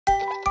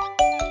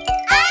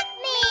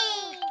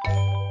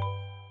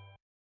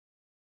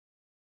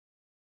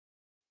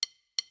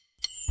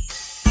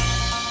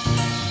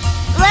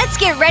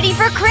get ready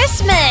for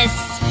Christmas!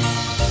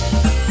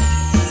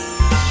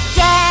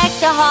 Deck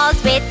the halls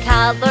with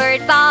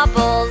colored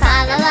baubles.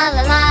 La la la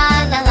la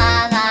la la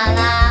la la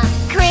la.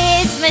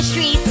 Christmas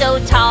tree so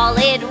tall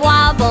it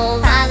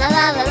wobbles. La la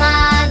la la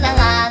la la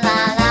la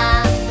la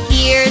la.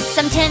 Here's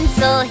some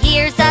tinsel,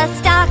 here's a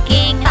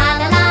stocking. La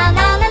la la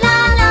la la la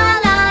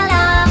la la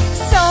la.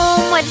 So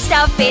much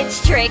stuff, it's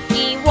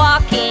tricky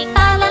walking.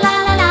 La la la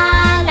la la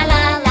la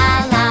la la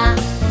la.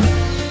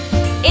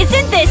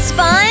 Isn't this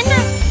fun?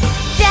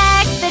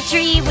 Deck the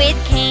tree with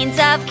canes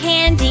of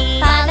candy.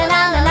 La la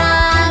la la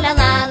la la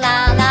la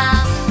la la.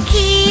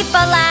 Keep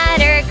a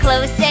ladder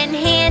close and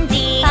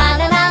handy. La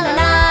la la la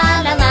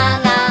la la la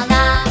la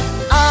la.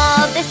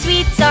 All the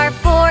sweets are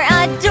for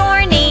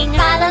adorning.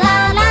 La la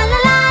la la la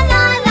la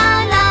la la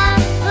la.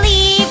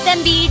 Leave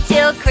them be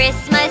till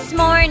Christmas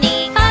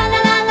morning. La la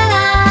la la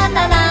la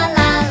la la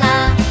la la.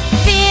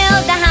 Fill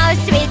the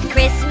house with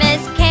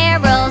Christmas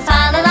carols.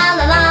 La la la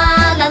la la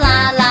la la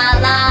la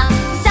la.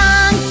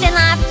 Songs and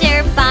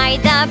laughter by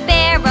the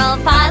barrel.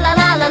 La la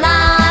la la la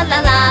la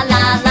la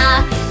la la.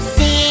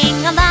 Sing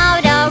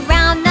aloud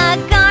around the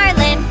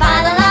garland. La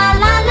la la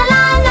la la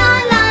la la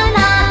la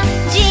la.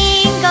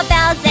 Jingle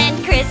bells and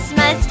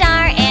Christmas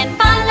star and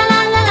la la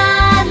la la la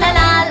la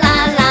la la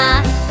la.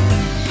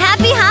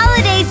 Happy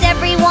holidays,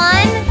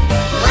 everyone!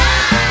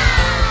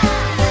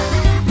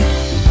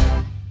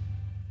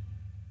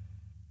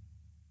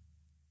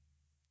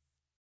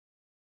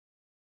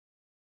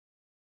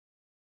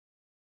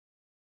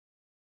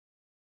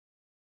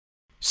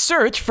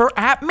 Search for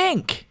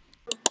Appmink.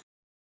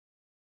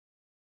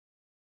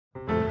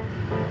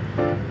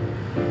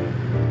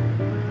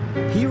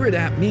 Here at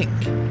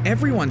Appmink,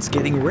 everyone's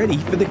getting ready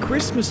for the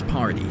Christmas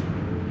party.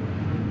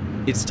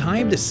 It's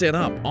time to set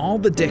up all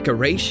the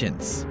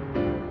decorations.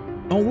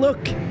 Oh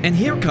look, and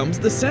here comes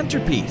the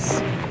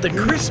centerpiece, the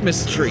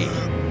Christmas tree.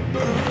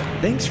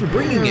 Thanks for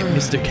bringing it,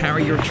 Mr.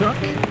 Carrier Truck.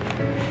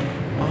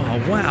 Oh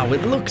wow,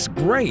 it looks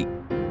great.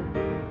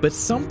 But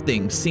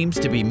something seems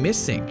to be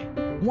missing.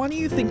 What do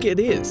you think it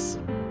is?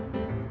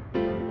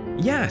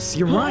 Yes,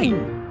 you're right.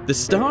 The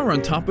star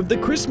on top of the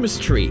Christmas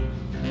tree.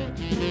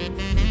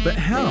 But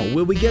how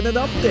will we get it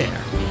up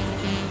there?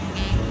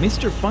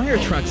 Mr. Fire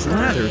Truck's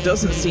ladder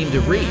doesn't seem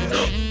to reach.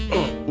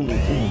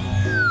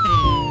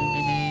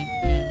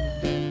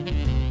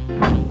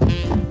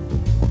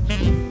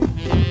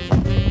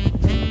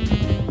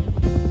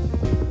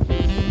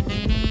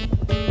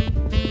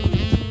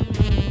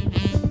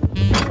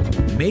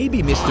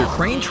 Maybe Mr.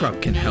 Crane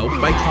Truck can help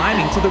by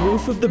climbing to the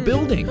roof of the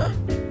building.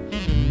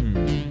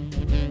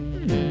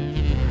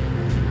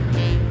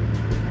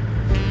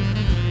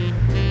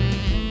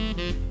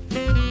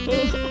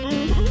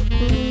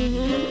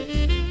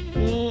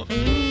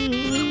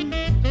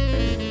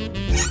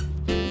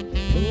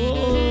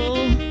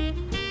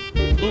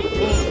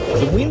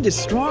 The wind is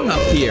strong up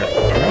here.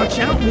 Watch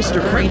out,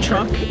 Mr. Crane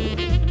Truck.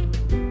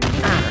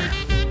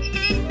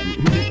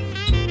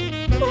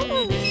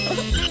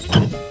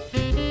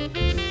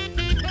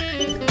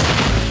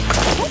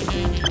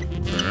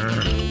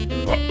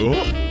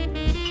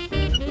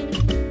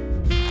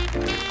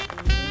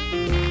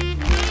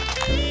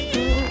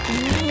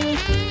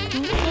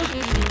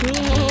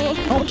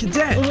 Oh,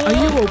 Cadet, are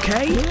you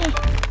okay?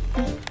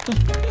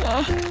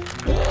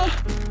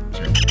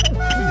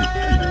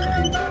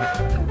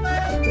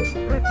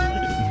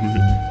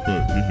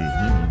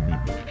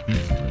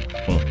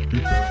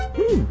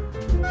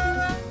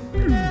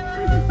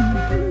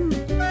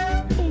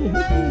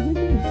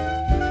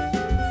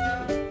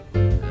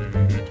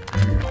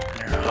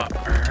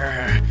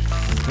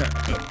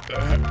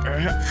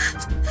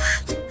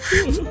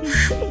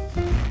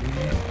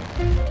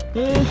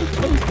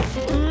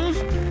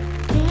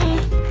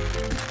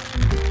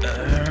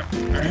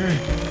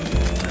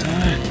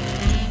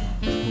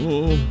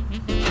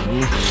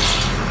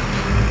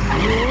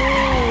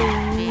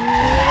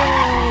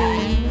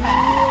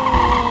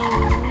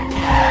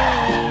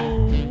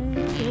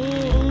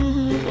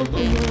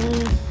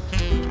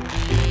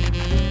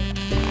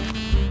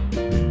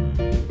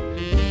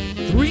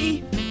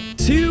 Three,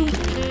 two,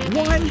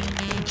 one,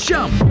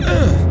 jump!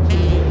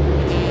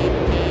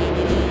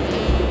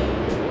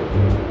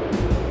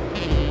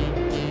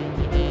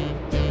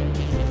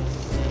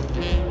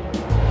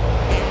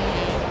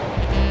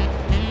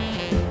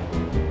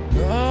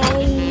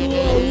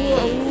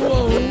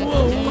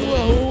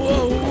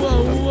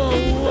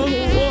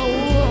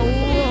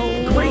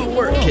 Great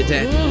work,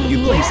 Cadet.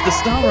 You placed the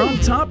star on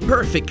top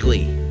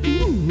perfectly.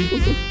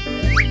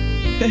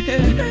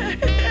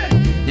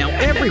 Now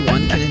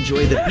everyone can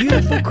enjoy the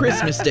beautiful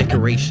Christmas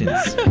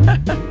decorations.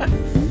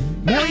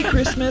 Merry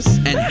Christmas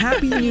and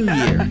Happy New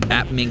Year,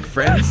 Appmink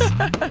friends.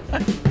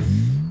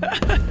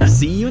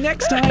 See you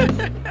next time.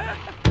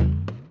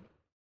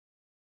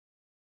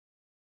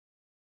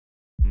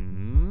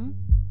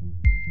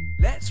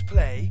 Let's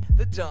play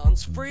the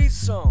Dance Freeze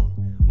song.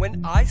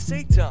 When I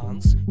say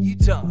dance, you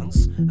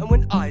dance, and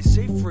when I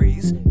say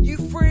freeze, you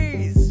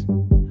freeze.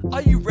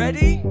 Are you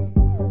ready?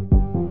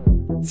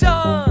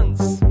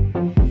 Dance!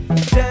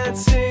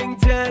 Dancing,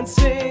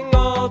 dancing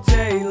all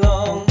day long.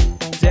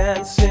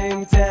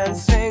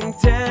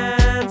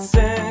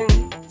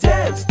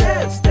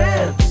 dance,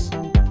 dance.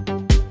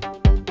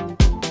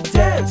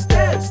 Dance,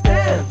 dance,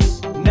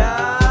 dance.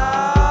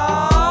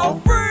 Now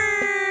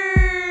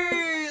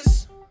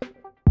freeze!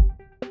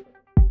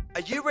 Are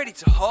you ready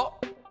to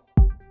hop?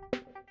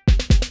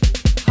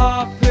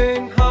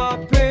 Hopping,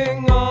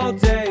 hopping all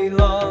day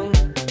long.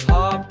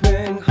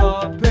 Hopping,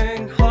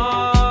 hopping,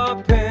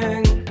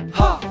 hopping.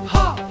 Hop,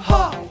 hop,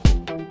 hop.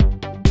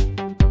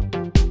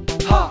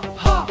 Hop,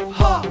 hop,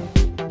 hop.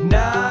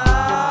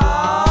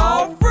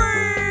 Now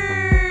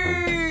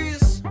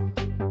freeze!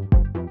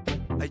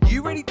 Are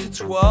you ready to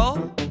twirl?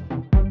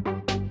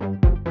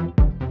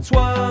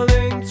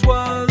 Twirling,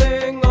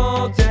 twirling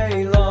all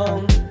day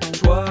long.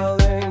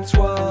 Twirling,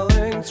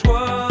 twirling,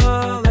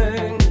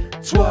 twirling.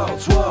 Twirl,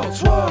 twirl,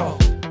 twirl.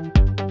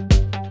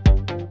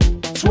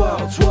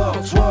 Twirl,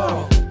 twirl,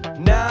 twirl.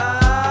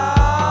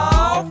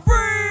 Now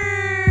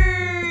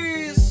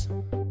freeze!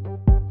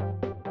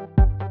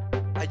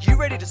 Are you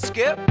ready to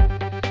skip?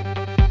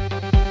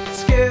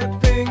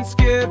 Skipping,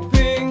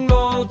 skipping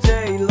all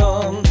day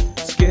long.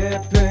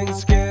 Skipping,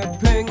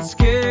 skipping,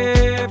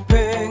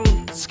 skipping.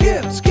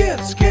 Skip, skip,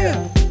 skip.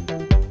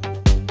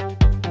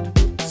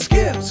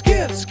 Skip,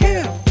 skip,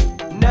 skip.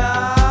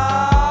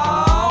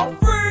 Now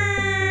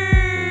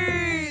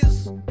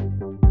freeze!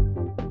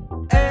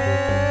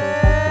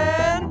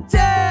 And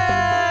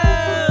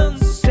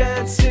dance!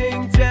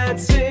 Dancing,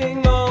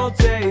 dancing all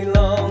day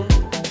long.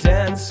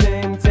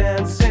 Dancing,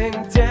 dancing,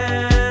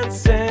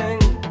 dancing.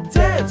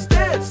 Dance,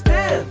 dance,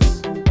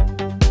 dance.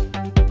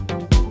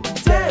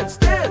 Dance,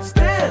 dance,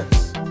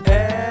 dance.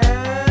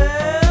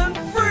 And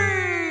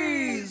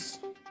freeze!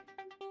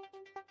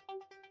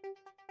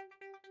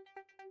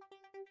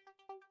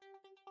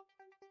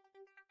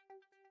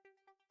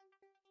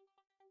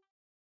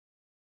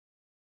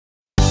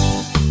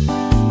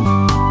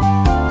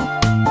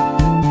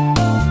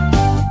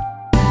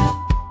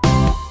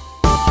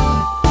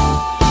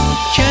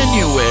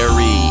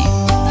 January,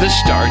 the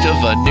start of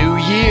a new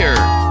year.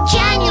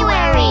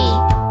 January,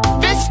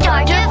 the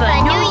start of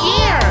a new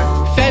year.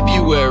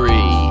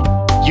 February,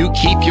 you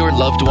keep your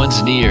loved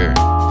ones near.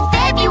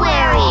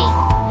 February,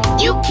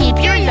 you keep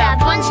your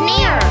loved ones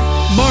near.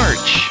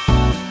 March,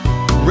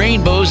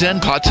 rainbows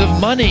and pots of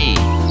money.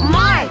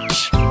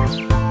 March,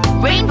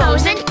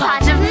 rainbows and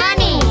pots of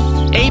money.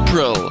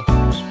 April,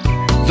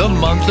 the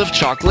month of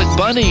chocolate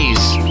bunnies.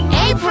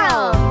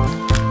 April,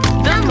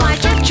 the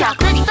month of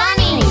chocolate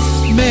bunnies.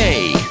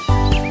 May,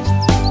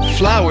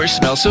 flowers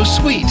smell so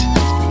sweet.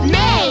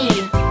 May,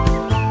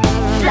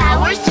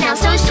 flowers smell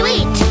so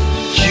sweet.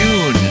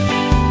 June,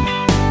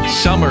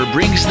 summer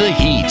brings the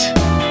heat.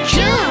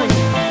 June,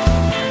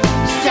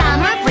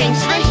 summer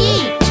brings the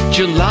heat.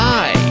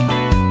 July,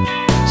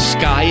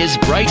 sky is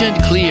bright and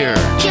clear.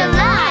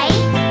 July,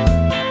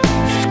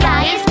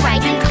 sky is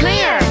bright and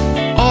clear.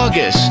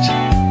 August,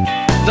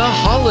 the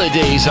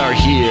holidays are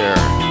here.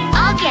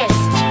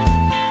 August,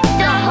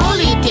 the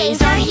holy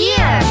days are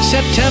here.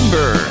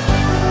 September,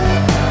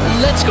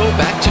 let's go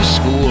back to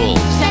school.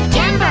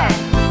 September,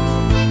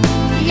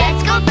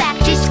 let's go back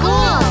to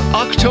school.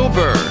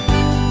 October,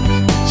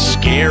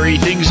 scary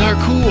things are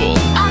cool.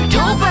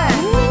 October,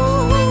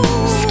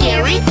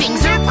 scary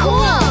things are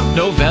cool.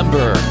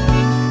 November,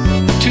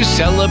 to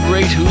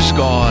celebrate who's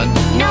gone.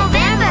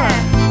 November,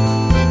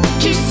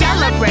 to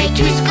celebrate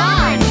who's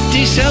gone.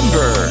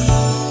 December,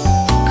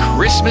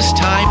 Christmas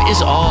time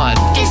is on.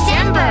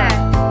 December,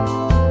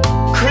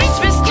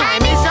 Christmas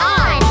time is on.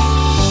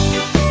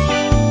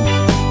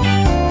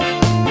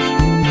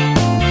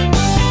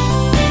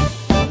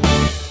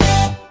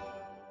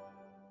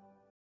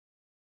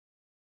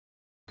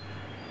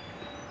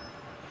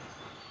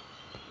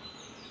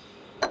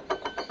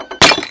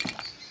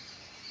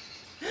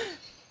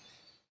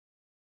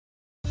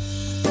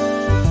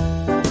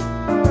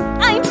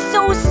 I'm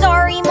so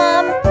sorry,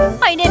 Mom.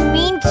 I didn't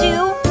mean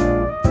to.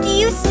 Do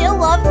you still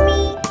love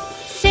me?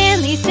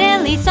 Silly,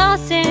 silly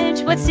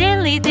sausage, what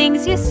silly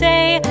things you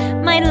say.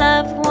 My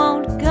love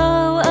won't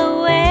go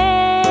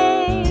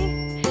away.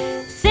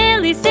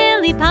 Silly,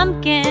 silly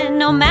pumpkin,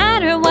 no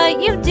matter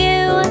what you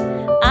do,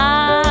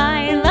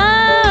 I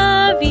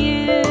love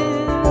you.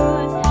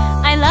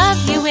 I love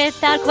you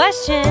without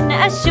question,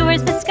 as sure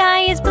as the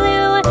sky is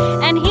blue.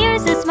 And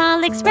here's a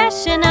small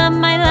expression of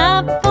my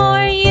love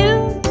for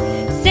you.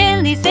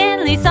 Silly,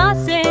 silly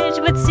sausage,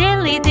 what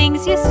silly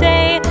things you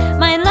say.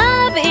 My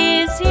love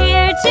is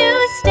here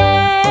to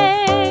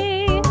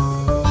stay.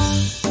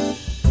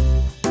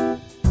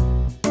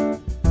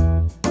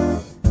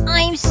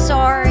 I'm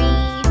sorry.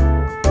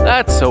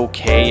 That's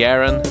okay,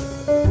 Aaron.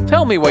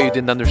 Tell me what you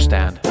didn't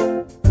understand,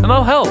 and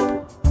I'll help.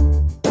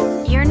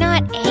 You're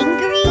not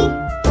angry?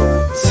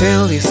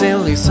 Silly,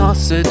 silly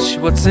sausage,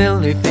 what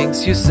silly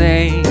things you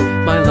say.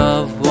 My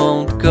love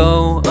won't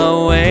go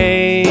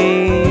away.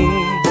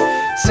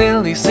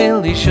 Silly,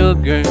 silly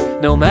sugar,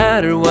 no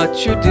matter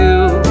what you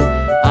do,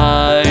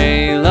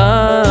 I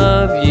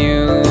love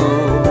you.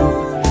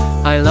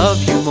 I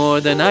love you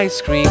more than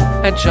ice cream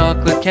and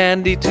chocolate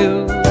candy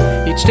too.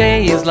 Each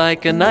day is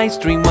like a nice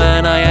dream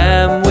when I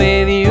am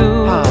with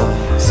you.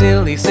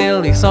 Silly,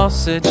 silly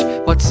sausage,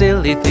 what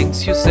silly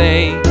things you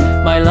say.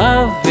 My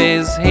love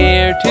is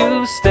here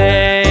to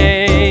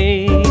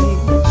stay.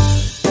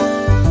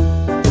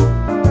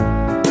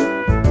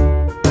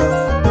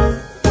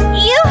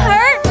 You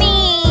hurt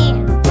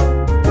me!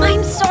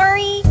 I'm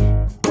sorry.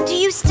 Do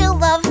you still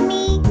love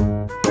me?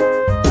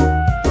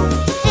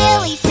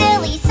 Silly,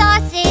 silly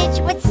sausage,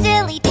 what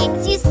silly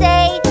things you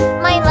say.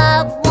 My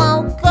love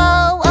won't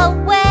go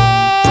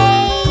away.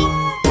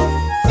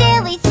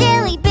 Silly,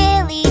 silly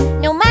Billy,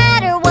 no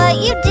matter what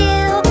you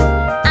do,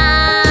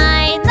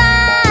 I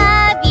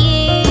love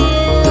you.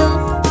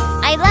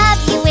 I love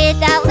you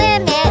without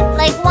limit,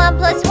 like 1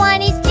 +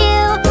 1 = 2.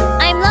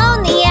 I'm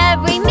lonely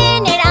every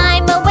minute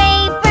I'm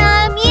away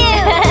from you.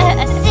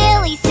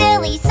 Silly,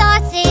 silly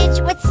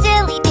sausage, what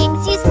silly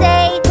things you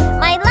say.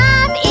 My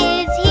love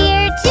is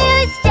here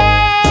to stay.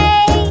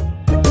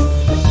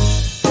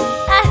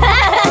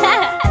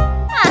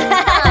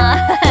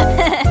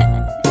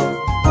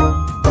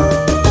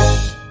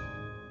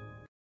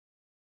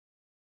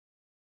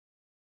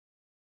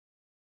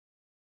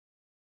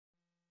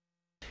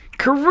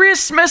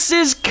 Christmas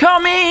is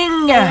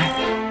coming!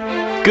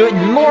 Good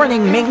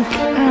morning, Mink.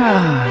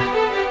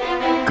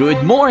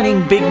 Good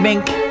morning, Big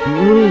Mink.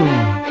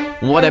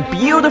 What a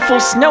beautiful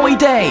snowy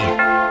day.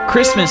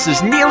 Christmas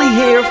is nearly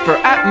here for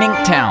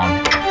Appmink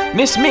Town.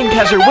 Miss Mink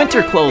has her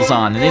winter clothes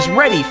on and is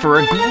ready for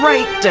a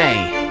great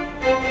day.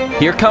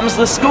 Here comes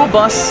the school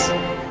bus.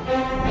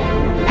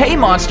 Hey,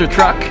 monster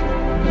truck.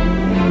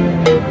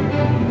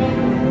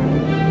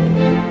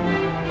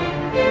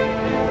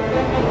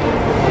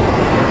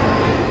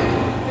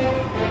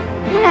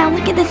 Wow,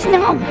 look at the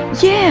snow.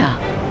 Yeah,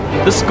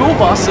 the school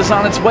bus is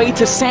on its way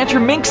to Santa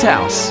Mink's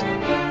house.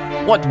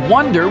 What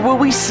wonder will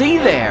we see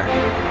there?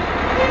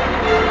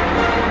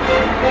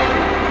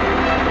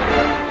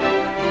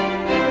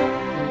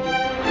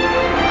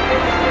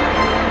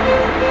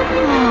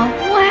 Oh,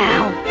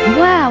 wow.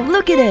 Wow,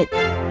 look at it.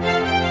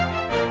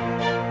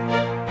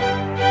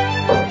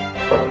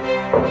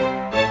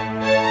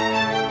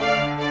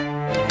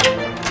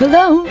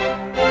 Hello?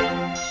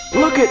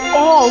 Look at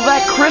all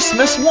that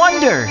Christmas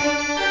wonder!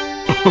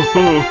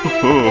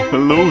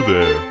 Hello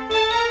there.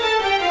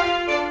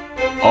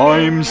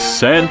 I'm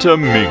Santa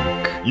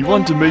Mink. You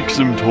want to make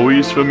some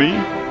toys for me?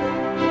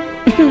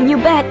 You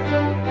bet.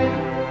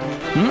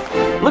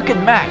 Look at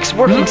Max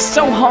working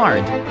so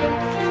hard.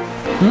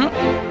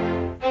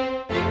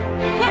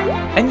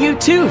 And you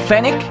too,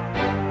 Fennec.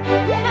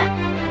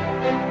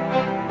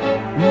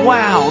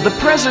 Wow, the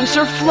presents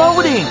are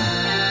floating.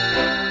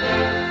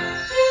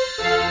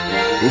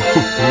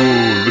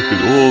 Oh, look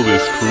at all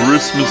this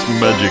Christmas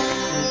magic.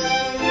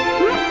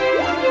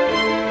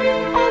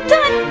 All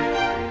done.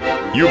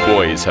 You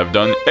boys have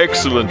done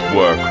excellent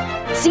work.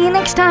 See you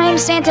next time,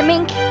 Santa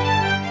Mink.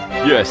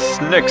 Yes,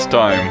 next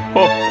time.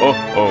 Ho, ho,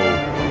 ho.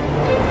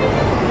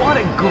 What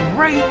a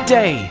great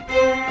day.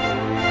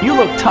 You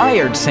look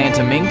tired,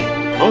 Santa Mink.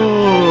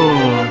 Oh,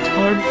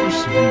 time for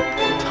sleep.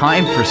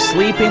 Time for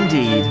sleep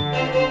indeed.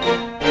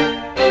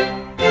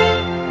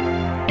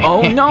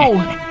 Oh no,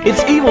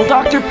 it's evil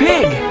Dr.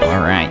 Pig.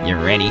 All right, you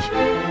ready?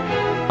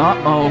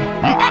 Uh-oh.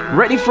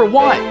 Ready for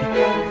what?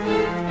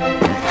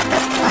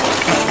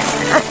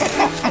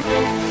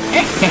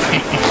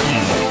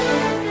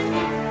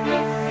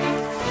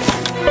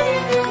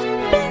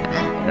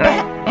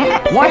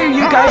 Why are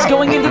you guys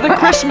going into the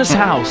Christmas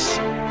house?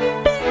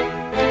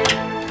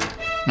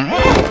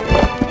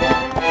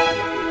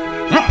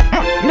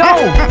 No!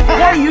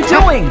 What are you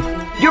doing?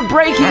 You're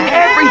breaking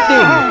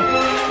everything!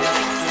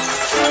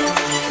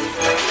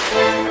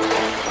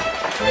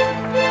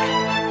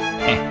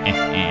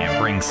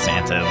 Bring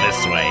Santa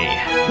this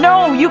way.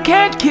 No, you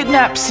can't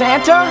kidnap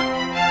Santa!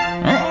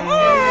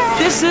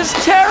 This is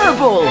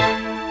terrible!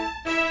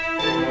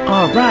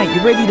 Alright,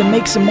 you ready to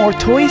make some more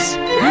toys?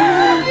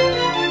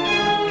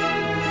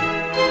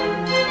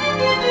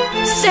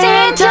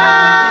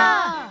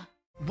 Santa!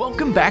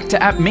 Welcome back to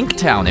Appmink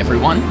Town,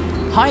 everyone.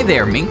 Hi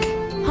there, Mink.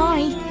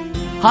 Hi.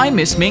 Hi,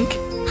 Miss Mink.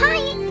 Hi.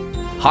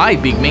 Hi,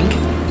 Big Mink.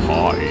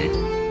 Hi.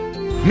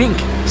 Mink,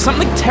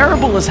 something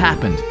terrible has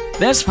happened.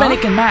 There's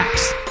Fennec and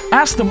Max.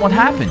 Ask them what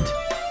happened.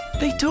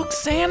 They took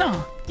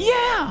Santa.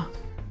 Yeah.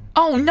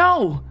 Oh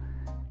no.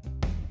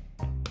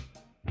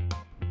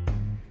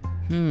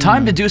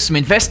 Time to do some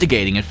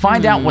investigating and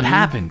find out what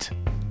happened.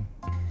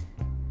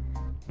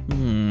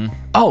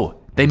 Oh,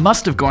 they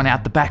must have gone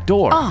out the back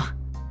door. Oh.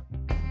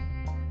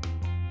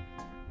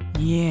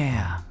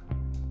 Yeah.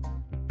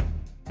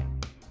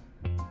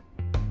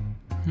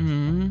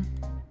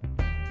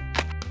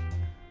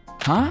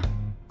 Huh?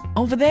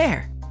 Over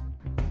there.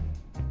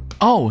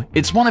 Oh,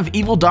 it's one of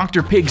evil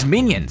Dr. Pig's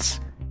minions.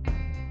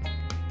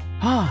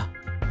 Ah.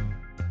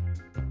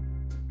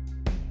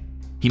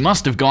 He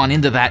must have gone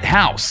into that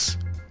house.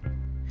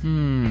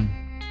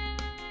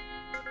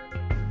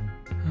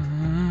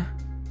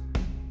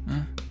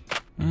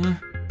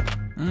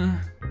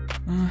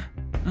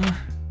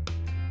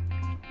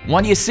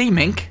 What do you see,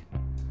 Mink?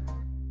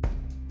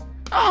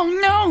 Oh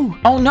no!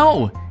 Oh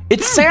no!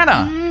 It's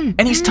Santa!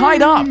 And he's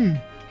tied up!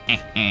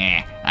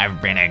 I I've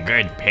been a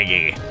good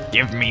piggy.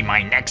 Give me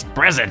my next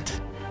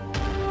present.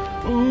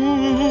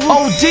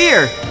 Oh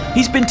dear!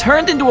 He's been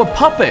turned into a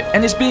puppet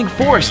and is being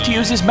forced to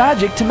use his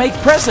magic to make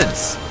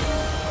presents.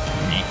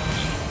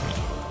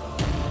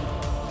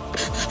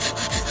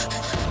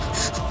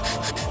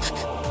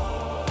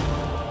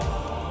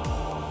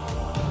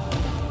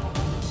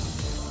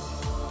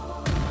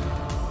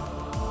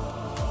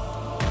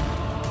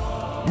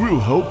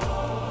 We'll help.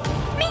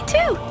 Me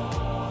too.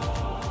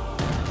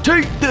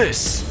 Take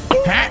this!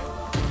 Huh?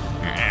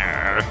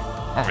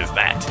 What was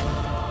that?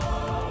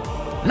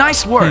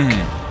 Nice work!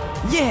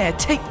 Yeah,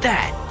 take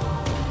that!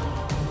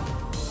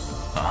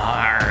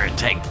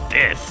 Take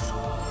this.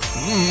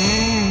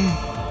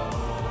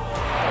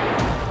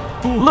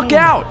 Look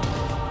out!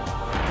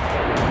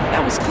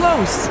 That was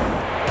close!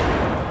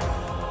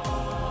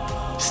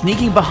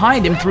 Sneaking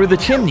behind him through the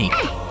chimney.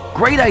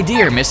 Great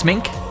idea, Miss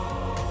Mink.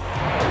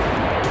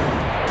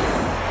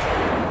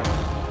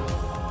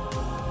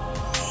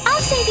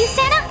 I'll save you,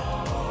 Santa.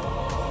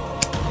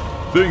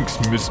 Thanks,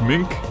 Miss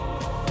Mink.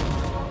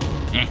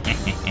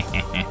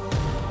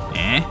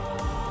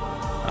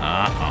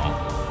 Uh-oh.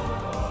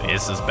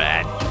 This is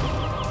bad.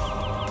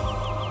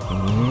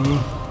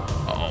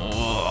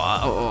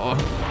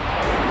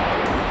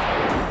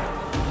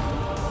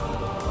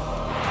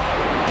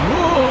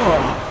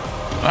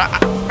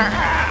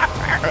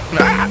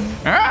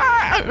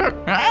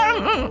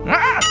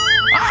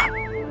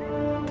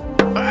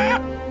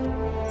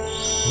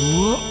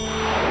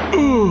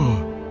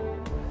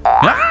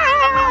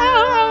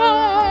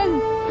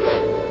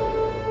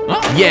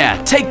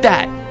 Yeah, take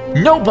that!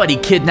 Nobody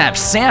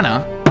kidnaps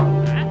Santa!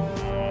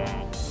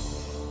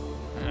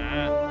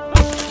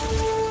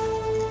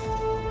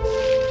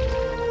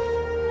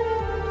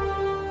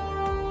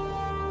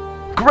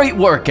 Great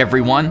work,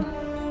 everyone!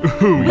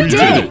 We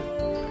did it!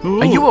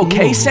 Are you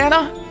okay,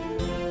 Santa?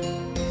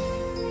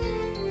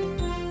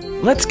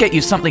 Let's get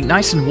you something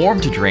nice and warm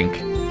to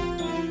drink.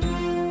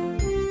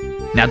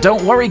 Now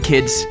don't worry,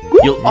 kids.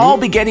 You'll all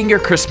be getting your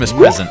Christmas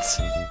presents.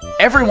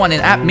 Everyone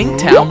in Appmink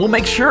Town will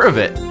make sure of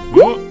it.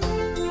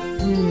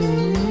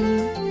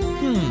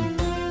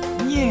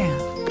 Yeah.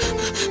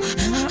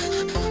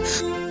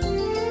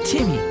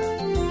 Timmy.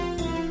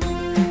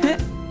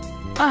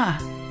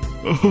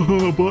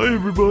 Bye,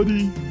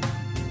 everybody.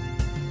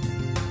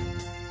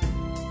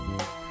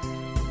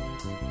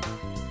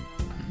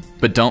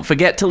 But don't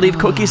forget to leave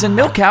cookies and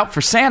milk out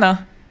for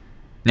Santa.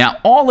 Now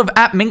all of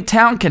Appmink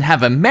Town can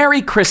have a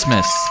Merry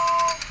Christmas.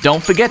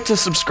 Don't forget to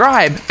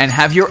subscribe and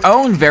have your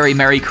own very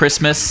Merry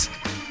Christmas.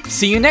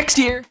 See you next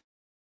year.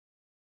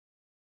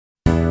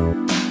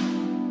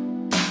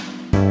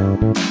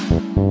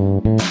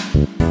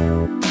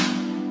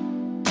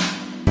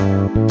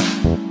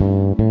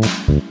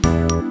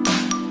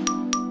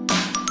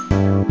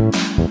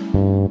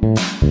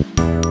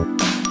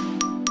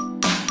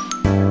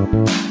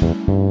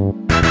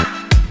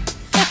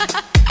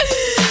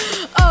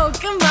 Oh,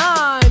 come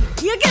on.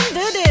 You can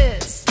do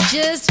this.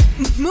 Just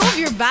move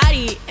your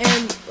body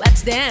and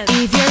let's dance.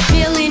 If you're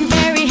feeling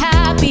very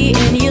happy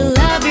and you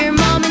love your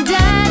mom and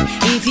dad,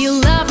 if you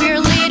love your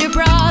little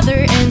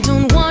brother and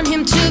don't want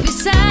him to be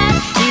sad,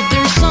 if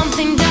there's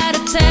something that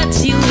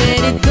upsets you,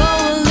 let it go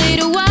a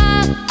little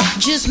while.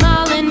 Just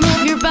smile and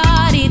move your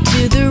body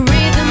to the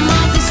rhythm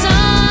of the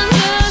song.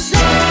 Just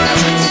dance.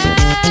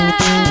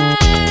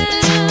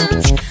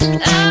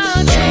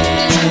 Oh,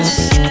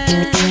 dance.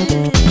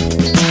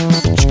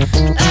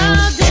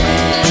 Oh,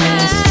 dance.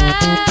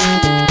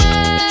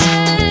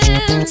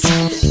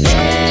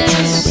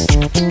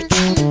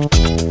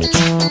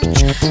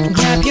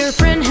 Grab your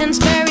friend hands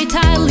very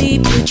tightly,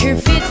 put your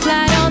feet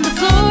flat on the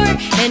floor,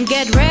 and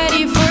get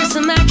ready for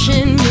some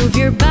action. Move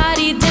your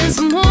body, dance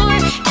some more.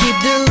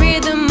 Keep the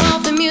rhythm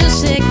of the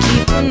music,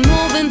 keep on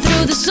moving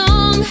through the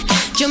song.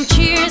 Jump,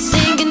 cheer,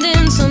 sing and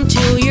dance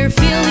until you're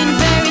feeling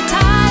very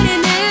tired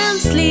and then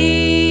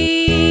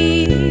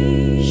sleep.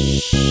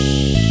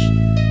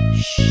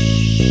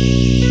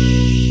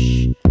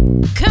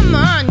 Come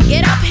on,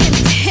 get up and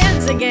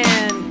dance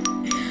again.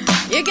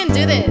 You can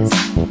do this.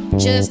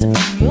 Just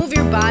move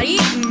your body,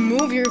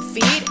 move your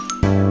feet,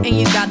 and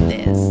you got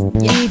this.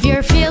 Yeah. If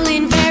you're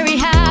feeling very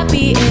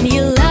happy and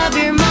you love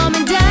your mom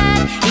and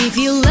dad, if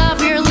you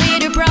love your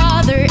little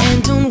brother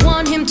and don't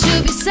want him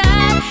to be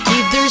sad,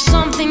 if there's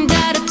something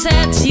that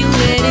upsets you,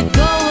 let it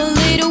go a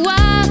little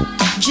while.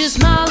 Just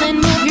smile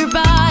and move your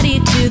body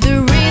to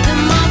the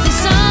rhythm of the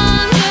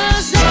song.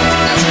 Just dance.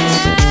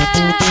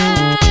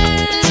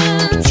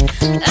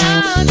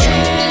 Oh,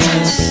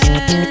 dance.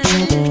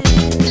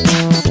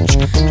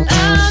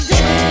 Oh,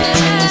 dance.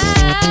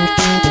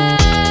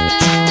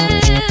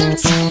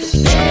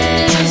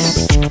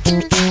 Dance.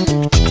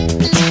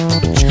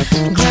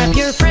 Grab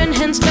your friend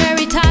hands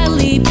very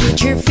tightly,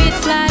 put your feet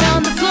flat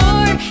on the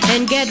floor,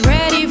 and get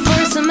ready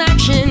for some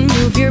action.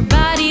 Move your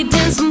body,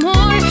 dance some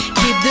more.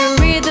 Keep the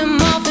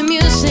rhythm of the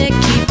music,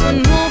 keep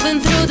on moving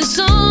through the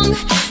song.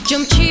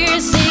 Jump, cheer,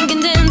 sing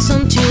and dance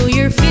until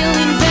you're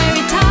feeling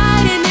very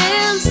tired and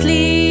then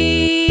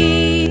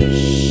sleep.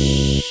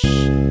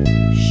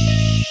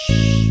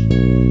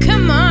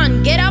 Come on.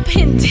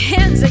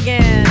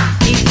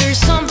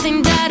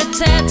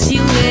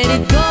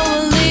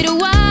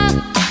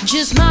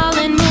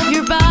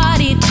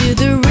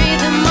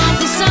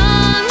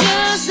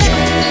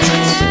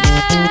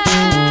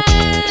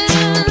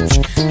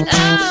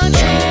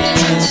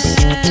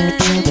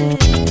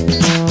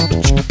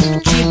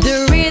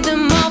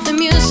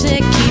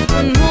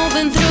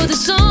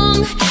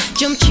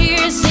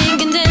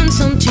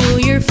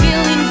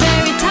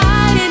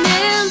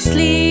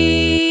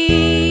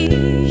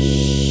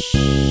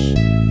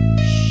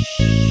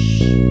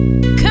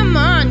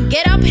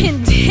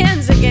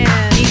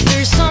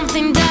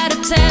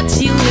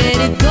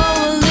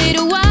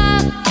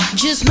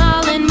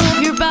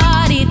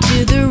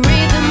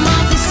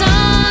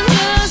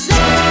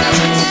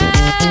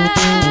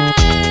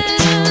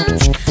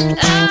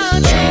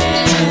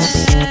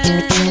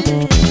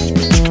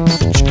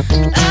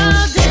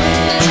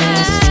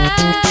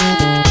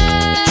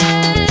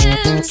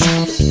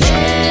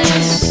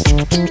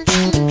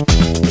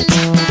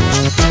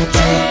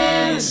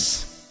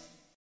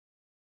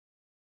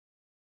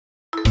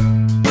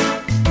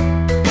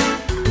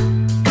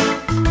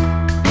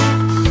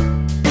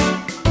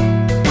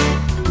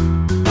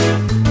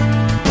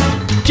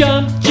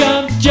 Jump,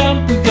 jump,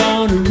 jump, we're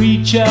gonna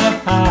reach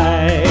up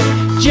high.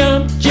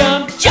 Jump,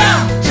 jump,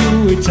 jump,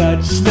 till we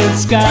touch the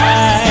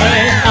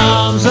sky.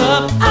 Arms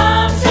up,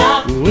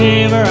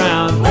 wave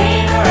around,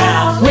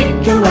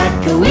 wicka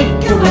wacka,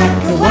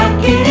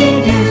 wackity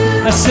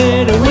doo. I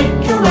said a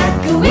wicka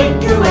wacka,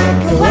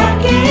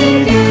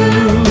 wackity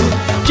doo.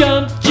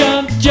 Jump,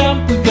 jump,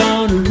 jump, we're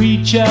gonna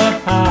reach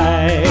up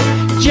high.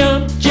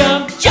 Jump,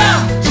 jump,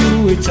 jump,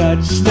 till we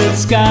touch the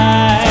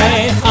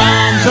sky.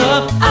 Arms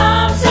up,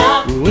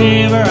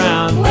 wave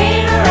around,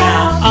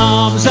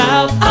 arms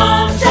out,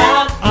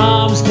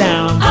 arms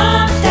down.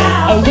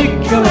 A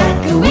wicka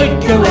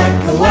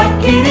wacka,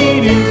 wackity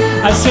doo.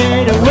 I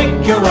said a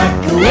wicka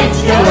wacka,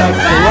 wackity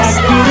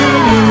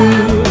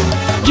doo.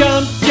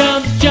 Jump,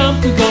 jump,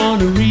 jump, we're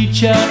gonna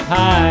reach up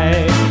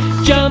high.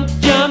 Jump,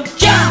 jump,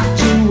 jump,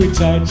 till we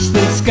touch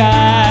the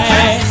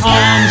sky.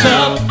 Arms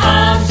up,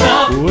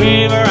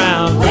 wave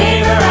around,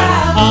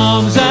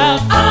 arms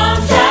out,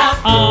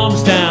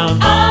 arms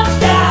down.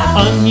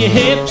 On your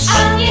hips,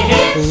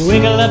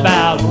 wiggle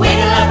about, a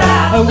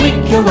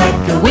wicka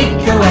wacka,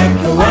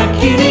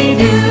 wackity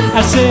doo.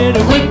 I said a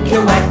wicka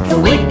wacka,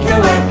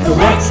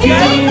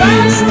 wackity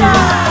doo.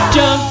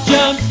 Jump,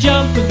 jump,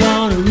 jump, we're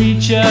gonna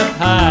reach up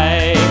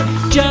high.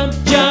 Jump,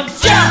 jump,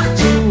 jump,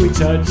 till we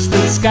touch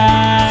the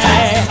sky.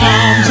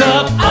 Arms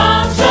up,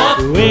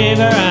 wave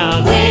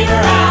around,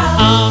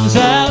 arms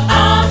out,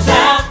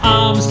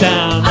 arms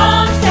down.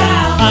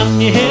 On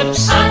your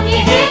hips,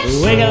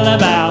 wiggle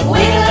about,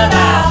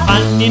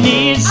 on your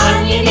knees,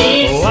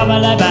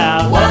 wobble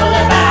about,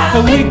 a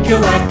wicka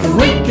wacka,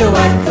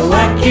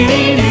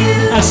 wackity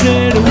doo. I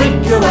said a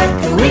wicka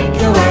wacka,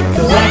 wackity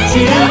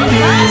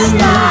doo.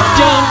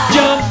 Jump,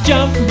 jump,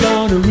 jump, we're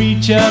gonna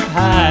reach up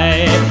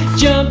high.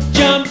 Jump,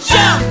 jump,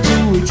 jump,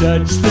 till we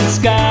touch the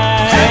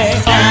sky.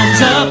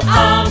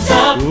 Arms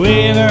up,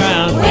 wave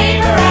around,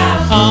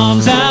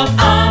 arms out,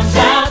 arms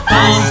down.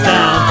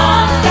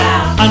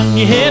 On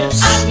your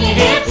hips,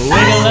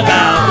 wiggle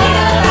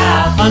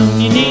about, on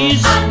your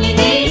knees,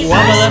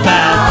 wobble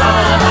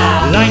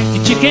about, like a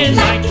chicken,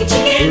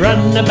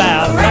 run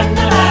about,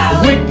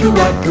 wicka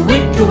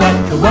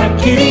wacka,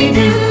 wackity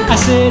doo. I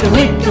said a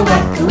wicka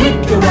wacka,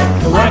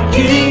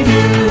 wackity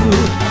doo.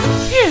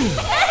 Phew,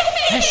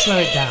 let's slow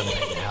it down a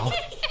bit now.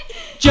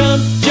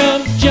 Jump,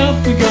 jump,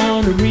 jump, we're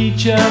gonna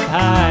reach up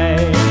high.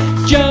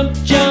 Jump,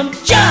 jump,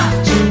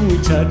 jump, till we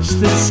touch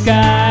the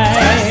sky.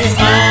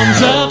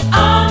 Arms up,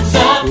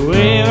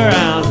 wave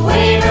around,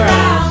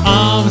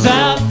 arms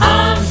out,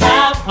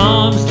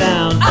 arms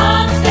down.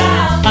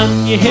 On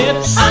your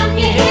hips,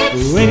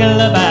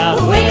 wiggle about,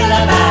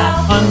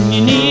 on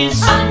your knees,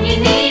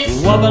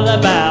 wobble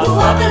about,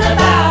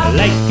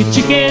 like a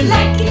chicken,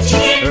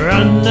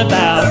 run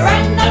about,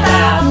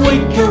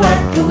 wicka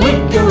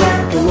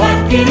wacka,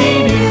 wackity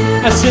doo.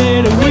 I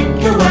said a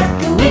wicka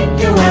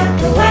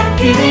wacka,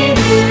 wackity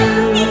doo.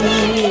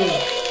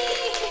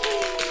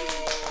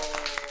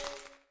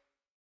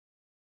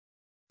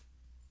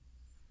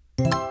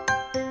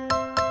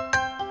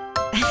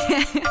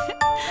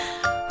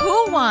 Who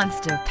wants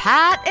to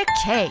pat a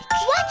cake?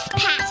 What's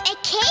pat a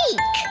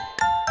cake?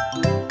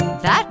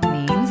 That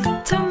means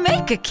to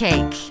make a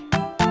cake.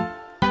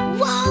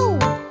 Whoa!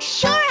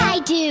 Sure I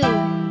do!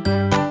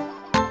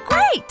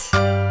 Great!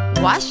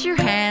 Wash your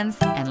hands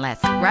and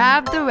let's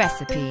grab the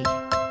recipe.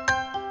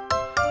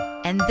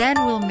 And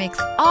then we'll mix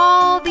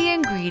all the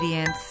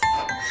ingredients.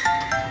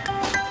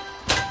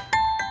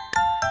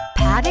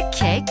 Pat a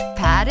cake,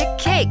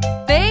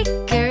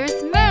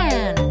 baker's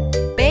man.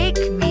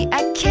 Bake me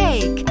a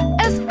cake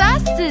as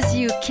fast as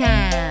you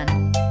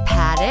can.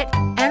 Pat it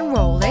and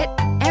roll it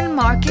and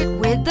mark it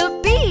with a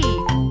B.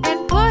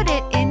 And put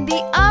it in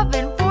the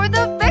oven for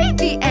the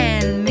baby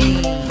and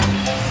me.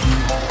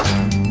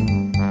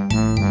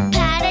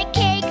 Pat a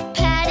cake,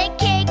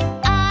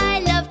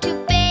 I love to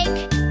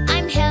bake.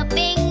 I'm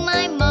helping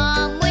my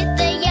mom with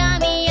a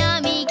yummy,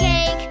 yummy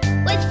cake.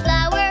 With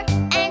flour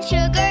and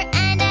sugar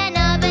and an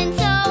oven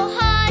so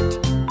hot.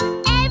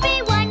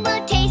 Everyone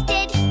will taste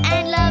it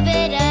and love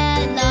it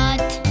a lot.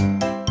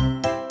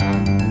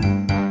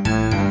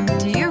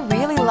 Do you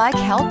really like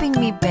helping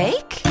me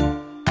bake?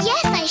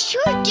 Yes, I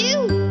sure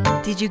do.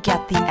 Did you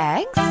get the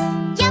eggs?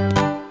 Yep,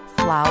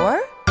 Flour?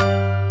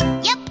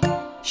 yep,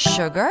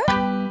 Sugar?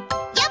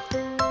 yep,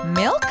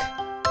 Milk?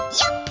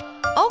 yep.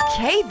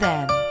 Okay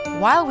then.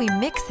 While we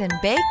mix and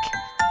bake,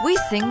 we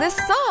sing this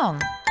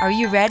song. Are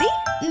you ready?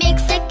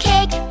 Mix a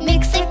cake,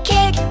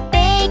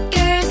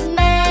 baker's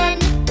man.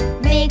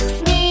 Mix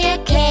me a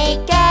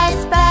cake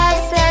as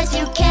fast as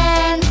you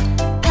can.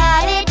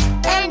 Pat it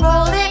and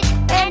roll it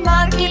and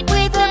mark it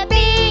with a B.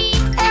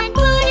 And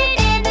put it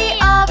in the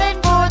oven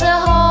for the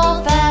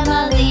whole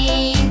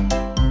family.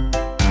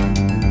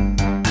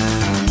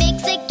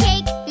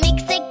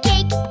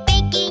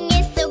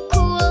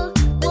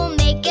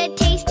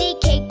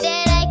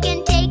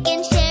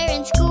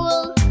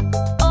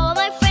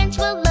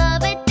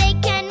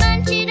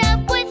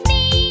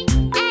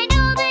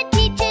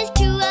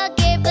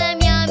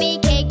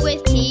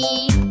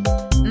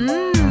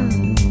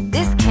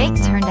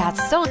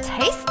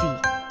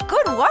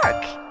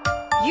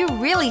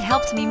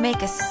 helped me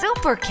make a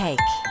super cake.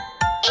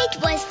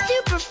 It was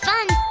super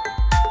fun.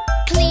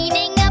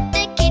 Cleaning up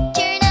the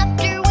kitchen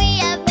after we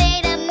have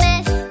made a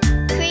mess.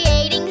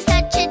 Creating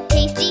such a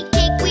tasty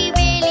cake, we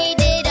really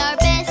did our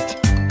best.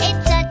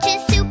 It's such a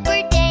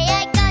super day,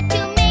 I got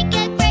to make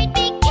a great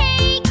big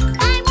cake.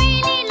 I'm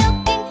really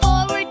looking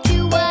forward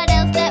to what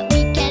else that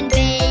we can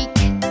bake.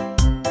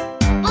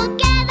 We'll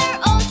gather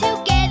all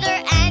together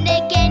and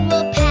again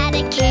we'll pat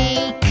a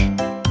cake.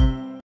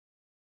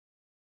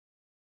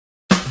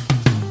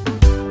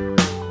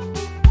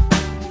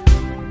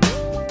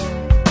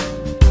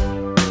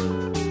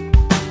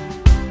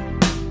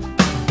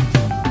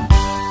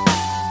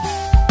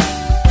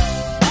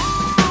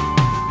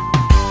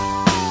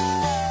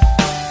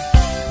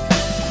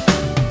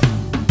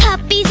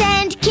 Puppies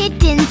and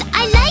kittens,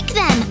 I like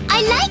them,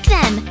 I like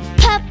them.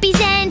 Puppies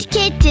and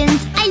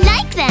kittens, I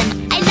like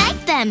them, I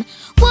like them.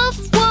 Woof,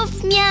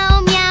 woof,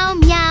 meow, meow,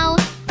 meow.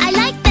 I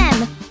like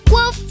them.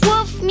 Woof,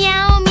 woof,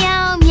 meow,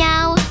 meow,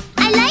 meow.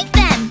 I like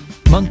them.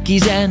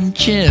 Monkeys and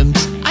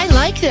chimps, I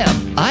like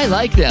them, I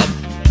like them.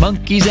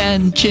 Monkeys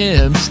and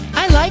chimps,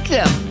 I like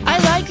them, I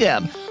like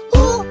them.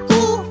 Ooh,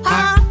 ooh,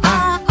 ah,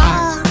 ah,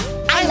 ah.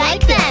 I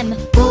like them.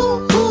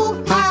 Ooh,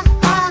 ooh, ah,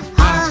 ah,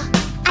 ah.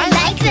 I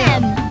like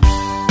them.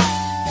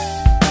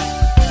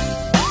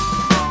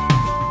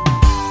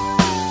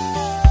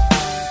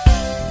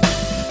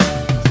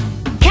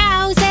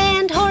 Cows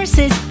and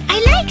horses, I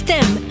like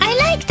them, I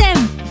like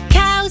them.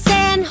 Cows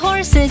and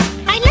horses,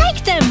 I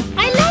like them,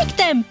 I like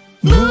them.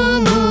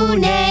 Moo, moo,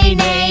 neigh,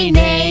 neigh,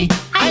 neigh.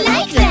 I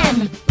like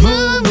them.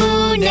 Moo,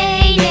 moo,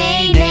 neigh,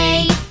 neigh,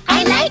 neigh.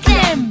 I like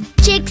them.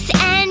 Chicks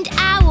and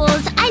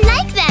owls, I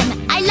like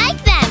them, I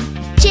like them.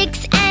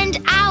 Chicks and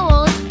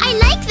owls, I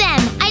like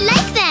them, I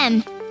like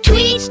them.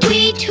 Tweet,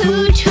 tweet,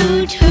 hoot,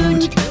 hoot,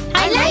 hoot.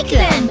 I like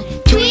them.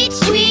 Tweet,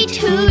 tweet,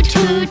 hoot,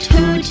 hoot,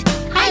 hoot.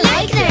 I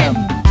like them.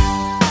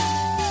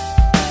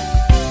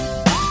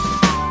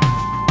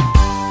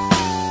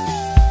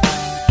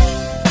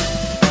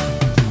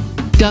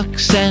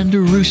 Ducks and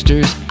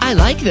roosters, I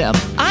like them,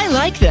 I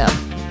like them.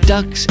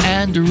 Ducks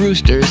and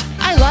roosters,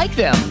 I like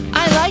them,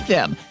 I like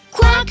them.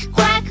 Quack,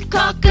 quack,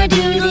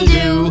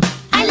 cock-a-doodle-doo.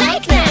 I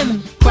like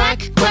them.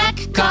 Quack, quack,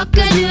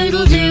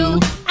 cock-a-doodle-doo.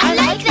 I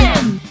like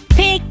them.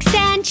 Pigs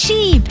and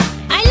sheep,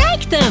 I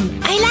like them,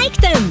 I like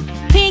them.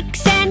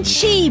 Pigs and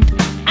sheep,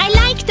 I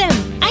like them,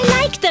 I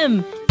like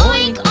them.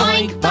 Oink,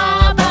 oink,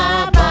 ba,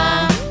 ba,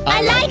 ba.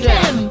 I like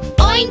them.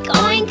 Oink,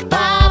 oink,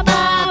 ba,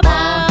 ba,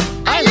 ba.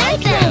 I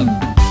like them.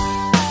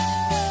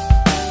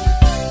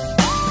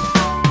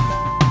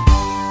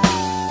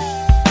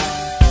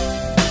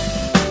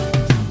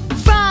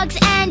 Frogs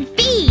and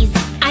bees.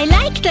 I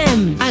like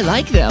them, I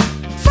like them,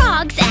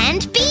 Frogs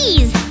and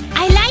bees.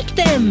 I like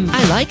them.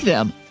 I like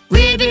them.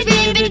 Ribbit,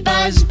 ribbit,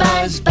 buzz,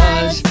 buzz,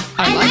 buzz.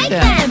 I like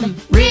them.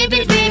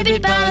 Ribbit,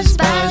 ribbit, buzz,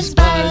 buzz,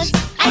 buzz.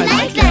 I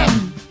like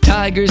them.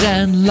 Tigers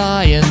and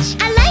lions,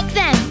 I like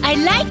them. I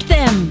like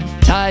them,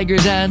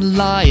 tigers and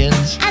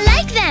lions. I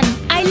like them.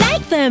 I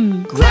like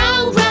them.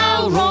 Growl,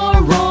 growl,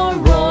 roar, roar,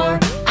 roar.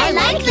 I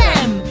like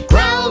them.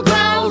 Growl,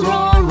 growl,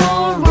 roar,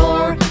 roar,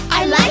 roar.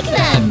 I like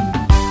them.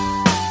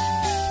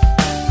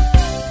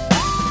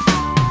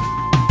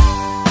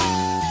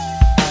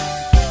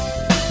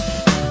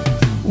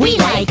 We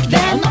like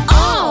them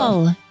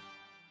all.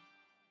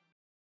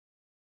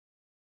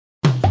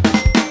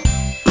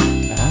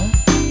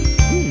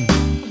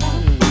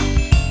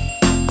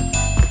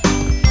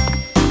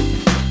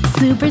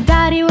 Super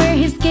Daddy, where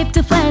his cape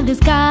to fly in the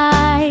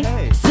sky.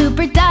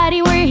 Super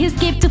Daddy, where his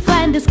cape to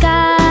fly in the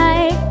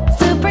sky.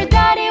 Super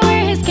Daddy,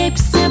 where his cape.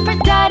 Super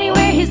Daddy,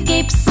 where his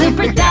cape.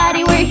 Super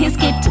Daddy, where his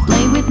cape to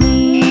play with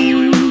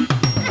me.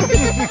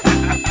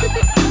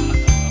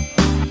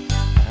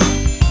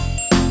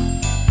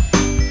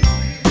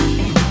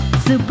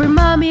 Super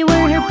Mommy,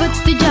 wear her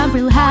boots to jump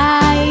real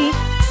high.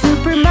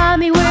 Super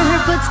Mommy, wear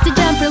her boots to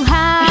jump real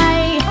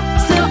high.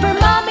 Super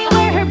Mommy,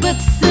 wear her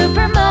boots.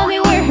 Super Mommy,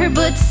 wear her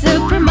boots.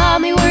 Super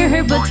Mommy, wear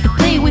her boots to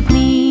play with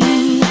me.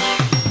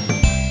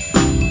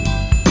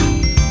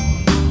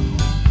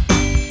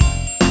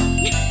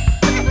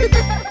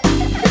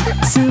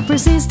 Super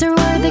Sister,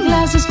 wear the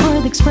glasses for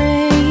the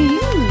X-ray.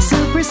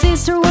 Super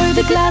Sister, wear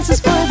the glasses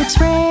for the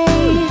X-ray.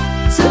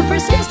 Super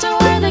Sister,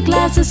 wear the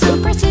glasses.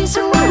 Super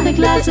Sister, wear the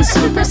glasses.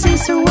 Super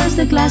Sister wears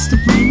the glass to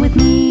play with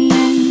me.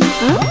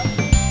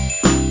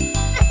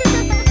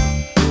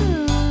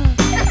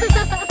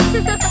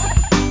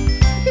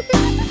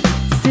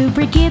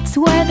 Super Kids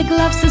wear the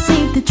gloves to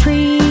save the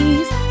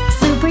trees.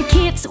 Super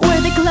Kids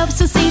wear the gloves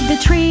to save the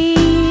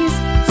trees.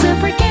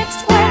 Super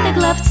Kids wear the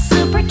gloves.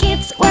 Super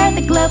Kids wear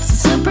the gloves.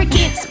 Super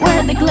Kids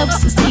wear the gloves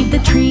to save the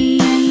trees.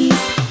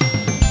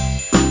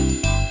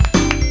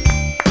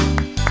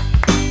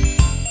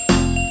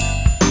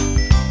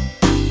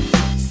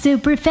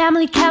 Super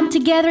family come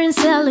together and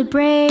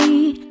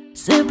celebrate.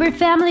 Super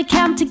family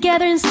come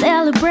together and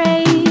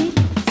celebrate.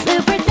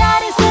 Super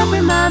daddy,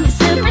 super mommy,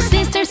 super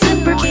sister,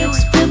 super kids.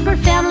 Super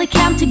family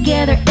come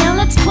together and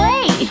let's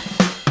play.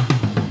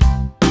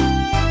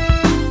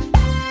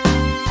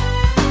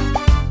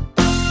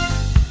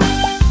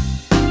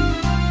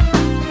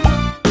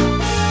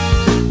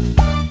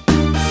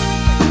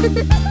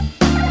 Super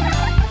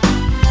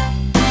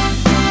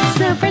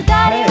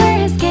Daddy, wear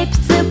his cape.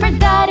 Super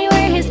Daddy,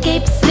 wear his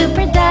cape.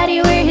 Super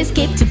Daddy, wear his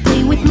cape to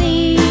play with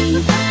me.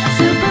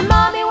 Super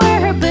Mommy,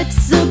 wear her boots.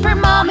 Super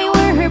Mommy,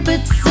 wear her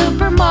boots.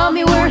 Super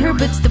Mommy, wear her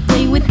boots to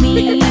play with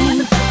me.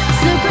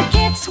 Super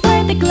Kids,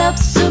 wear the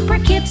gloves. Super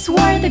Kids,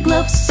 wear the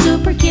gloves.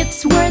 Super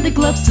Kids, wear the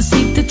gloves to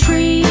save the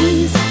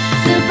trees.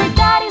 Super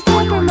Daddy,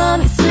 Super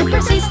Mommy,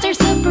 Super Sister,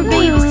 Super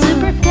Baby,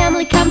 Super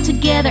Family, come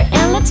together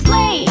and let's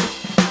play.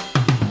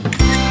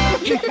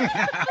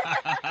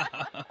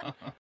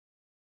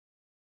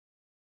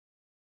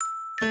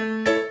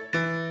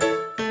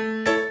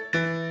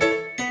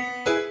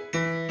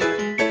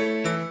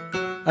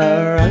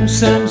 Ram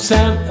sam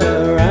sam,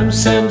 ram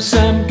sam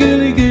sam,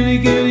 goody goody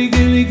goody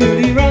goody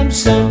goody, ram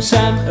sam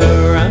sam,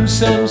 ram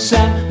sam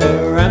sam,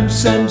 ram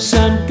sam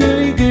sam,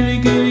 goody goody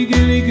goody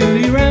goody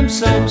goody, ram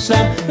sam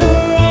sam.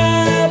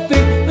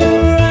 Rapping,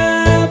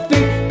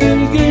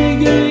 goody goody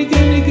goody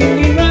goody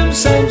goody, ram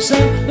sam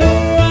sam.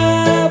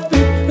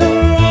 Rapping,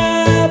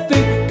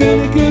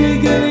 goody goody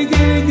goody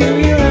goody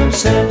goody, ram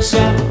sam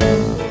sam.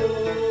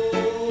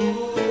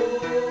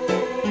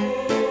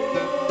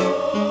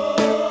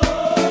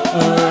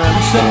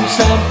 Sam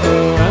sam,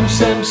 ram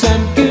sam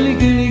sam, goody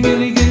goody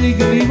goody goody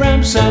goody,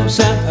 ram sam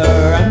sam,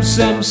 ram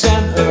sam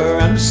sam,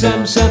 ram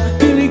sam sam,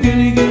 goody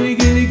goody goody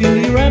goody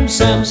goody, ram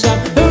sam sam.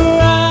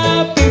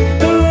 Rapping,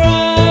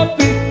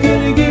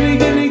 goody goody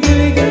goody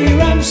goody goody,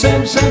 ram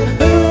sam sam.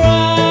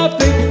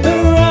 Rapping,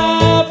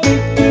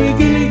 goody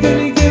goody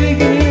goody goody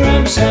goody,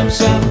 ram sam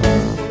sam.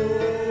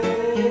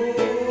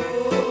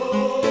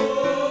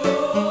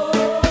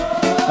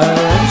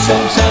 Ram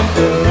sam sam,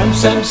 ram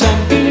sam sam,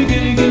 goody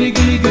goody goody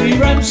goody goody,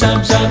 ram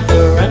sam sam,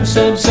 ram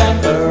sam sam,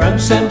 ram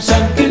sam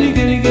sam, goody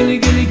goody goody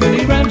goody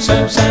goody, ram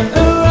sam sam.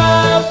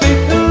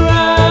 Rapping,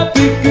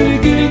 goody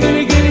goody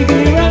goody goody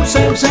goody, ram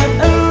sam sam.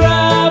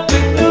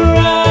 Rapping,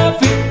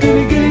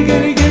 goody goody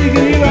goody goody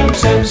goody, ram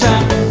sam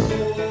sam.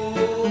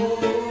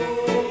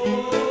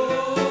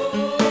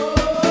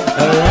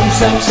 Ram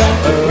sam sam,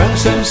 ram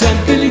sam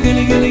sam, goody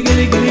goody goody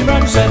goody goody,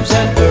 ram sam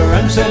sam.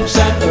 Ram sam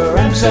sam,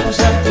 ram sam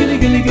sam, goody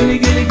goody goody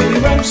goody goody,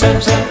 ram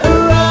sam sam.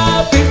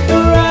 Rapping,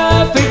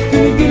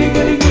 goody goody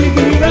goody goody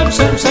goody, ram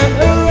sam sam.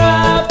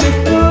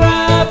 Rapping,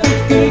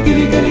 goody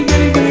goody goody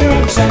goody goody,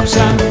 ram sam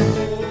sam.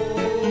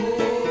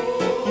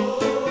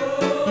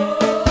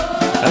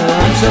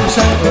 Ram sam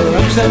sam,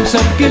 ram sam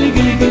sam, goody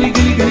goody goody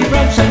goody goody,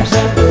 ram sam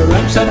sam.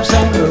 Ram sam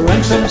sam,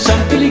 ram sam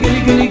sam, goody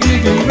goody goody goody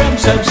goody, ram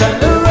sam sam.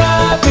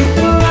 Rapping,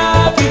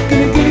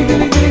 goody goody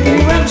goody goody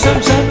goody, ram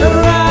sam sam.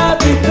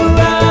 Rapping,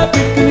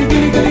 goody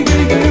goody goody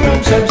goody goody,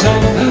 ram sam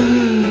sam.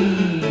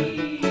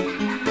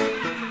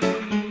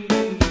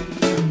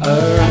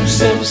 Ram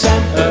sam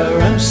sam,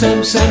 ram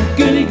sam sam,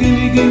 goody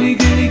goody goody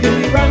goody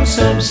goody, ram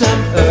sam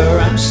sam.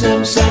 Ram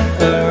sam sam,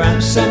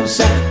 ram sam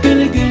sam,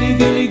 goody goody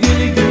goody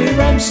goody goody,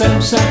 ram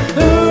sam sam.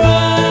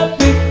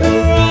 Rapping,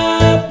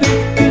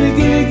 goody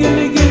goody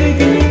goody goody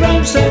goody,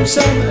 ram sam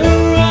sam.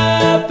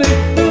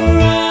 Rapping,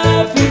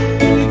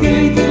 goody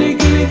goody goody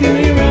goody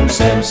goody, ram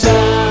sam sam.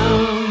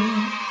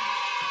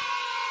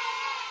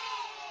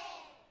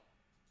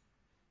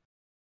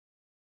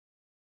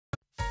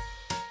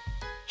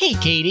 Hey,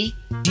 Katie,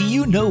 do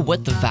you know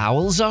what the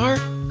vowels are?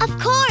 Of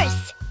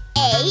course!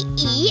 A,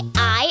 E,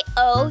 I,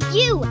 O,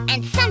 U,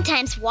 and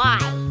sometimes Y.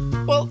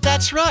 Well,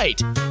 that's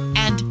right.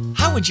 And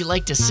how would you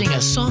like to sing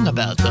a song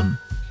about them?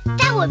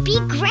 That would be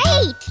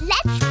great!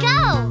 Let's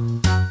go!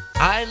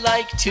 I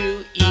like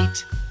to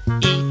eat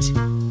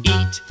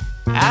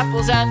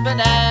apples and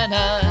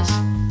bananas.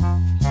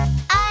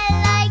 I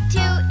like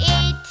to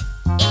eat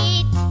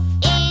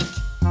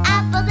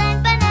apples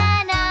and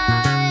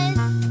bananas.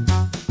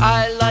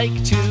 I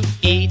like to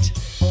eat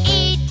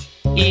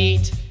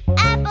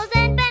apples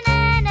and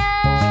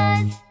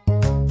bananas.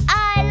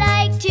 I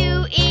like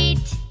to eat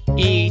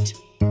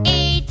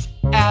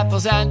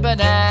apples and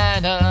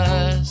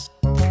bananas.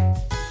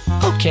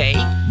 Okay,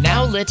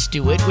 now let's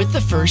do it with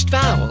the first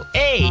vowel,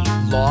 A,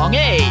 long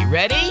A.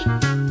 Ready?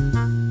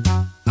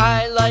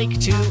 I like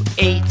to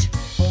eat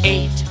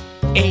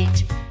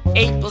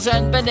apples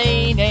and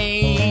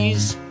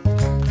bananas.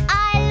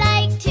 I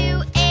like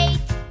to eat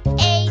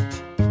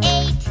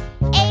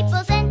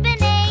apples and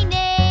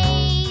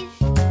bananas.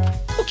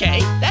 Okay,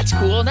 that's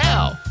cool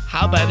now.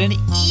 How about an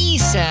E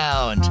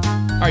sound?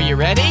 Are you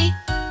ready?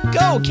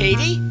 Go,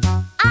 Katie.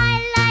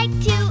 I like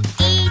to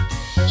eat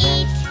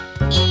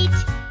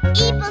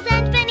apples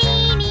and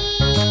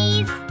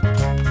bananas.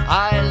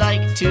 I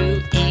like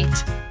to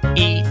eat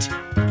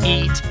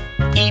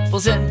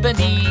apples and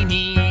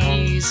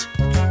bananas.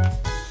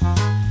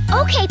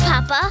 Okay,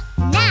 Papa.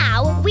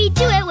 Now we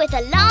do it with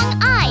a long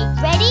I.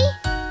 Ready?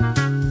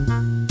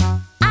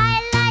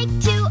 I like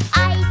to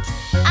eat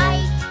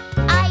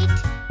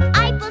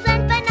apples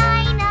and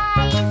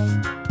bananas.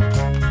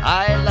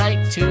 I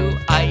like to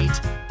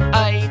eat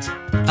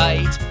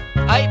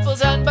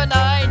apples and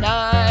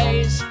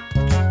bananas.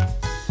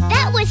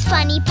 That was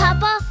funny,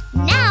 Papa.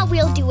 Now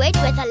we'll do it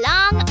with a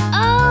long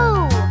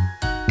O.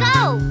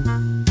 Go!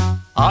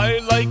 I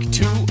like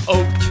to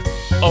oat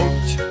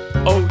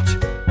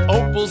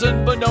apples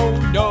and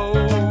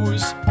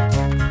bananas.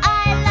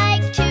 I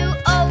like to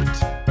oat,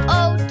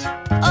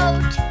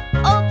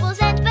 opals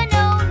and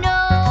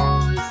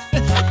bananas.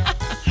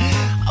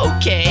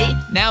 Okay,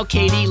 now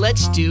Katie,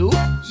 let's do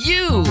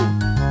you.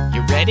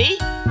 You ready?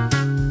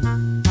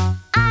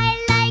 I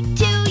like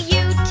to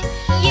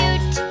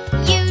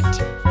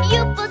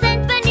youples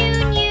and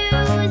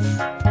bananas.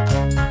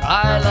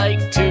 I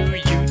like to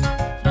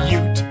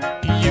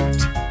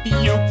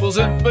youples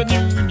and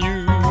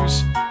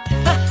bananas.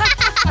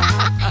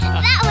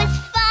 That was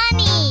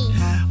funny.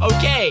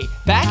 Okay,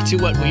 back to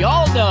what we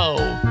all know.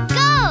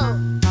 Go.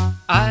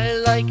 I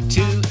like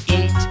to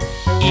eat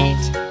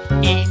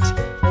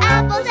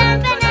Apples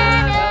and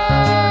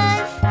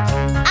bananas.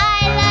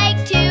 I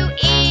like to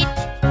eat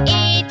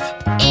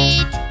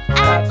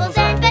apples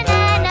and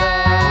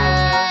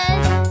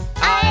bananas.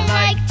 I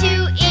like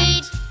to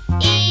eat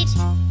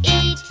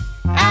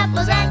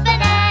apples and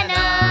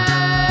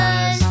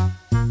bananas.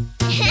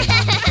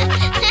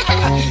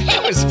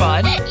 That was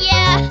fun.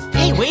 Yeah.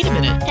 Hey, wait a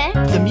minute. Huh?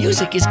 The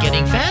music is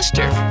getting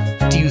faster.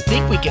 Do you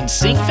think we can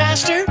sing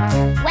faster?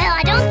 Well,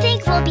 I don't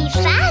think we'll be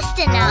fast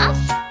enough.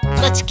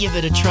 Let's give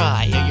it a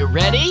try. Are you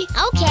ready?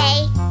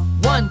 Okay.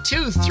 1,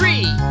 2,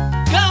 3,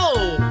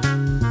 go!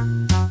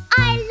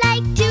 I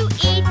like to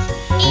eat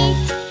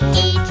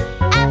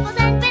apples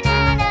and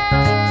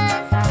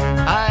bananas.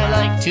 I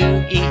like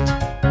to eat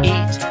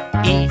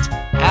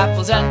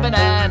apples and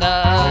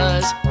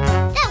bananas.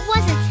 That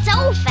wasn't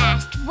so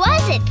fast,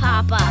 was it,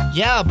 Papa?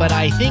 Yeah, but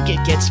I think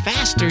it gets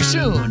faster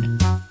soon.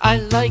 I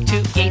like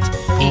to eat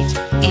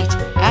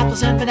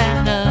apples and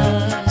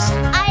bananas.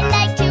 I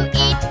like to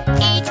eat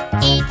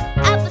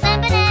apples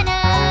and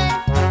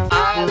bananas.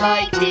 I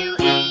like to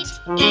eat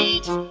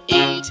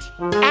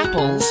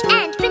apples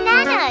And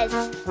bananas.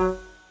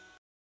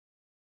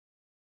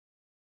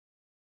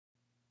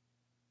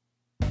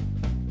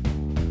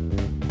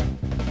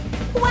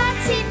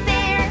 What's in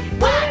there?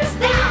 What's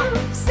that?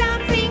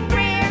 Something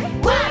rare.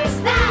 What's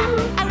that?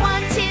 I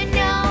want to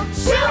know.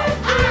 Show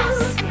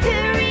us. I'm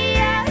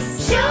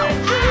curious. Show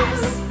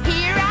us.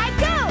 Here I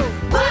go.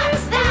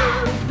 What's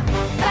that?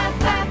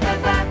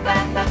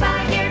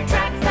 Fire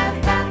truck.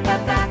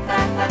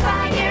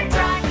 Fire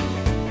truck.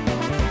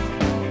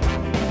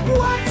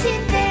 What's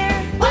in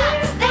there?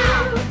 What's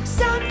that?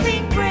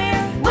 Something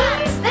rare.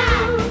 What's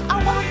that?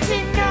 I want to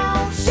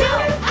know. Show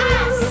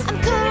us. I'm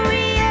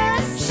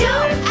curious.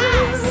 Show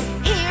us.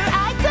 Here I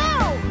go.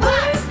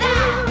 What's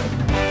that?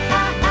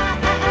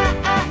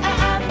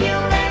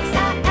 Ambulance.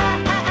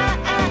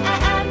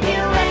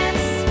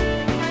 Ambulance.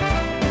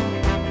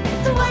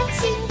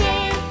 What's in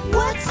there?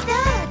 What's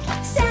that?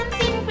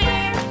 Something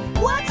rare.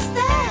 What's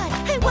that?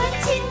 I want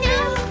to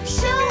know.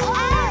 Show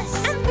us.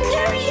 I'm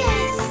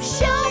curious.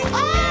 Show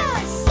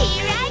us.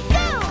 Here I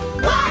go.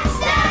 What's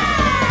that?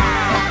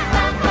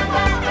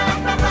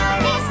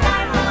 Police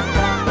car. Police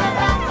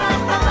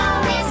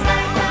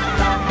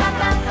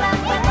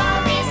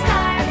car.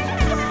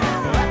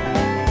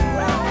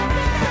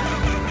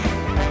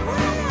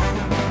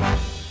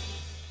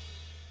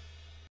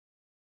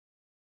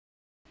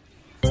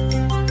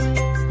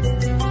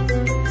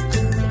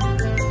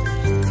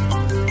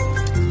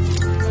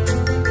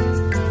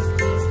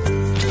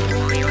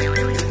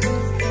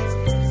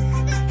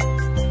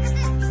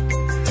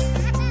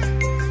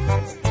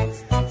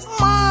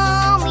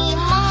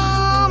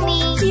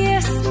 Mommy.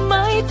 Yes,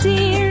 my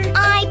dear.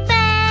 I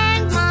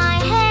banged my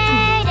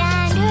head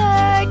and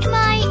hurt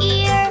my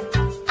ear.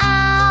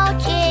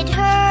 Ouch, it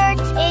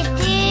hurts, it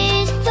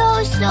is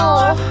so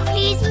sore.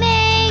 Please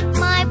make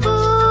my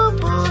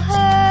boo-boo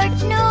hurt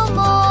no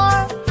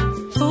more.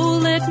 Oh,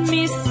 let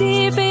me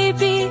see,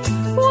 baby.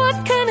 What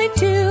can I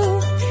do?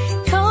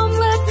 Come,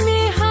 let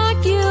me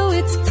hug you.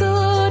 It's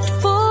good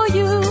for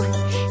you.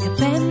 A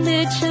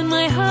bandage in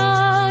my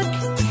heart,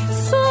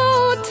 so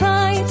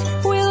tight,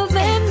 will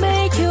then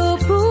make your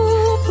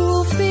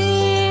boo-boo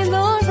feel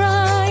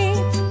alright.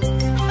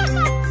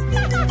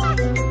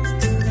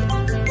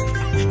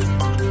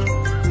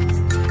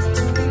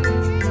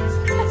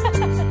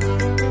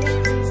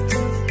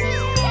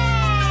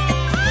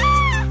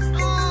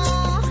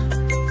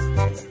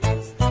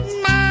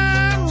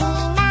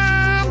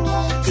 Mommy.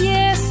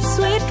 Yes,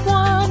 sweet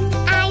one.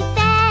 I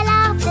fell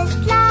off the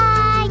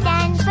slide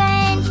and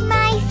burned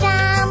my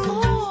thumb.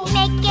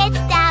 Make it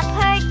stop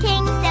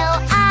hurting so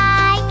I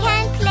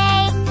can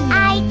play. I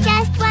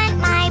just want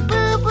my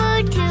boo-boo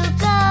to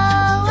go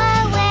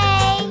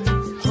away.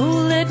 Oh,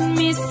 let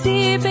me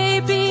see,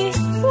 baby.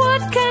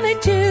 What can I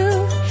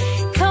do?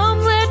 Come,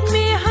 let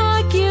me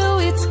hug you.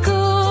 It's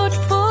good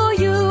for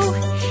you.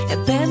 A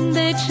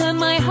bandage on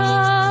my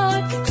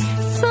heart,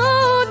 so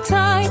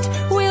tight,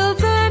 will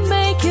then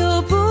make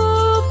your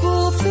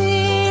boo-boo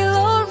feel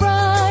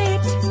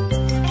alright.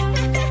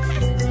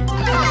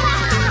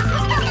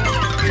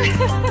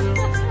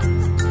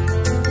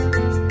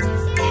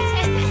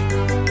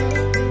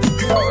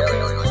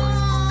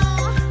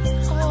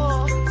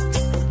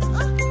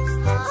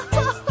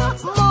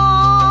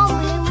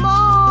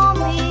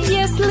 Mommy.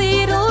 Yes,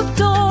 little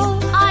doll.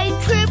 I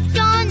tripped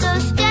on the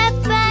step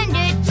and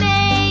it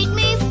made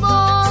me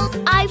fall.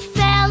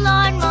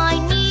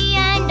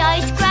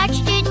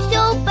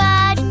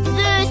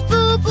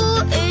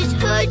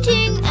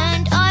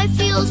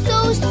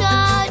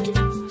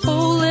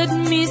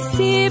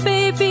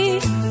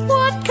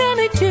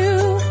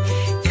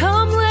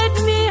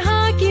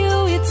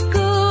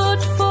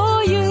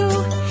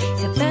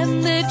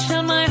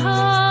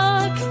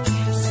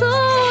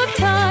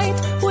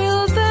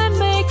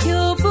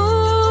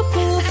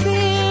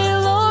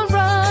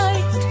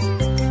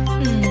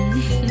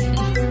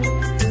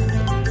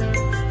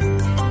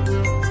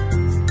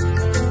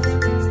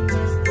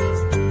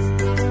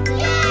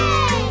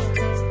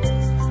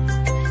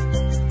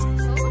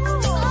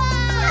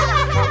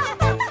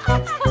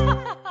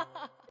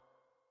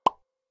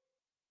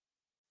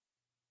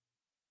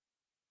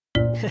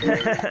 Head,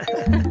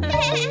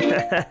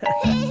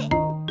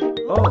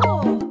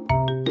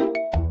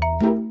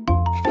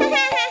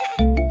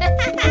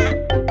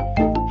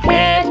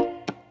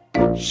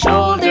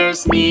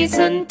 shoulders, knees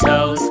and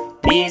toes,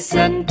 knees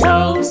and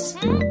toes.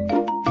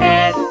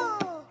 Head,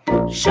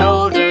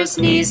 shoulders,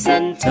 knees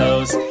and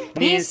toes,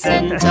 knees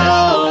and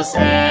toes,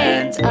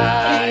 and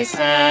eyes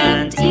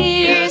and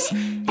ears,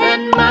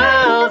 and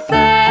mouth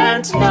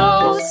and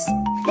nose.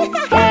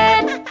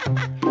 Head,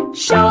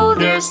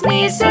 shoulders,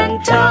 knees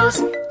and toes,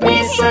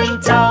 knees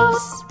and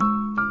toes.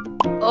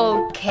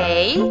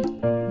 Okay,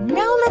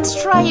 now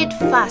let's try it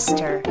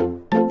faster.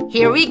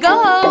 Here we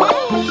go!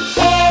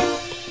 Head,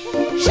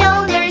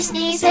 shoulders,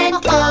 knees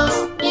and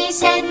toes,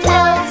 knees and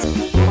toes.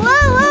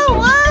 Whoa, whoa,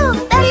 whoa!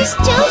 That is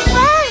too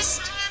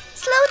fast!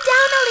 Slow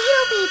down a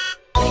little bit.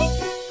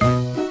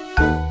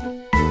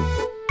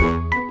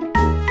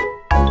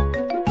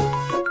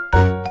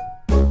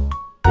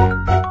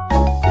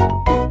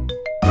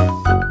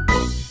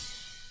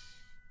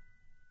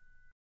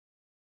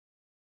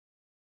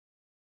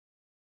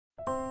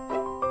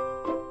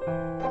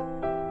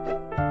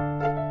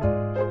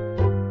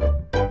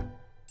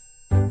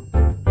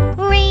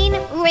 Rain,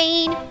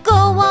 rain,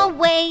 go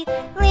away.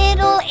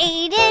 Little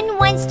Aiden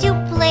wants to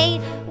play.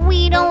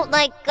 We don't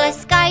like a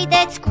sky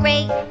that's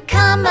gray.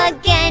 Come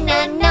again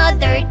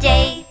another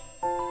day.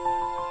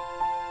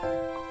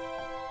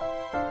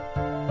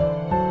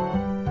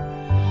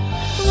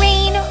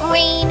 Rain,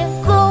 rain,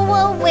 go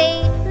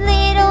away.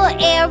 Little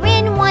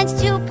Aaron wants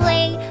to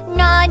play.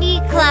 Naughty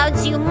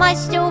clouds, you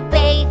must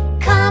obey.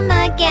 Come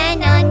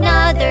again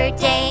another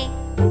day.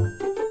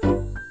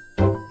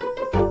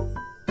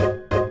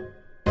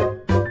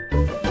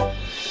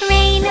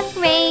 Rain,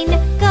 rain,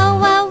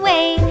 go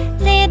away.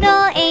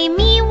 Little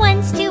Amy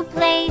wants to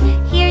play.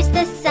 Here's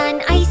the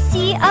sun, I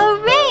see a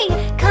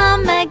ray.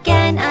 Come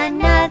again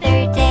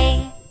another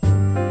day.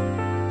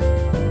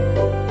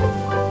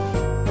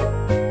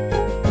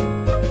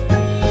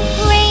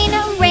 Rain,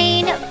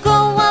 rain,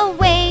 go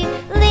away.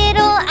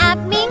 Little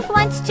Appmink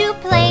wants to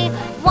play.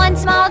 One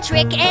small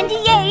trick and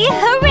yay,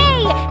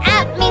 hooray!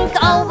 Appmink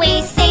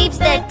always saves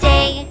the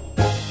day.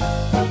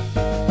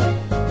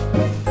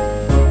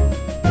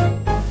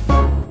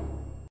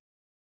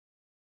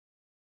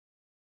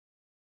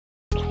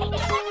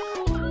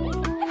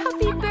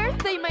 Happy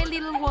birthday, my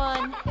little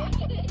one!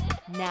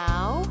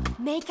 Now,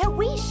 make a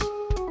wish.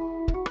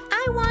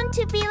 I want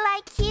to be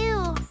like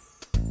you.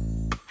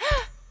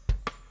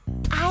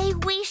 I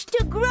wish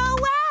to grow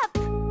up.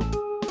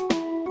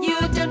 You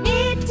don't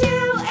need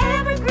to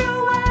ever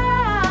grow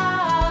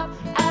up.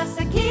 As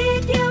a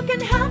kid, you can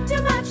have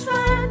too much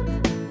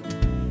fun.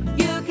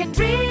 You can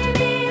dream,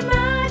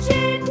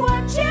 imagine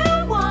what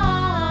you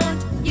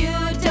want. You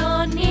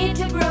don't need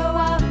to grow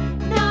up,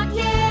 not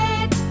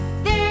yet.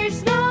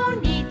 There's no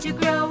need to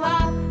grow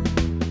up.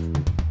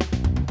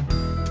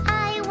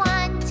 I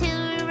want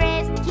to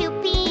rescue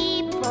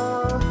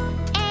people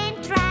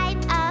and drive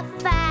a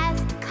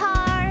fast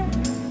car.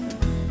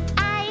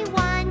 I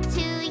want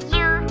to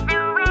use the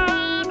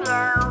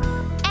radio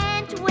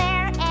and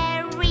wear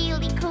a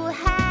really cool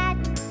hat.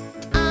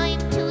 I'm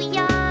too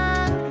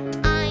young,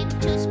 I'm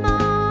too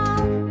small.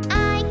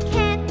 I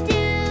can't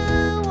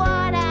do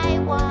what I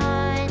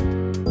want.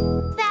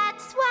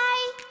 That's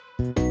why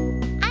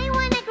I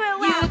want to grow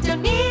You up.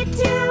 don't need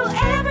to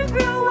ever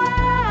grow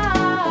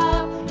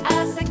up.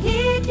 As a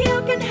kid,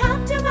 you can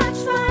have too much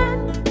fun.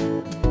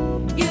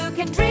 You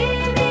can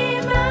dream,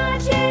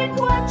 imagine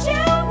what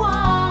you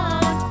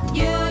want.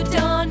 You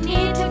don't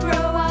need to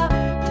grow up,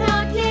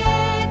 not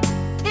yet.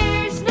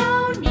 There's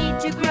no need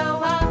to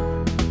grow up.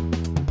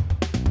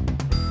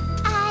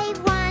 I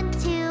want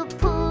to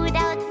put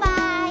out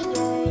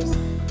fires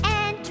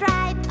and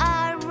drive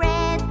a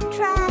red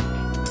truck.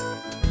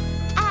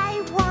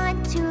 I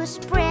want to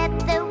spread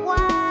the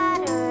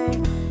water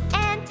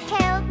and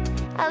help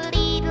a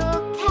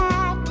little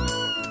cat.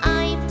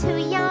 I'm too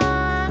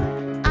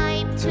young,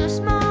 I'm too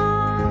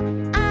small.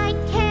 I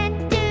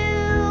can't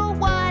do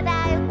what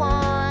I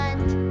want.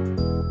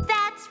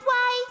 That's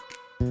why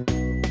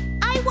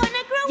I want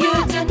to grow You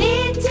up. don't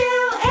need to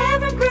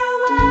ever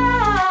grow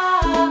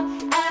up.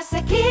 As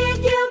a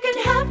kid, you can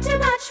have too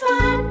much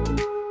fun.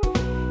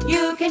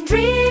 You can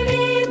dream,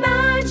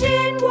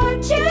 imagine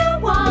what you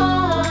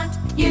want.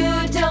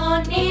 You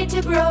don't need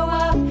to grow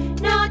up,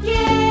 not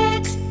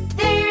yet.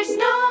 There's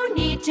no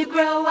need to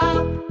grow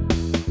up.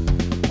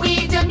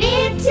 We don't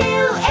need to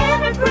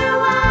ever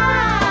grow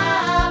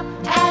up.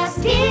 As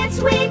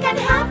kids, we can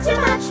have too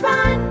much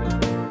fun.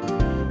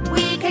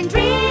 We can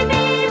dream,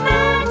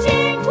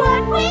 imagine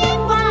what we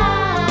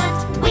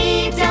want.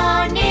 We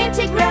don't need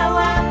to grow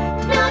up,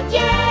 not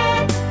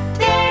yet.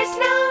 There's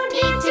no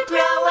need to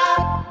grow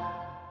up.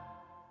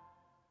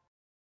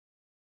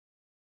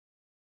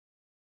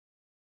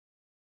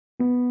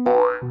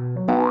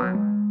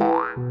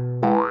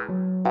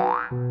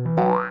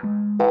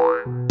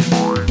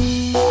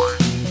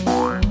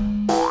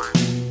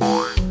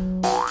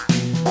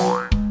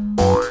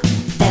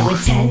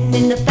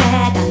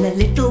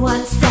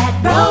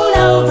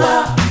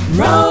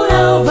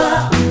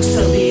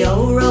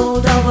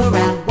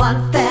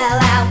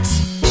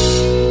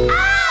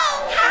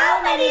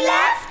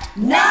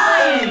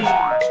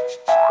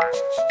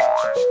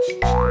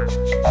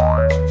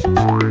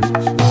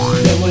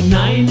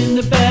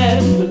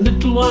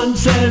 one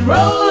said,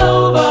 roll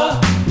over,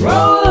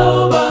 roll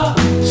over.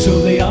 So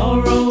they all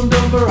rolled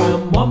over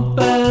and one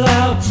fell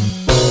out.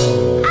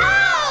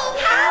 Oh,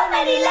 how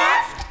many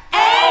left?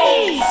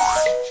 8!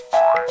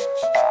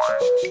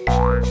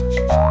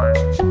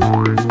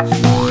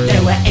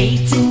 There were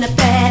 8 in the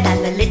bed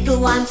and the little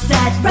one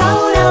said,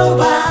 roll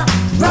over,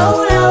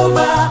 roll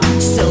over.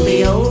 So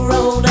they all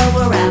rolled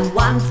over and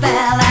one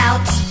fell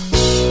out.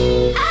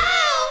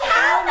 Oh,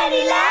 how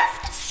many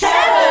left? 7!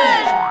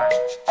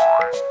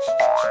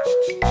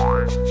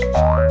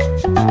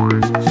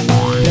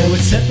 There were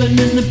 7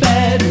 in the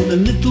bed and the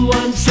little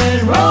one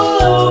said,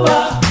 roll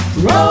over,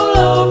 roll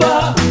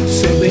over.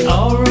 So they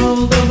all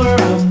rolled over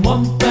and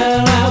one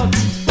fell out.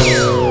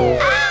 Oh,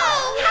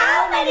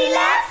 how many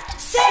left?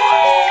 6!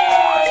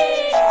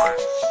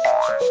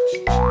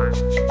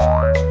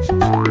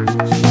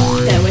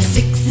 There were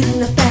 6 in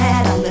the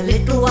bed and the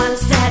little one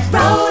said,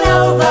 roll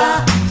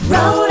over,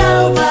 roll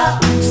over.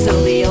 So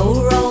they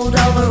all rolled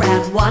over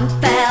and one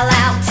fell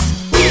out.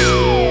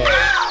 Oh,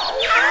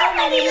 how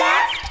many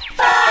left?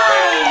 5!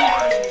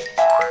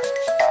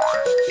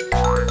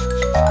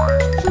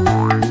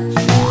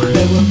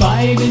 There were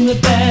 5 in the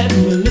bed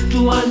and the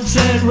little one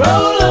said,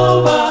 roll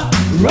over,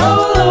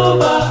 roll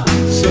over.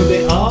 So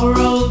they all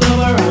rolled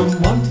over and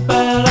one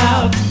fell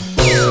out.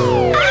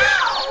 Oh,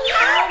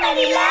 how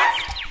many left?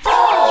 4!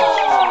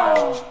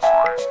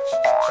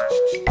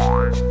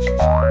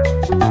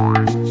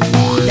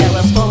 There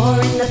were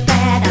 4 in the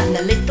bed and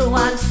the little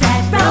one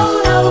said,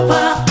 roll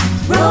over,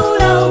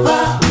 roll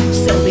over.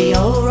 So they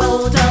all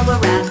rolled over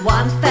and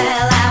one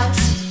fell out.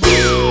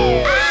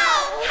 Oh,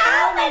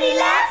 how many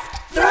left?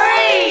 3!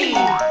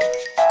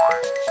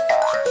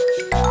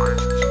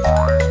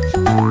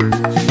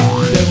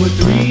 There were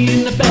 3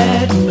 in the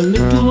bed and the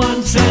little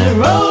one said,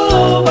 roll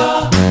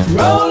over,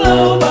 roll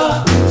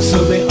over.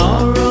 So they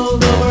all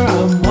rolled over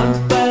and one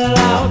fell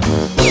out.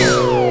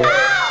 Oh,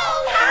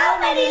 how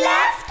many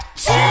left?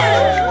 2!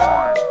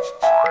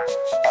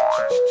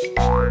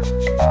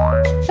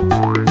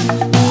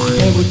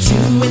 There were 2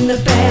 in the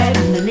bed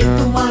and the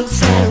little one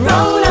said,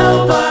 roll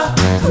over,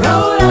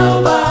 roll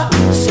over.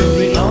 So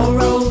they all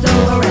rolled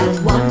over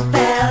and one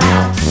fell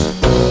out.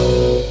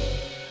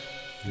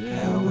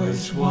 There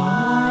was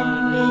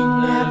 1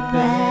 in the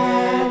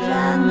bed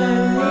and the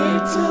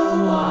little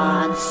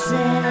one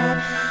said,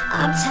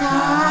 I'm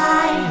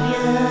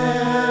tired.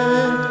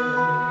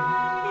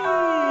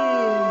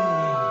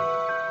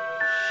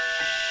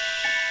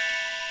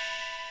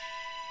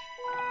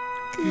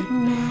 Good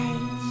night.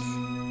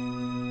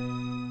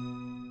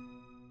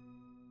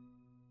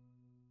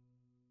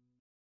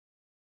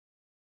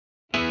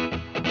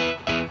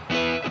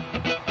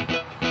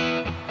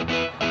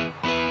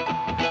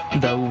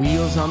 The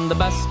wheels on the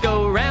bus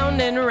go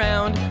round and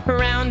round,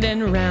 round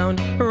and round,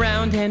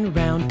 round and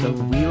round. The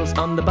wheels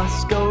on the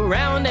bus go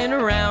round and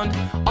round,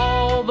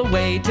 all the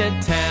way to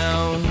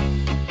town.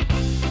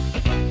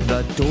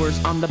 The doors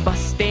on the bus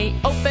stay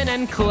open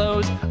and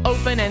close,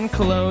 open and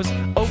close,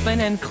 open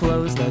and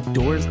close. The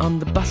doors on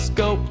the bus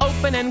go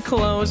open and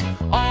close,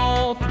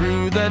 all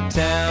through the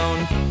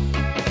town.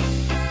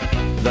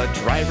 The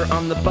driver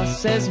on the bus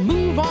says,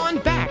 move on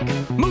back,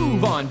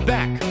 move on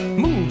back,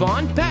 move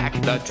on back.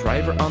 The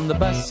driver on the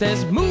bus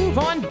says, move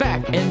on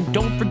back, and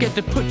don't forget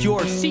to put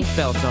your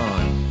seatbelt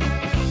on.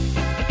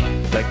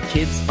 The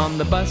kids on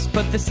the bus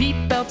put the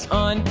seatbelts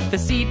on, the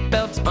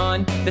seatbelts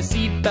on, the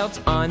seatbelts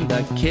on.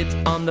 The kids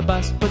on the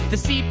bus put the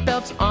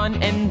seatbelts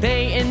on, and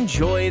they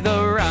enjoy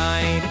the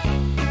ride.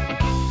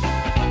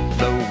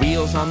 The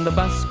wheels on the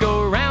bus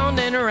go round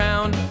and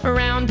around,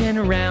 around and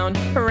around,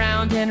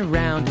 around and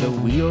around. The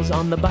wheels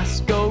on the bus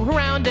go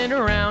round and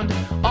around,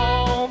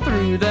 all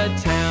through the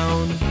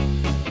town.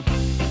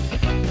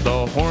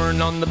 The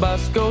horn on the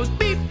bus goes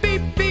beep,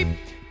 beep, beep,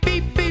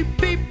 beep, beep,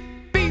 beep,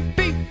 beep,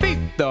 beep, beep.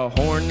 The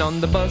horn on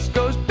the bus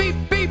goes beep,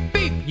 beep,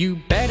 beep. You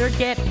better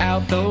get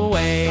out the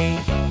way.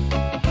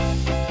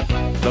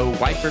 The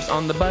wipers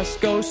on the bus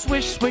go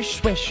swish, swish,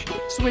 swish,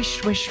 swish,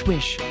 swish,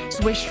 swish,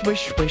 swish,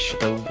 swish, swish.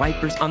 The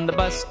wipers on the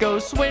bus go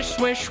swish,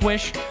 swish,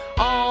 swish,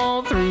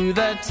 all through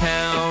the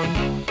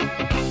town.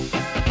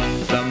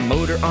 The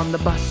motor on the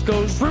bus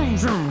goes vroom,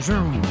 vroom,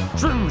 vroom,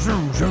 vroom,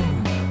 vroom,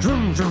 vroom,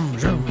 vroom, vroom,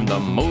 vroom. The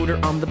motor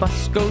on the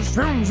bus goes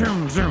vroom,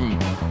 vroom, vroom,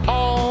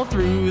 all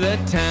through the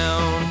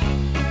town.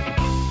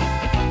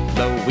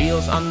 The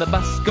wheels on the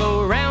bus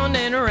go round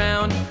and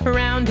around,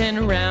 around and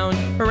around,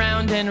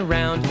 around and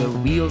around. The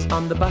wheels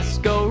on the bus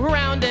go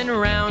round and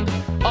around,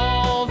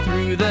 all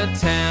through the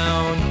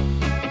town.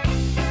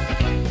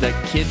 The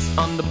kids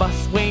on the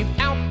bus wave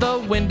out the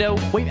window,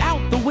 wave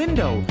out the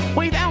window,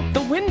 wave out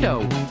the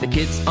window. The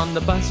kids on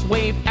the bus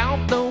wave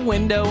out the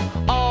window,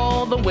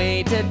 all the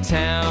way to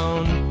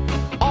town,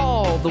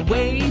 all the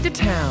way to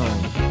town,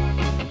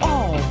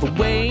 all the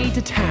way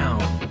to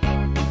town,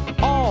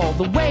 all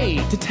the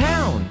way to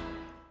town.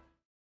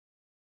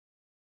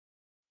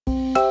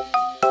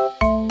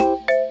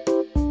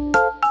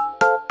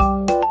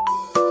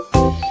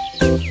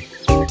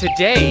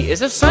 Today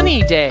is a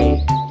sunny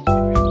day.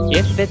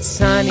 If it's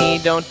sunny,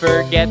 don't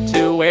forget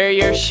to wear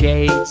your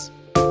shades.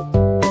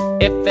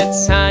 If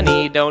it's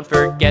sunny, don't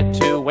forget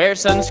to wear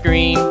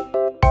sunscreen.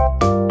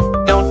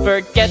 Don't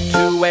forget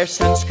to wear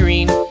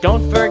sunscreen.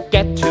 Don't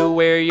forget to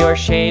wear your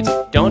shades.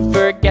 Don't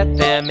forget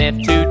them if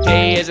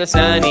today is a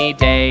sunny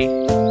day.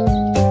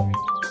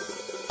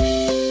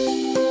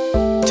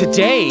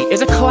 Today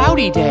is a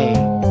cloudy day.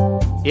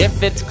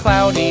 If it's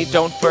cloudy,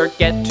 don't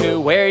forget to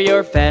wear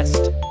your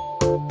vest.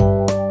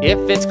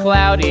 If it's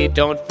cloudy,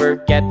 don't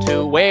forget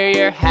to wear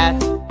your hat.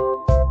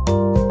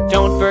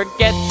 Don't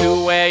forget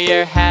to wear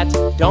your hat.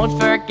 Don't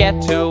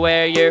forget to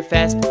wear your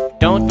vest.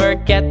 Don't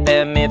forget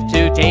them if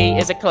today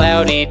is a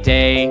cloudy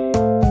day.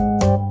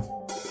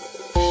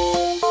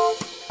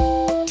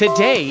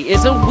 Today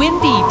is a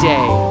windy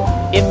day.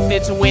 If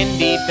it's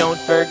windy, don't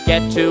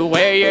forget to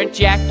wear your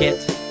jacket.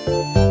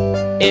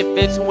 If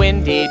it's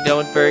windy,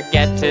 don't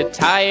forget to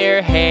tie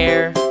your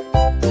hair.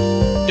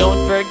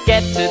 Don't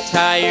forget to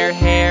tie your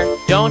hair.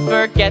 Don't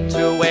forget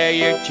to wear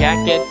your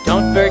jacket.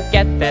 Don't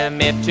forget them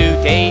if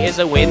today is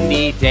a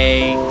windy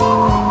day.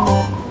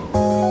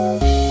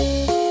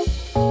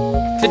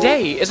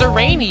 Today is a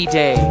rainy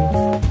day.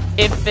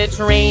 If it's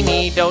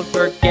rainy, don't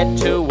forget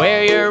to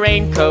wear your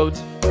raincoat.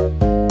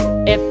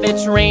 If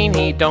it's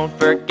rainy, don't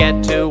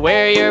forget to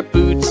wear your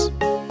boots.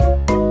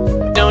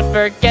 Don't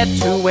forget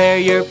to wear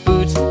your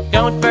boots.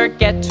 Don't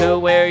forget to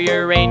wear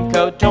your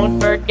raincoat. Don't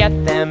forget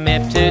them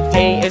if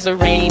today is a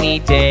rainy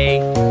day.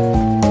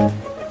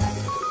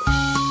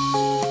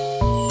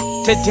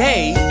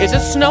 Today is a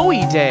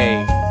snowy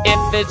day.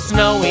 If it's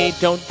snowy,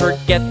 don't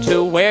forget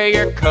to wear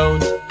your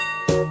coat.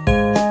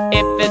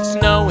 If it's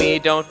snowy,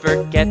 don't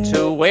forget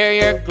to wear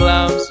your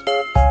gloves.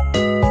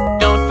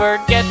 Don't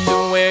forget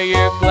to wear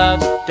your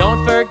gloves.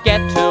 Don't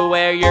forget to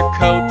wear your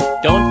coat.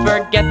 Don't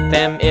forget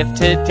them if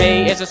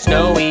today is a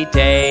snowy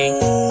day.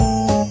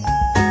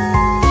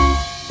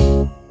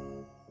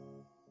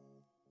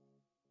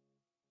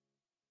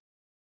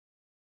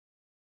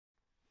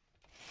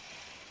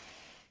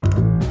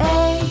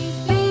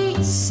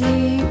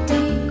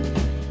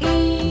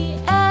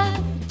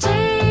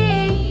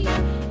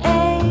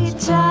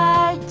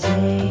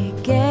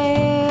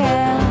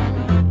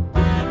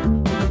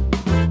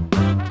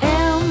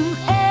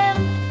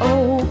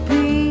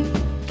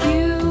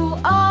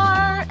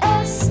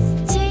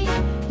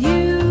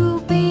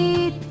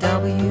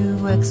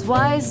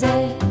 XYZ.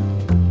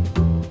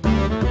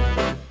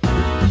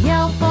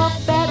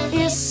 Alphabet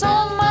is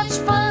so much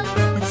fun.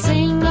 Let's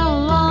sing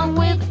along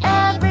with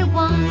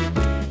everyone.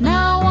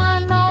 Now I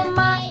know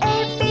my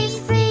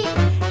ABC.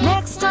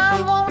 Next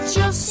time won't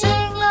you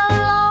sing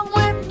along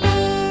with me?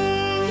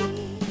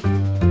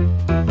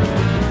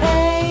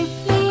 A,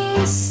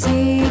 B,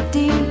 C, D,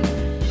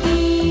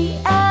 E,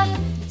 F,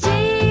 G,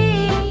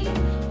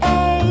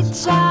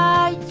 H,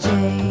 I,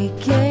 J,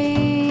 K,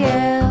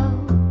 L.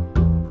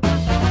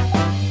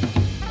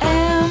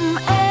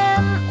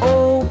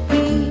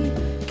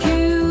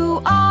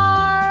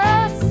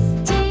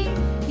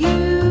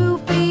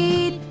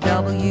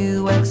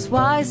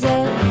 XYZ.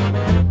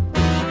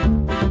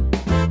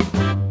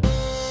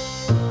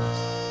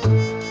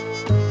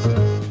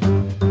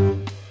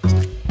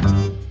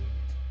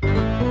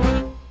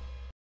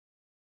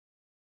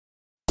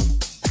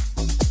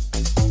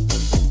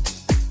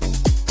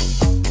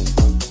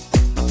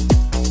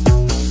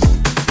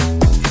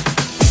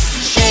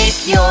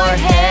 Shake your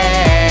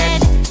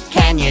head,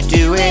 can you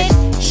do it?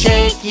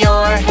 Shake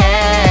your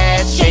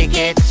head, shake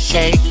it,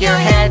 shake your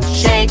head,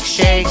 shake,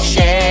 shake,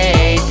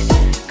 shake.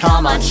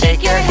 Come on,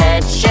 shake your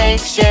head, shake,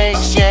 shake,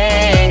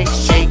 shake.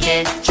 Shake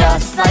it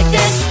just like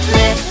this.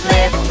 Lift,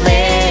 lift,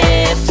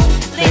 lift.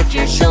 Lift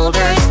your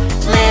shoulders.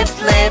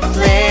 Lift, lift,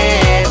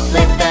 lift.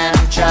 Lift them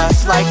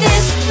just like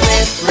this.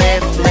 Lift,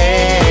 lift,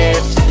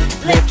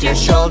 lift. Lift your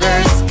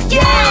shoulders.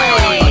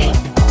 Yay!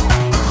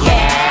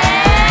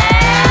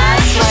 Yeah!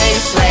 Sway,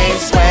 sway,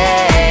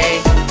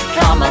 sway.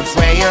 Come on,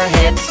 sway your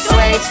hips.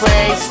 Sway,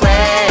 sway,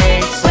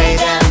 sway. Sway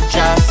them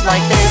just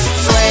like this.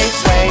 Sway,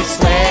 sway,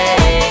 sway.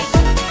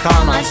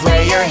 Come on,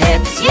 sway your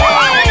hips,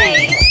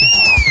 yay!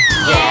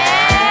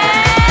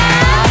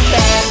 Yeah!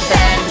 Bend,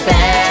 bend,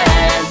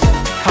 bend.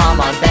 Come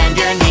on, bend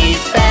your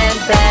knees. Bend,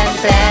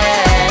 bend,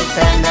 bend.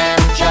 Bend them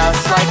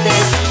just like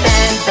this.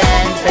 Bend,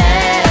 bend,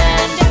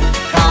 bend.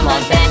 Come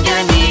on, bend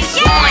your knees,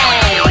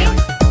 yay!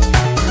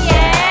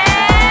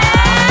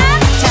 Yeah!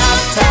 Tap,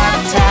 tap,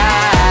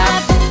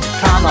 tap.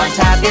 Come on,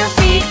 tap your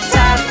feet.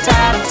 Tap,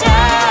 tap,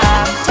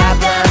 tap. Tap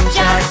them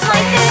just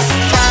like this.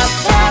 Tap,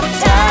 tap,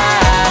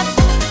 tap.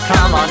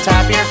 Come on,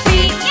 tap your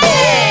feet,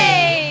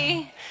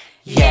 yay!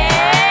 Yeah!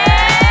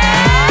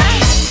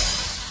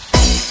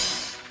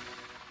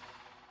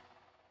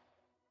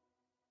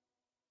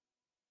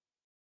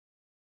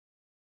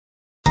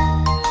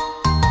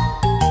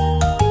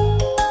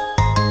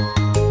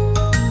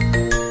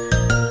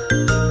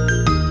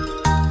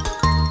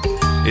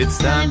 It's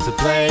time to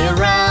play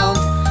around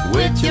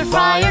with your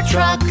fire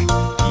truck.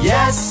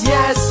 Yes,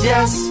 yes,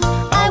 yes,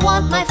 I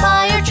want my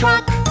fire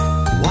truck.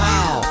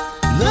 Wow,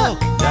 look,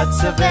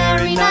 that's a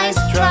very nice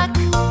truck.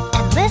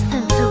 And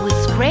listen to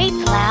its great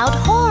loud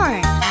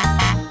horn.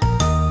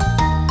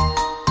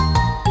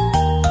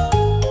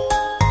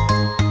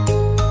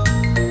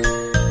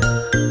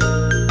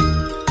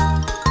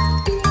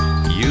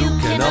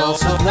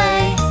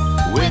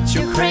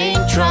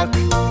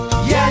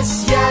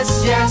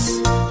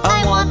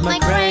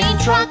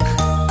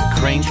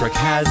 truck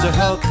has a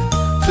hook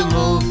to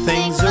move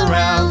things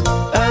around.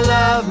 I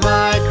love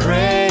my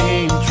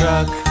crane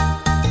truck.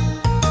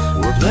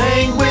 We're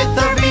playing with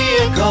our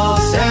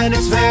vehicles and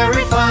it's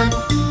very fun.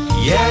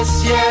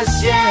 Yes,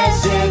 yes,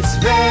 yes, it's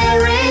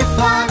very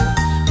fun.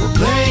 We're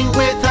playing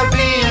with our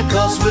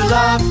vehicles, we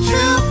love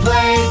to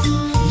play.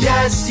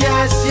 Yes,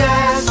 yes,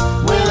 yes,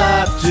 we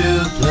love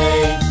to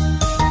play.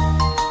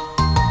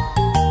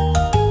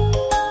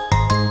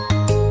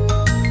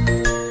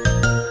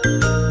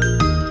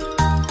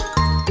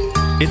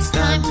 It's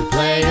time to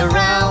play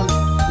around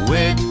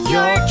with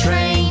your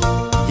train.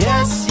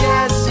 Yes,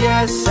 yes,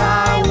 yes,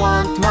 I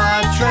want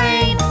my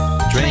train.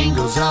 Train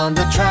goes on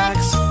the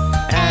tracks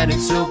and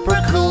it's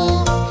super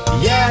cool.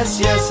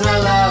 Yes, yes, I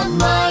love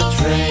my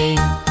train.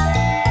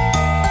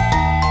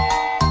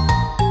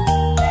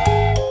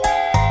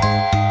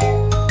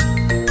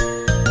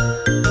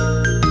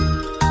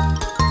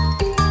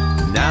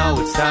 Now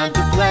it's time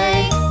to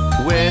play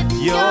with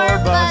your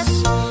bus.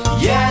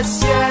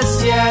 Yes,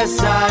 yes, yes,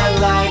 I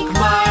like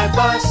my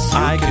bus.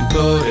 I can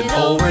put it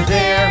over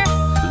there,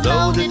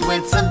 load it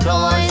with some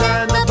toys,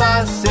 and the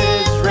bus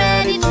is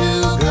ready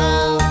to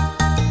go.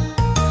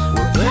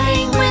 We're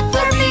playing with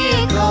our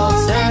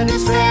vehicles and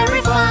it's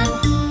very fun.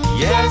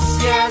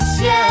 Yes, yes,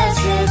 yes,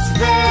 it's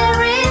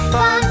very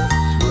fun.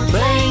 We're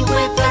playing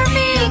with our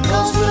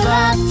vehicles, we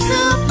love to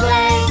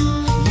play.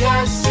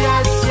 Yes,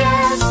 yes,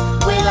 yes,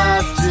 we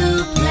love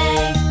to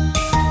play.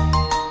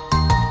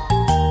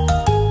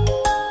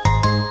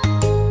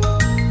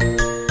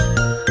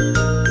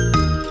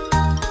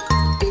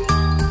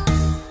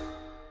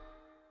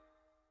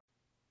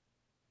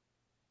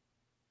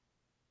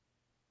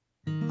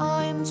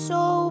 I'm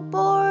so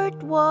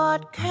bored,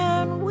 what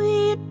can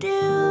we do?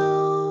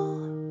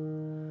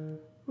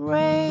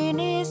 Rain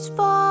is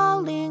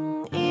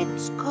falling,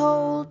 it's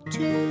cold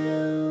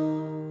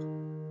too.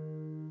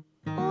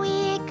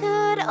 We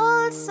could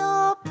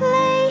also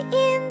play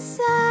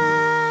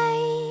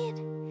inside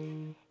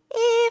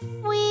if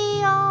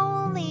we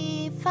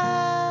only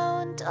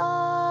found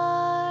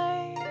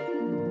our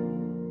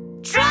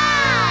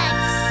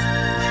trucks.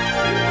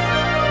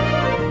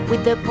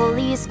 With the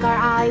police car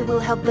I will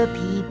help the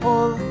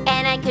people,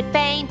 And I could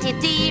paint it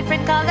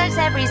different colors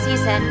every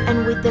season.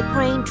 and with the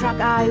crane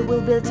truck I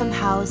will build some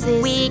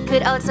houses. We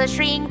could also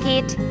shrink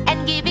it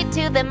and give it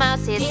to the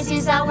mouses. This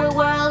is our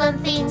world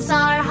and things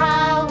are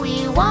how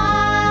we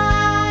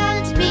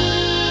want.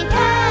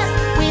 Because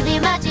with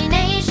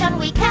imagination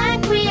we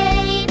can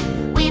create.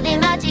 With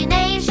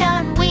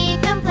imagination we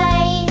can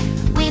play.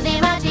 With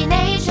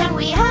imagination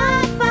we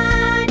have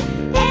fun.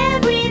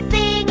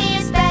 Everything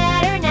is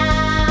better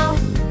now.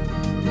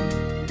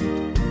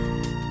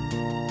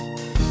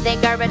 The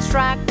garbage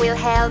truck will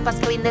help us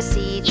clean the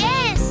city.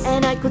 Yes!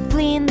 And I could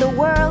clean the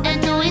world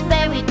and do it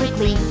very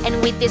quickly.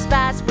 And with this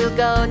bus we'll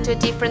go to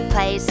different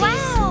places.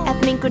 Wow!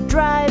 Appmink could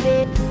drive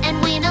it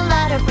and win a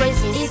lot of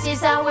prizes. This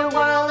is our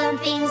world and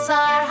things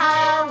are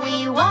how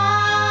we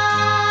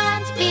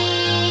want.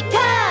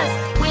 Because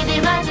with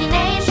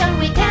imagination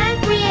we can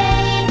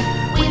create.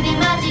 With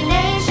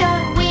imagination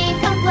we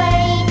can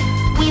play.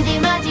 With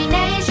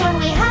imagination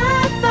we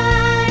have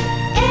fun.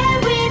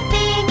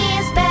 Everything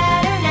is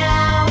better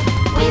now.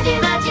 With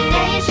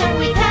imagination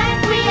we can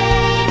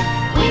create.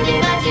 With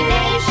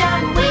imagination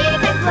we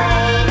can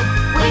play.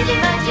 With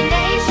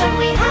imagination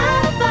we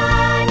have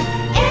fun.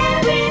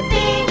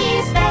 Everything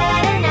is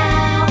better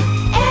now.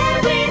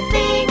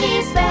 Everything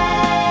is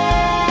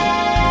better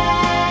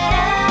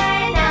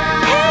now.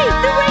 Hey,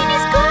 the rain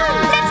is gone!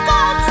 Let's go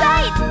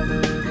outside!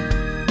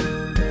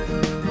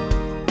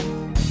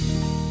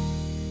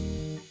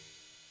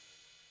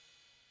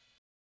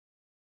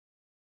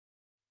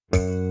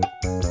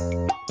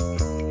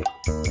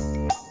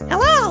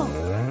 Hello!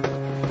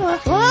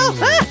 Whoa!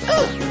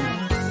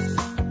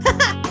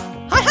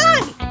 Hi, hi!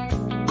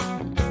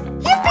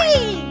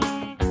 Yippee!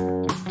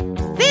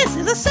 This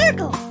is a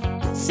circle.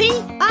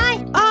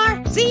 C-I-R-C-L-E.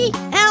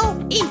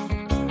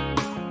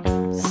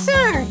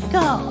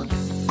 Circle.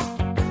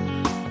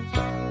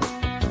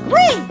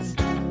 Great!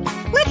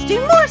 Let's do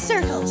more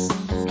circles.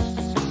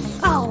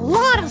 A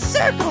lot of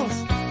circles.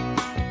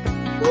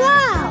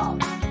 Wow!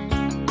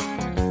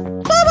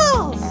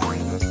 Bubbles!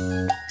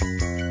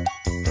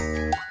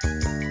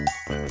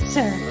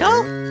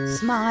 Circle,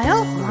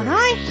 smile, one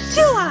eye,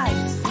 two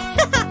eyes.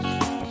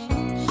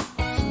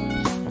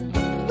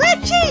 Red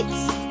cheeks!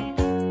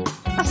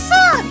 A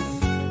sun!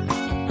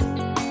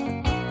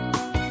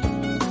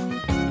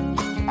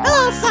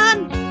 Hello, sun!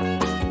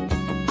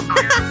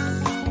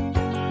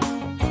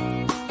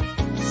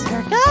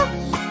 Circle?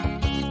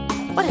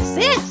 What is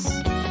this?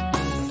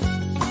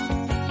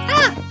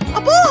 Ah, a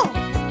bull!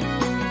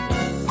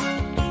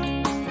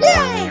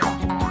 Yay!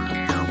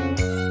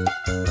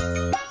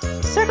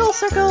 Circle,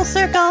 circle,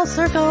 circle,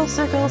 circle,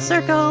 circle,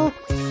 circle.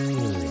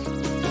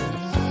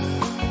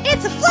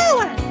 It's a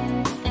flower!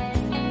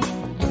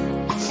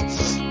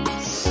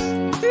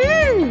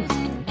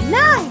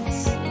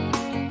 Nice!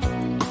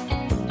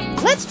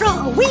 Let's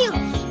draw a wheel.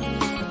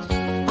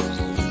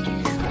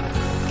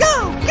 Go,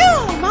 go,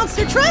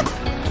 monster truck!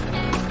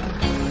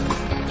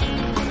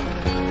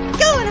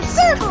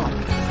 circle!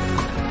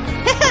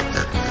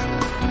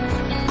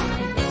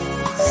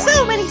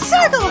 So many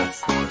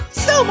circles!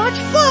 So much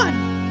fun!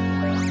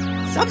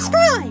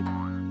 Subscribe!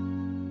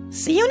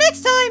 See you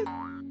next time!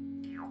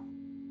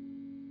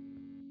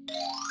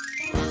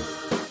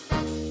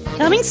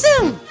 Coming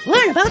soon!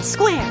 Learn about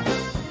square!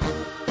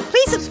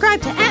 Please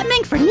subscribe to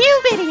Appmink for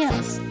new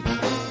videos!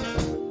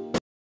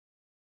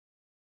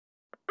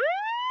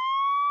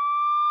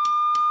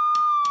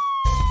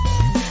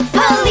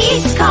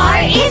 Police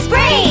car is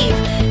brave.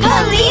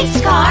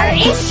 Police car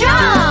is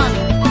strong.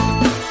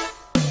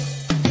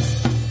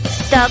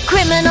 The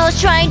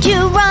criminal's trying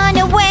to run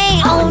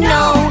away. Oh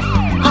no,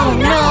 oh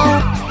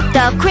no.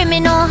 The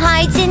criminal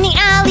hides in the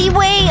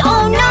alleyway.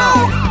 Oh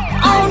no,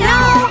 oh no.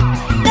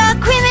 The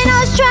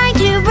criminal's trying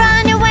to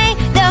run away.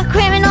 The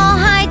criminal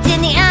hides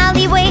in the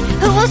alleyway.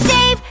 Who will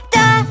save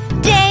the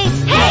day?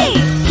 Hey,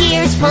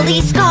 here's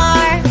police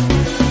car.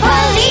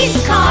 Police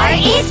car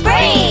is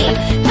brave.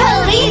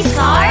 Police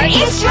car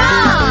is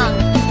strong.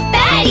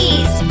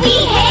 Baddies,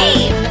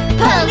 behave.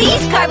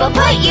 Police car will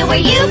put you where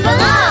you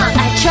belong.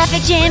 A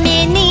traffic jam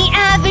in the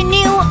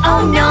avenue.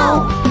 Oh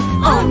no,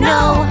 oh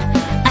no.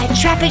 A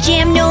traffic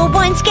jam, no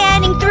one's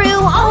getting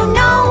through. Oh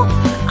no,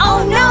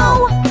 oh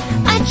no.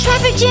 A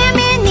traffic jam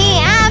in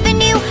the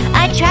avenue.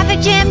 A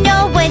traffic jam,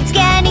 no one's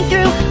getting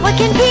through. What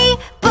can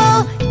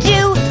people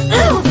do?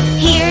 Ooh,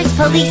 here's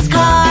police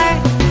car.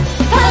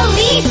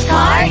 Police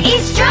car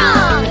is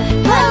strong.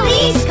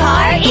 Police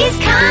car is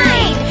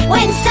kind.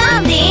 When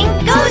something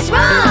goes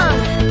wrong,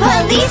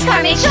 police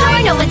car makes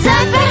sure no one's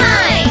left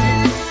behind.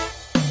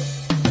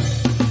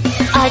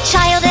 A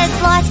child has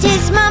lost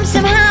his mom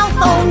somehow.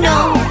 Oh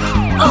no,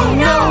 oh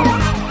no.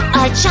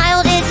 A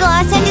child is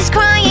lost and is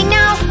crying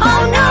now.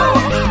 Oh no,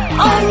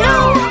 oh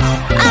no.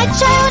 A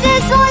child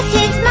has lost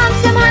his mom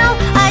somehow.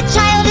 A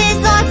child is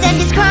lost and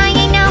is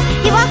crying now.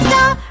 He walks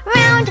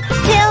around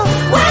till,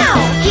 wow,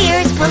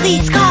 here's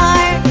police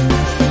car.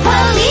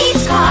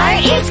 Police car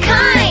is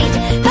kind.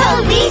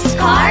 Police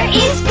car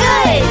is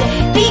good.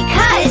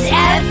 Because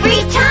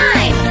every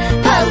time,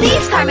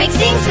 police car makes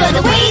things go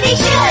the way they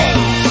should.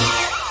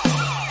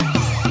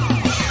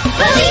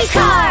 Police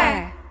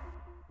car!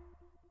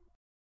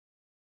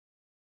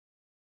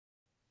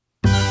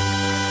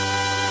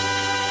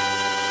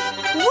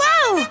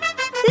 Wow!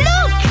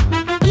 Look!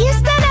 Is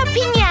that a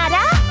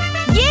piñata?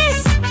 Yes!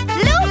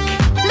 Look!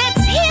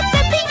 Let's hit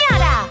the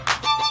piñata!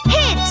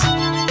 Hit!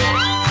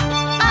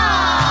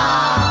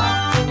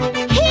 Ah!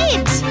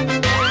 Hit!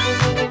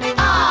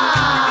 Ah!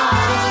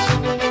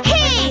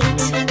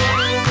 Hit!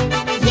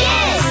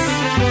 Yes!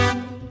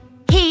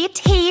 Hit,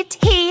 hit,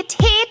 hit,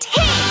 hit,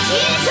 hit!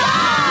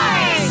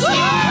 Guitars!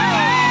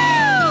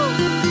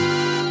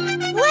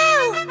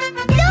 Wow!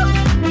 Look!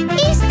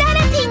 Is that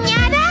a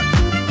piñata?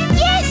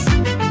 Yes!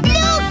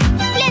 Look!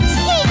 Let's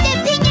hit the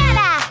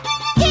piñata!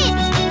 Hit!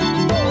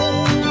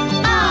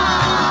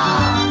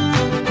 Ah!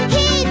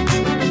 Hit!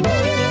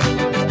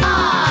 Ah!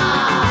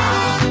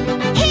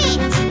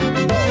 Hit!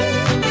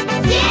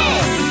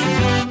 Yes!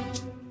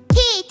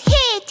 Hit,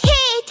 hit,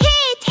 hit,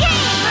 hit,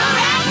 hit!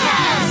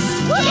 Maracas!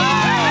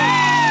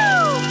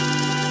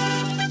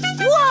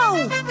 Whoa!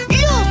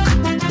 Look!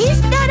 Is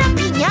that a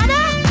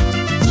piñata?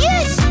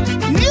 Yes!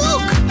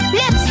 Look!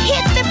 Let's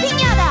hit the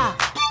piñata!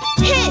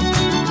 Hit!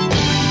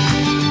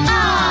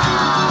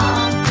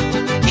 Ah!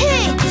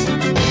 Hit!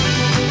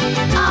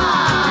 Ah!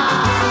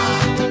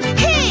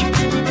 Hit!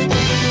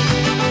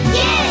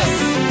 Yes!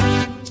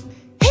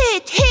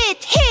 Hit, hit,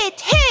 hit,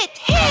 hit,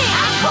 hit!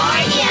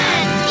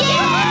 Accordion!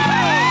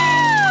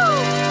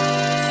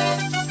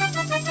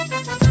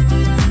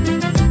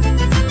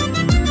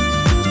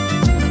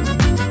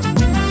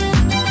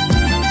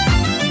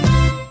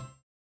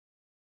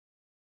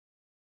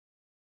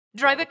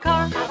 Drive a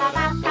car,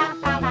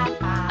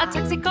 a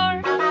taxi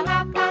car,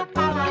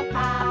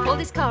 a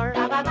police car,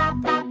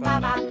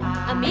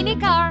 a mini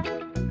car,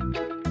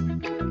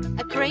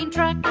 a crane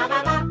truck,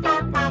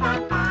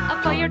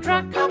 a fire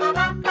truck, a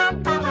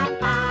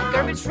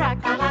garbage truck.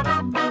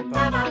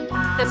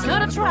 That's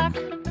not a truck.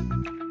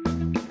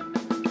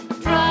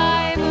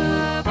 Drive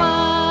a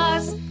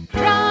bus,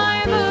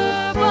 drive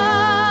a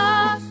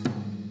bus.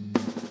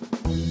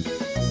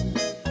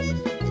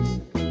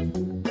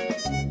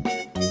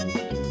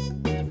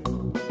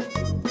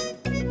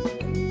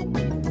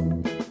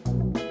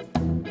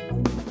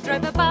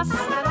 Drive a bus,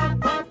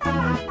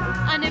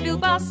 an evil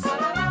bus.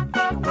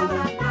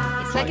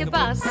 It's like a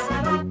bus.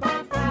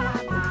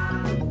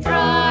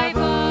 Drive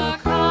a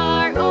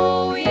car,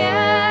 oh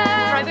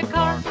yeah. Drive a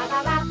car,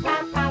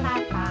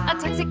 a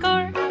taxi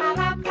car,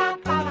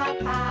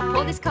 a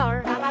police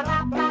car,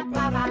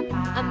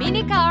 a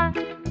mini car,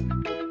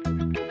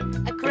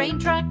 a crane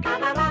truck,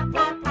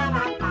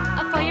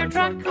 a fire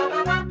truck,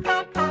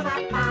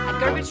 a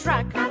garbage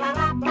truck.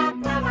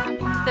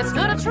 That's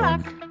not a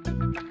truck.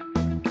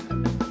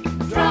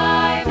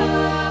 Drive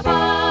a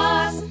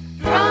bus,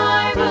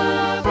 drive a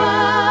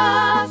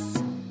bus.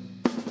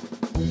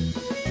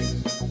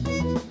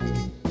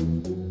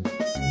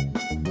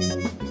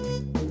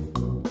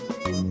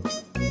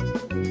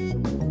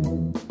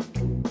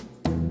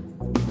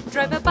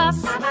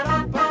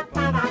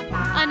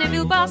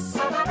 bus.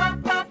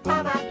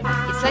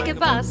 It's like a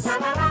bus.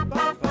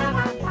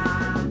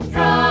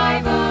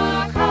 Drive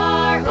a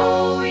car,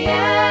 oh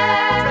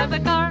yeah. Drive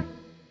a car.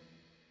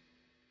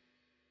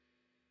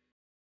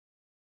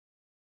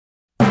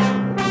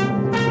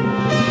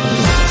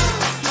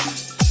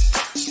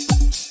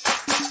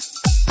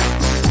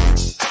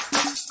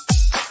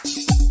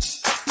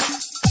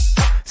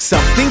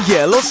 Something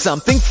yellow,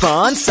 something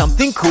fun,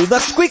 something cool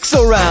that squeaks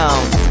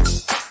around.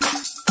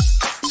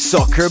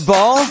 Soccer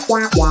ball.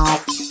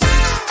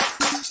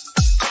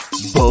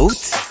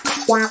 Boat.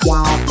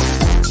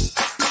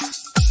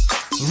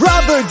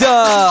 Rubber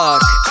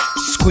duck.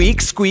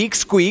 Squeak, squeak,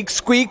 squeak,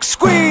 squeak,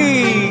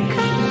 squeak.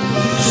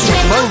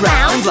 Swim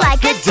around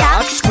like a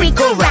duck, squeak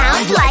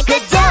around like a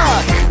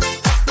duck.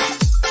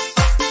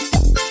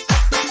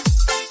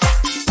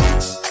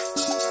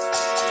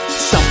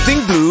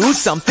 Something blue,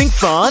 something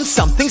fun,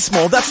 something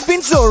small that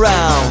spins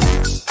around.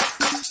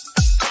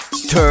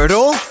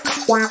 Turtle.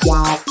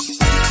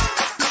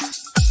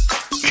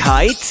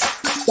 Kite.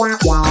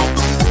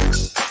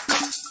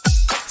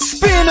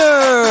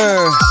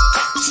 Spinner.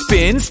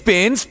 Spin,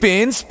 spin,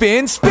 spin,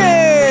 spin,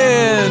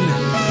 spin.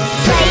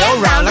 Play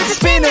around like a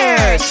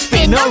spinner.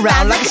 Spin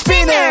around like a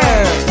spinner.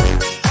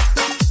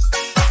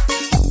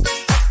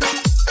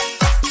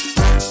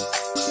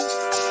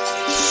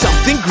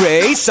 Something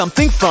gray,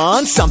 something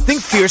fun, something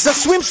fierce that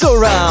swims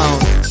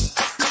around.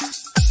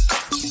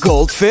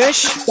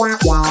 Goldfish.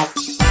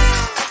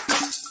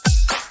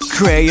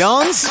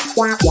 Crayons.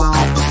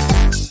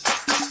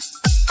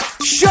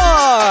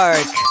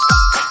 Shark.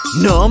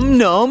 Nom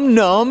nom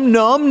nom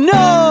nom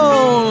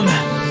nom.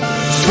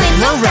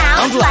 Swim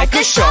around like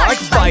a shark,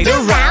 bite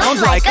around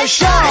like a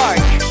shark.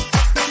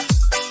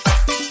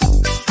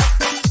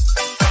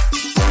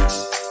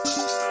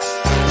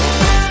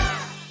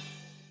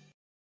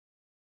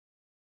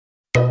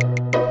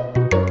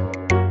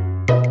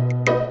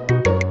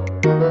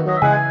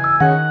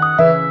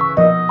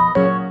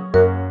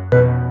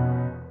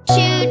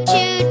 Choo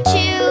choo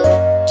choo,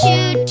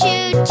 choo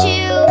choo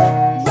choo.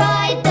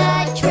 Ride the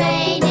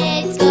train,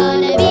 it's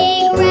gonna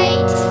be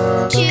great.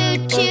 Choo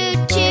choo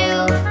choo,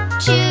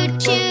 choo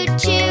choo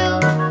choo.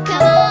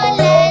 Come on,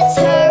 let's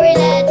hurry,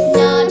 let's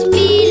not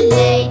be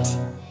late.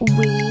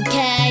 We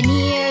can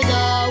hear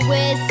the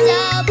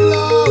whistle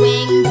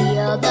blowing,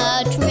 feel the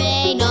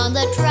train on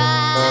the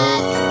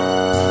track.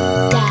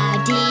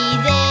 Daddy,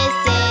 this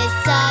is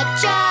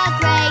such a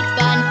great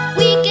fun.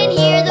 We can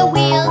hear the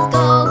wheels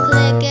go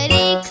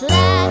clickety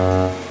clack.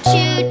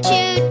 Choo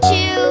choo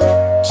choo,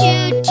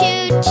 choo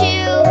choo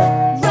choo.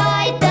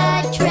 Ride the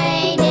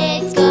train,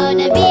 it's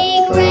gonna be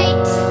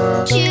great.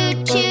 Choo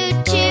choo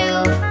choo,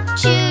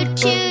 choo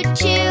choo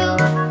choo.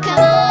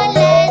 Come on,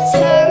 let's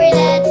hurry,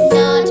 let's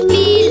not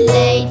be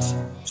late.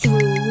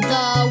 Through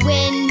the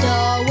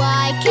window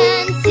I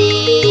can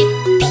see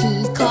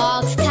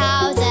peacocks,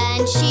 cows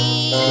and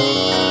sheep.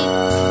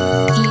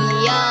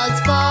 Fields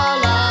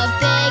full of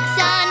big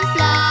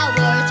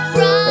sunflowers,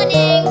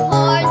 running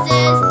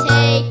horses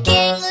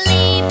taking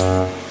leaps.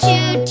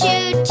 Choo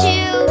choo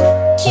choo,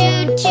 choo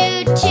choo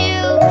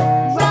choo.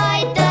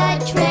 Ride the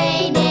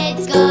train,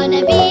 it's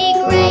gonna be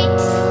great.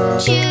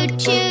 Choo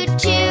choo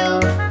choo,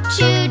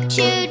 choo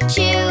choo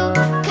choo.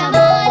 Come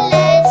on,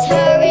 let's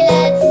hurry,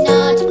 let's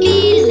not be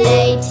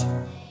late.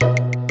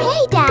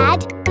 Hey Dad,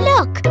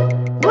 look!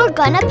 We're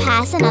gonna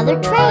pass another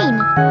train.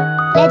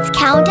 Let's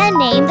count and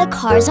name the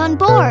cars on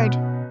board.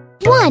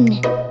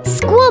 1.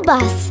 School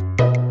bus.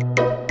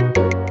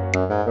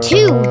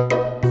 2.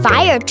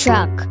 Fire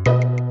truck.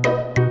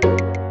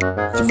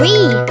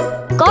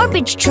 3.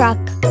 Garbage truck.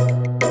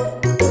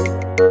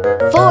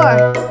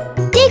 4.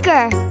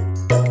 Digger.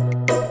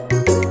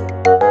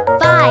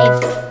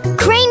 5.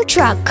 Crane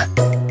truck.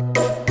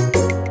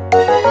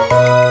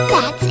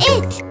 That's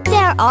it!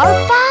 There are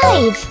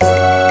 5!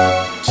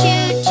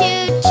 Choo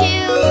choo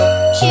choo,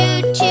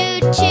 choo choo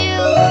choo.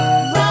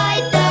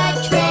 Ride the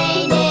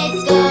train,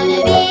 it's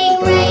gonna be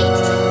great.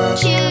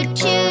 Choo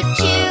choo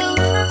choo,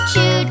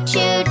 choo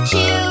choo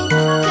choo.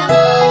 Come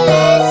on,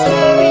 let's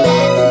hurry,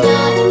 let's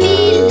not be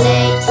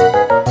late.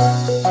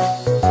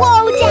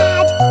 Whoa,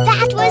 Dad!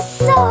 That was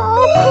so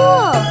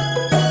cool!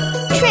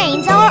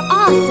 Trains are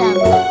awesome!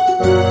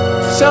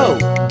 So,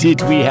 did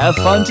we have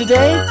fun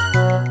today?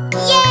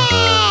 Yay!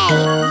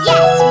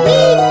 Yes, we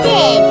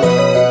did!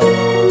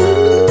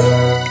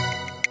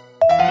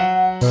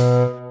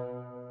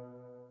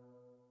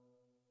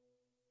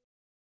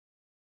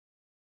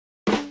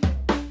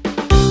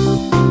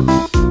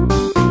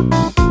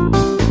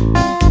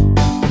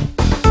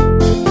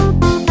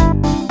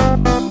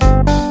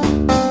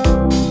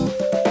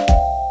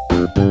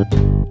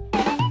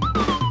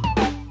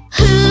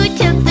 Who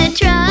took the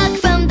truck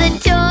from the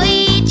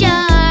toy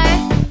jar?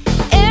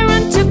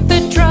 Aaron took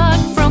the truck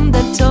from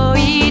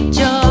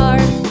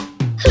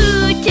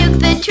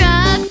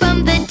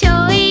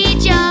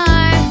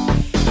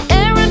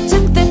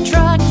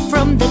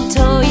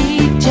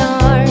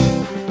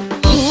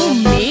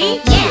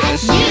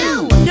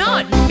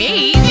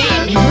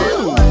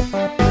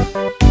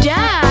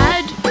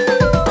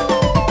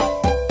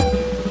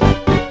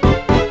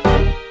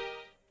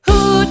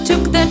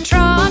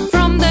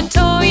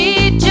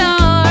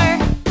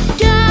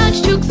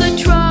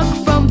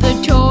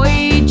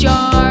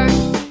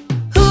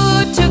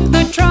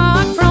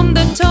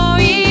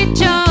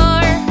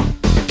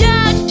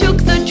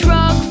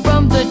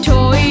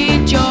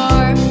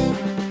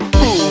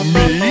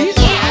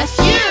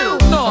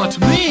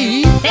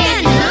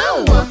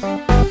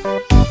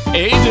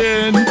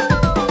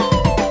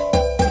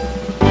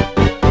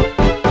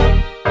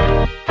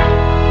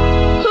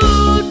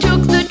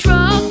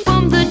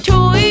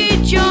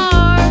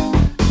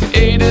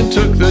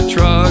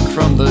truck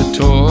from the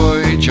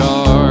toy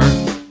jar?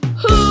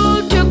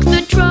 Who took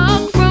the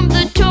truck from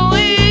the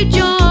toy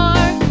jar?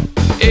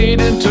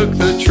 Aiden took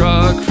the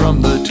truck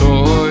from the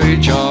toy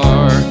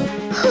jar.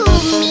 Who,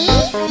 me?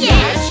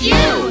 Yes,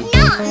 you!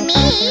 Not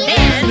me!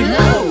 And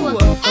who?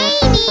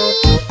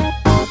 Amy!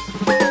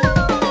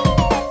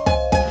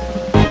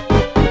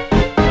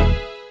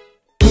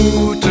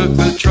 Who took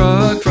the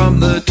truck from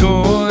the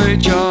toy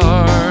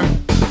jar?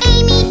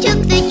 Amy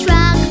took the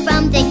truck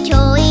from the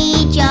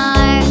toy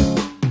jar.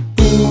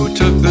 Who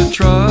took the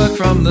truck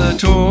from the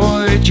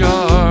toy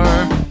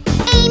jar?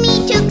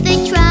 Amy took the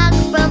truck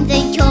from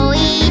the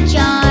toy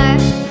jar.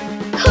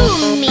 Who,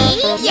 me?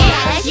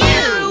 Yes,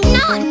 you!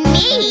 Not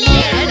me!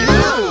 And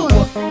who?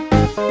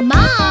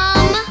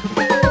 Mom!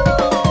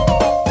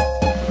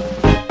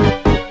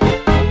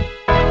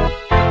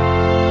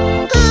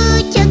 Who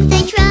took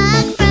the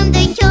truck from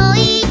the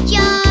toy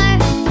jar?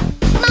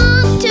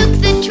 Mom took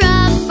the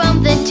truck from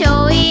the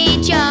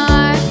toy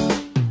jar.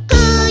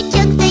 Who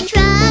took the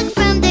truck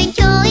from the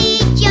toy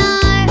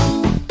jar?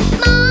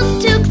 Mom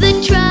took the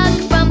truck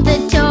from the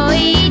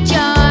toy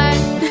jar.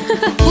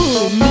 Who,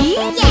 me?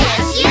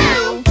 Yes, you!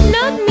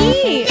 Not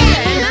me.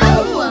 And who?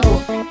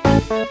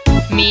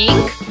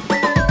 Mink?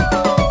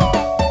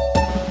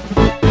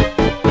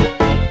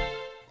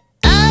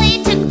 I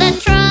took the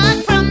truck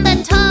from the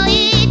toy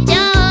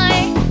jar.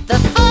 The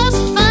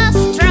first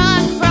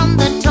truck from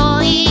the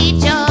toy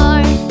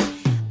jar.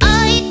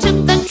 I took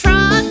the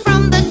truck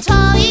from the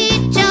toy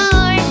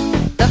jar.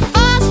 The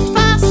first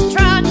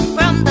truck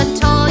from the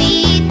toy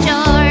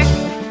jar.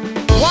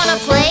 Wanna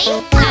play?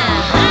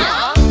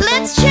 Uh-huh.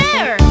 Let's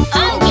share.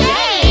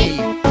 Okay.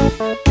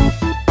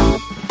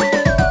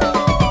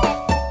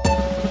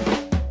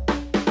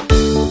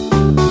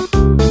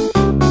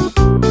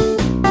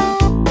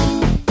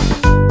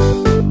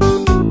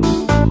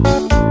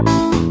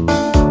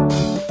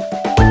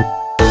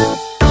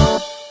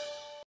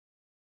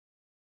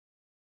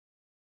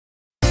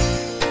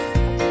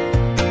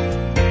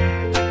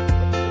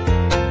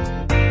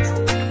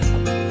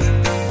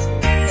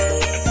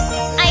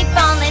 I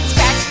fall and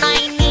scratch my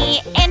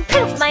knee, and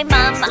poof, my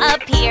mom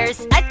appears.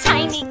 A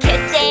tiny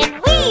kiss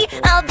and wee,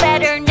 I'll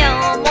bet her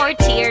no more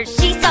tears.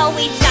 She's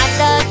always got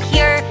the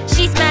cure.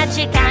 She's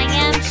magic, I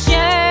am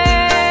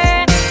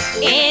sure.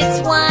 It's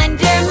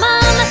Wonder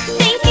Mom.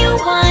 Thank you,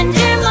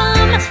 Wonder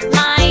Mom.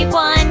 My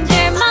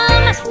Wonder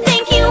Mom.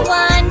 Thank you,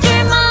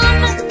 Wonder Mom.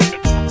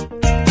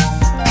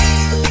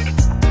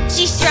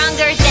 She's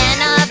stronger than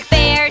a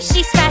bear.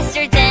 She's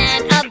faster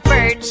than a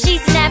bird.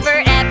 She's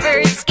never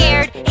ever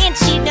scared, and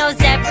she knows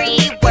every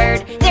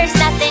word. There's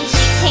nothing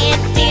she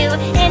can't do,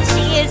 and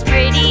she is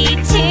pretty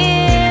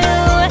too.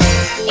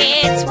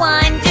 It's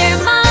Wonder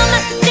Mom.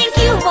 Thank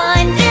you,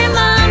 Wonder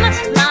Mom.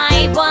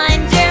 My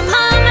Wonder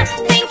Mom.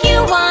 Thank you,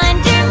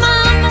 Wonder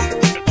Mom.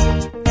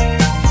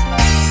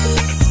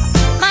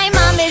 My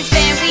mom is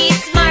very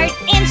smart,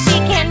 and she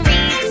can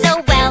read so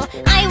well.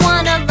 I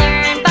wanna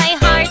learn by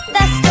heart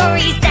the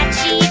stories that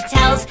she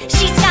tells.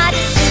 She's got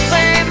a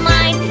super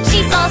mind.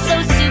 She's also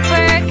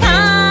super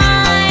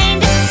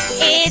kind.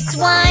 It's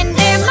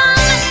Wonder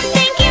Mom.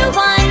 Thank you,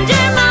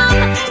 Wonder Mom.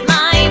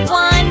 My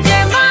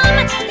Wonder Mom.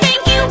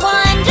 Thank you,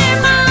 Wonder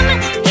Mom.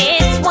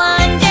 It's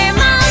Wonder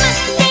Mom.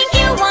 Thank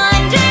you,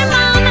 Wonder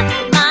Mom.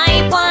 My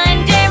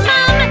Wonder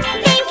Mom.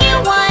 Thank you,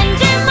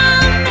 Wonder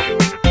Mom.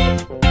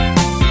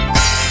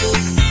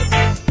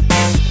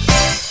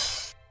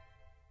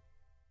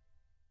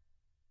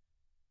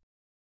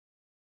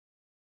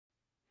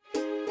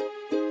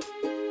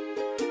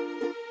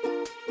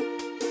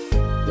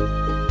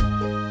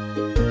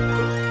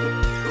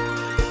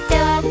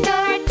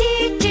 Doctor,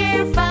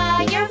 teacher,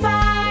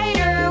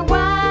 firefighter,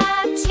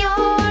 what's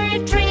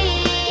your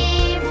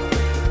dream?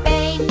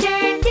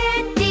 Painter,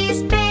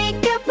 dentist,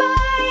 baker,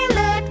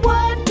 pilot,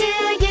 what do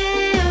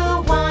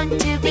you want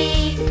to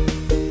be?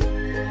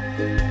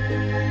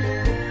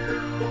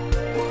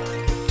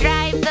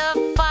 Drive the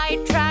fire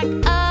truck,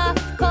 of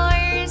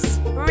course.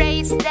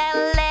 Raise the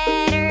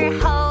ladder,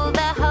 hold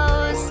the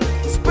hose.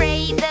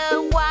 Spray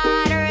the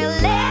water,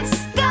 let's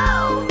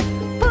go.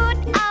 Put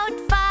out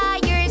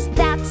fires,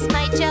 that's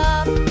my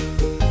job.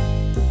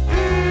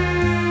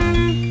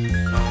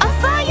 A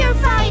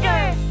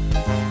firefighter.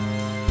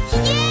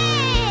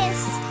 Yes!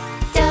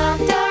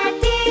 Doctor,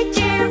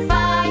 teacher,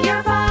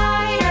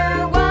 firefighter,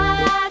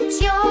 what's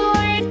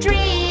your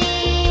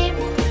dream?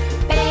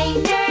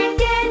 Painter,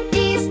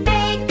 dentist,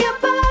 baker,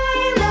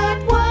 pilot,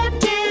 what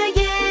do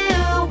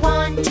you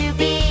want to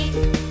be?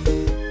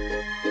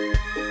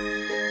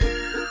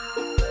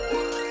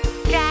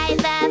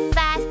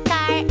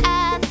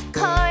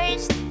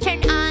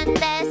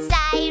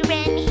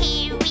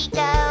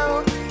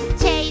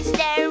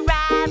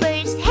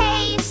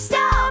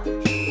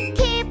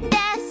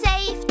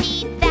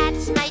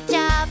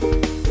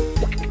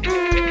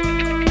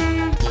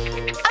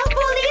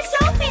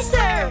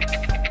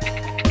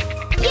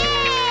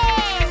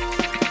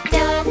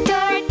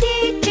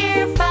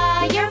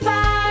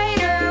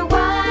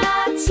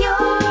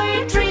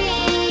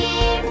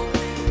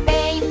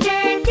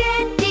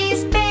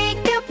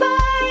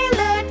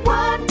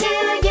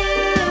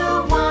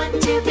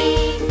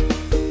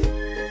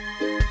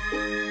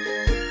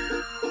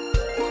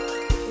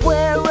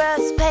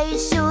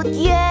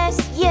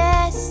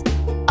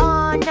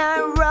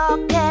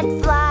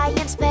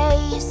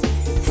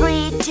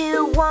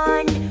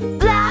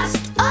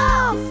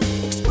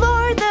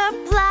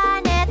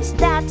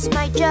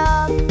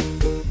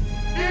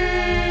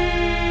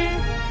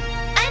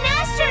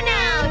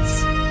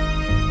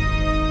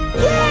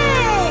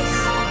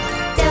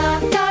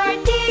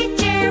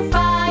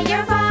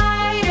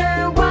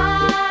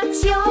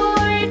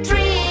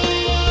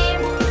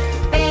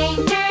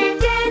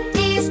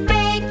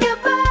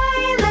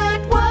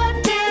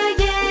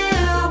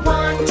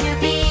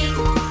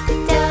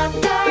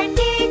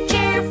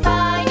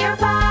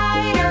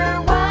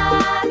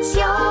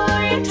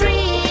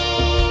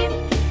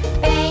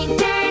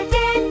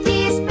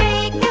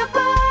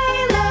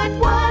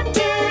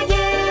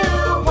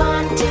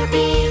 to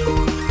be.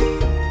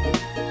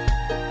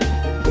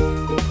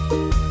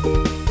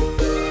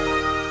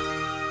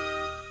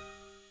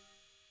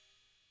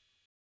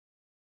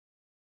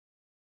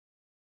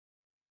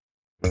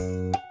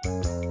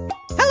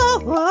 Hello!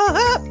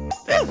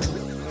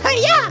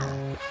 Hiya!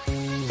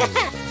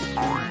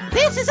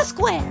 This is a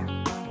square.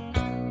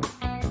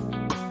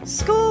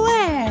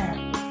 Square.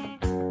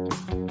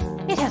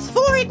 It has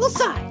 4 equal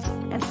sides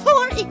and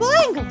 4 equal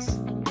angles.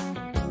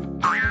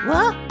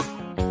 Well,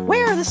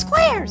 where are the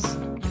squares?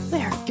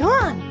 They're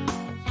gone.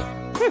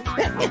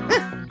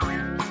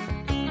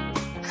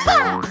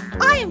 Ha!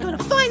 I am going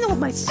to find them with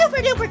my super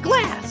duper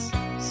glass.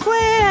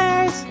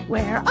 Squares,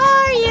 where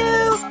are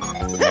you?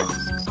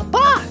 A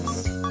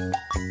box.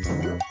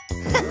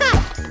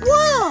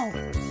 Whoa!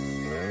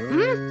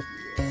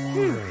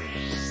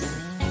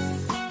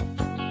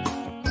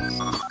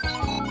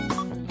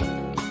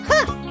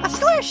 A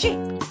square shape.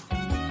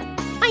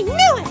 I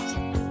knew it.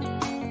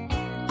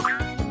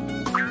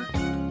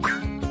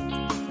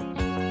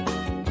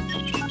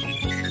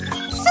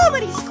 So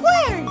many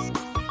squares.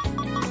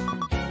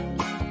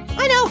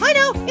 I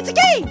know, it's a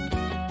game.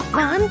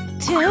 1,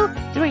 2,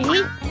 3,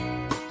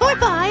 4,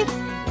 5,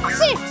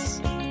 6.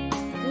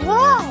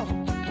 Whoa!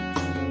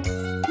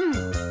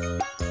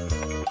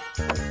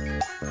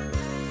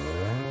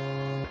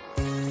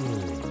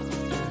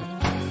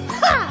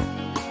 Ha!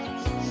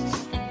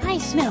 I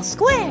smell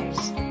squares.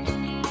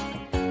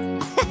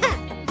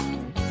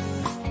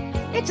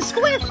 It's a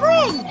square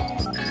frame.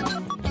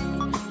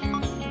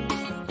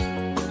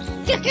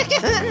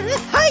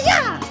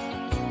 Hiya!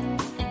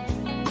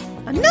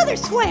 Another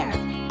square.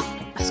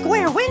 A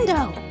square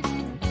window.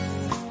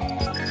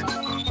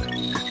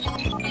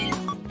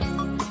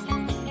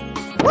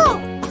 Whoa!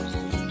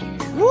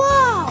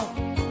 Whoa!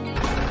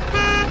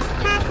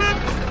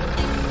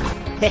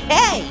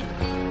 Hey!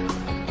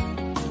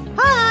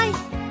 Hi!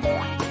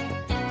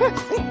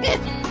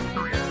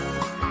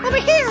 Over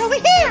here! Over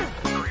here!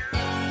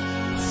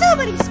 So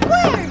many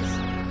squares!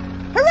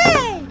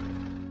 Hooray!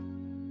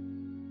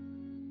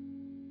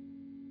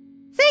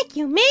 Thank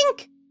you,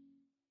 Mink!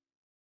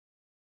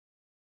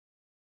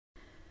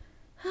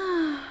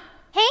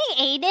 Hey,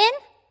 Aiden.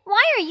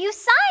 Why are you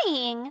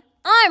sighing?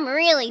 I'm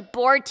really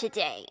bored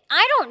today.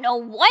 I don't know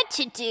what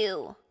to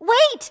do.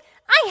 Wait!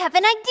 I have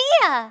an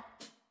idea!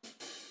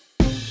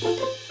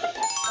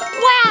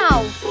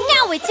 Wow!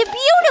 Now it's a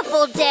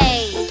beautiful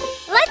day!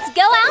 Let's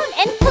go out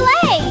and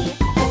play!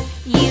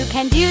 You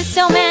can do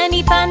so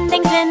many fun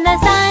things in the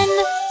sun.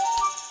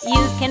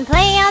 You can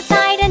play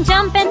outside and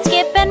jump and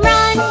skip and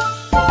run.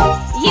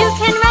 You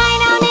can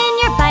ride out in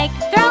your bike,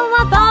 throw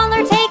a ball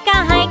or take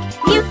a hike.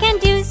 You can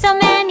do so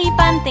many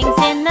fun things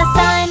in the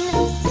sun.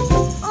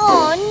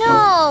 Oh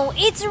no!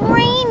 It's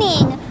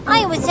raining!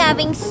 I was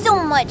having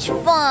so much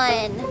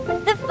fun!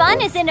 The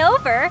fun isn't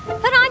over.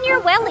 Put on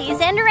your wellies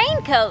and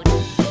raincoat.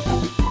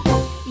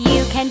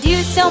 You can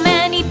do so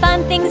many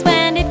fun things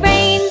when it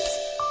rains.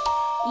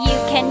 You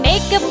can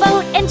make a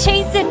boat and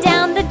chase it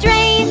down the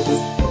drains.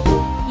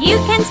 You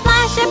can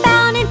splash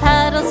about in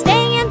puddles,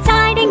 stay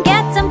inside and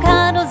get some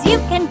cuddles. You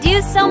can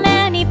do so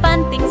many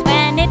fun things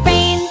when it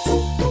rains.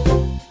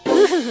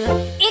 Ooh,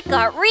 it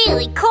got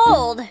really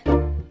cold!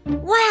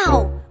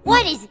 Wow!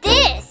 What is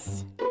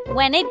this?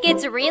 When it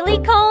gets really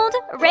cold,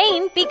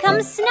 rain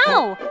becomes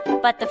snow.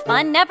 But the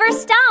fun never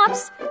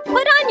stops.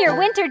 Put on your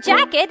winter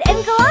jacket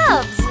and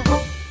gloves.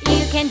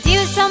 You can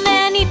do so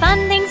many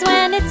fun things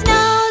when it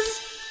snows.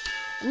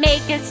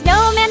 Make a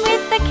snowman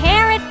with a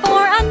carrot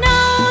for a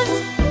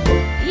nose.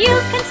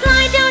 You can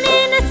slide down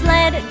in a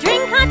sled,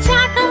 drink hot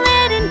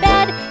chocolate in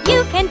bed.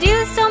 You can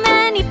do so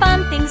many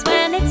fun things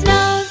when it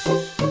snows.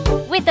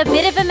 With a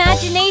bit of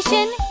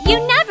imagination, you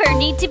never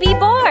need to be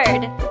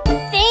bored.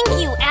 Thank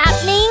you,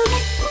 Appmink!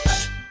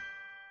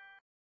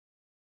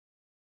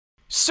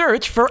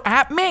 Search for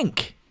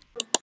Appmink.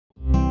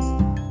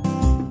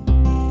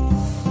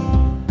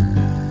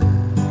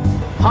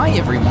 Hi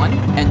everyone,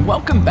 and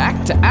welcome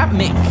back to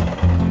Appmink.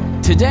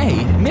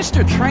 Today,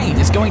 Mr. Train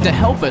is going to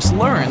help us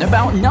learn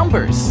about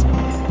numbers.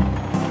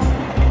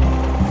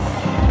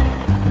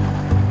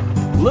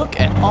 Look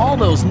at all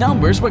those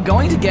numbers we're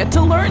going to get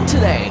to learn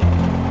today.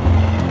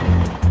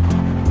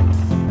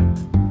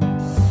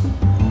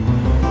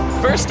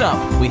 First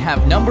up, we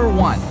have number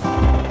 1,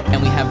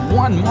 and we have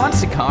one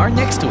monster car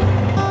next to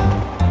it.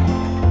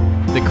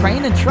 The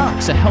crane and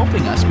trucks are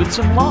helping us with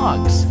some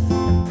logs.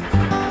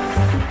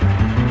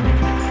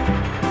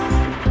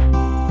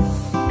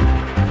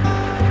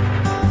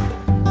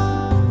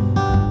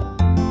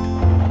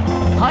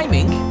 Hi,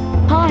 Mink.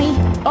 Hi.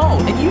 Oh,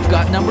 and you've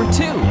got number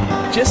 2,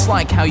 just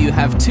like how you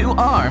have 2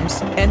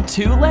 arms and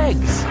 2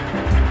 legs.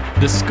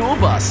 The school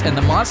bus and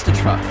the monster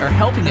truck are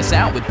helping us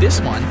out with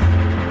this one.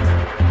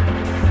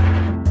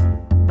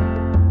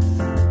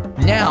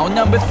 Now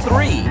number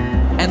 3,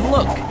 and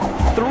look,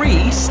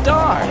 3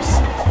 stars.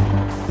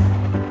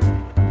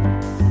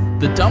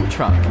 The dump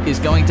truck is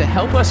going to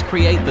help us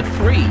create the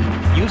 3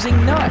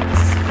 using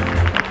nuts.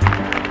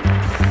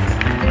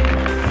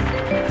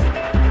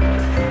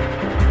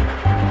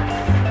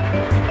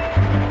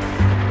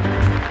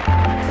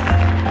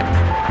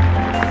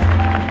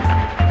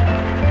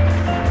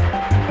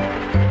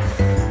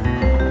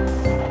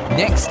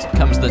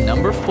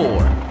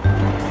 4.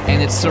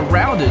 And it's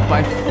surrounded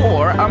by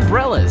 4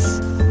 umbrellas.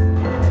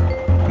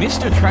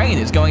 Mr. Train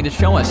is going to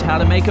show us how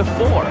to make a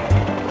 4.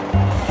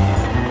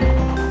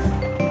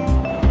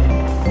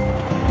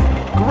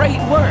 Great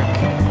work!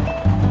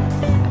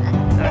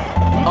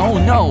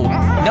 Oh no,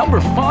 number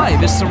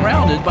 5 is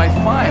surrounded by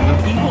 5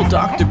 of evil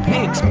Dr.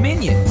 Pig's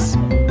minions.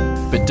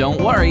 But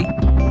don't worry,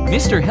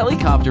 Mr.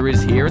 Helicopter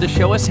is here to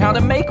show us how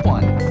to make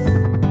one.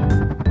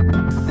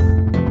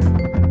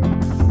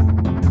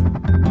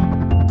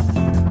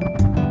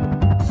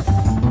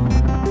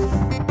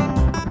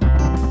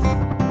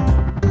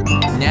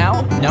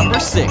 Now, number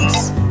 6.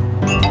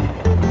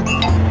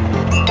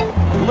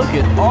 Look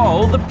at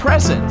all the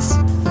presents.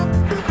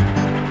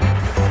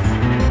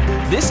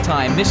 This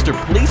time, Mr.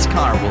 Police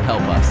Car will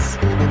help us.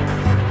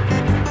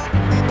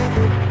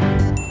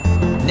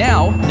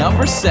 Now,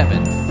 number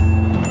 7.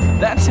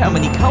 That's how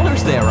many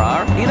colors there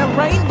are in a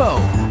rainbow.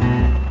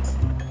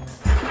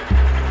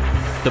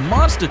 The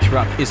monster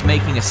truck is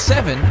making a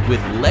 7 with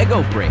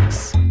Lego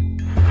bricks.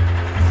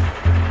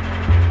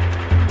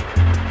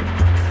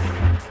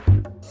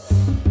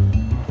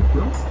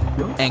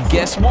 And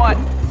guess what?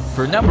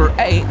 For number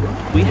 8,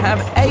 we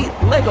have 8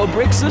 Lego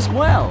bricks as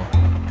well.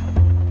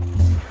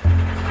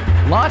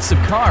 Lots of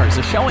cars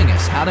are showing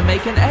us how to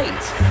make an 8.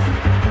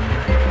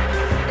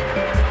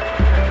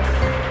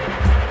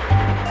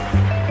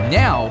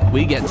 Now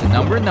we get to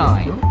number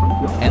 9,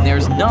 and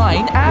there's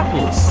 9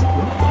 apples.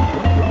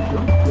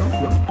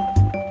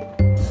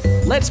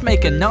 Let's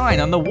make a 9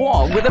 on the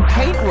wall with a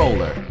paint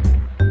roller.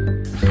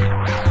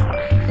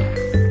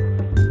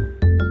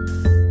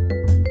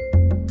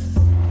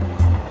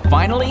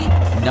 Finally,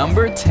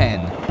 number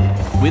 10,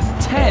 with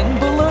 10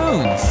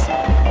 balloons.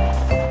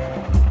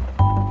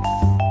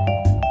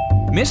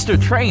 Mr.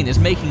 Train is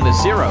making the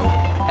 0,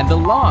 and the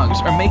logs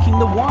are making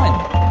the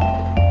 1.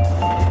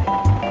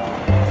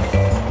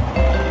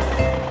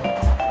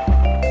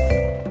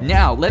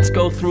 Now let's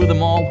go through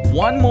them all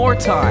one more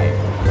time.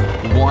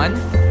 1,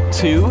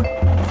 2,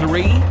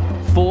 3,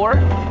 4,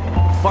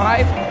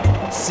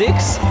 5,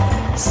 6,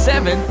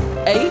 7,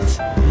 8,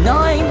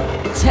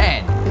 9,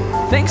 10.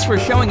 Thanks for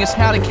showing us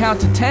how to count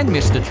to 10,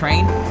 Mr.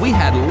 Train. We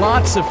had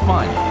lots of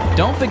fun.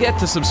 Don't forget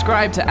to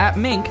subscribe to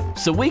Appmink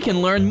so we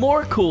can learn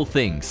more cool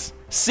things.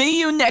 See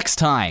you next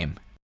time!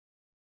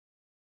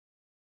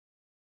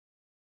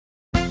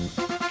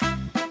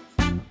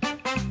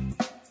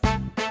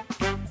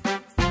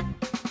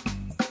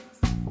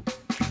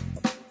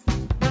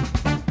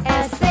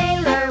 A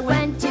sailor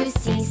went to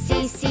sea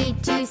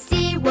to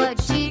see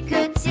what she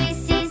could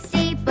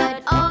see,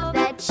 but all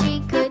that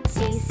she could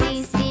see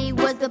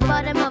was the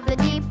bottom of the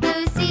deep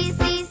blue sea.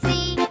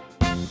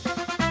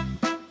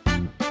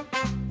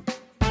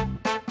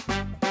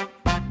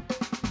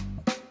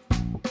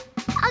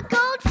 A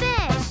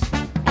goldfish!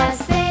 A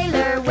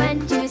sailor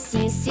went to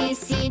sea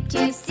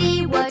to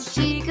see what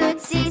she could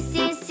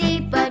see,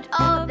 but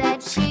all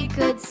that she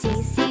could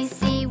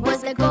see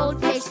was the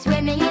goldfish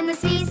swimming in the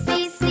sea.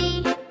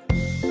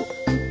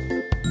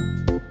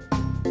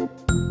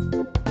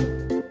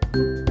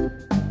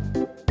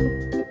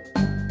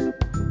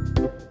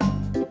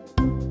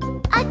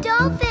 A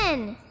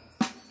dolphin!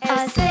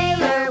 A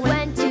sailor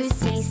went to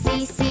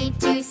sea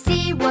to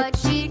see what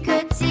she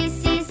could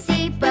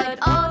see, but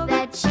all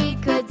that she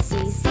could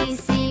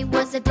see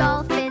was a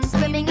dolphin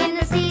swimming in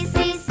the sea.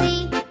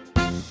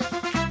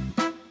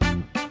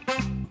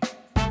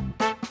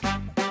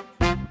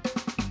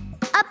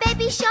 A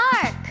baby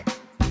shark!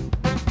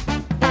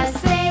 A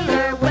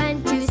sailor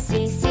went to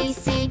sea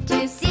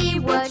to see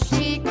what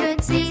she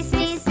could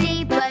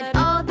see, but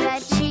all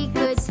that she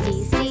could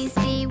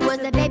see was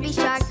a baby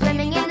shark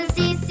swimming in the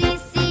sea.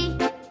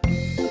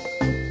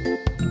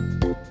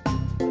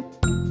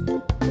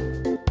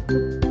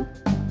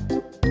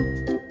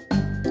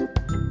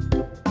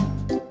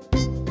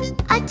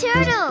 A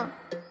turtle!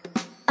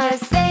 A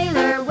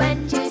sailor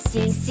went to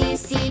sea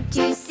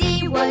to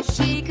see what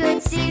she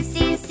could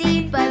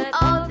see, but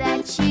all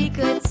that she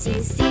could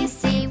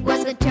see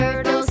was a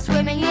turtle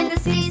swimming in the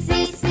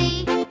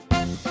sea.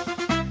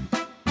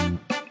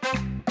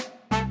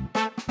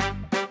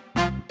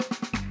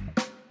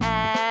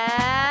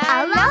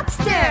 A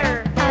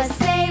lobster! A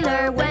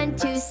sailor went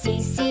to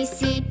sea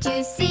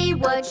to see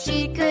what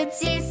she could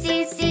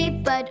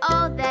see, but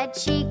all that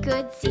she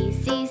could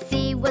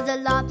see was a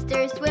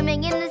lobster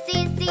swimming in the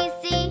sea.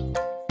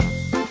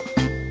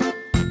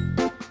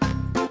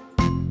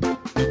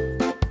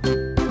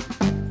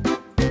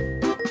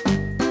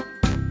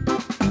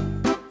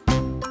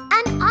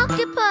 An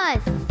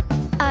octopus!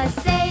 A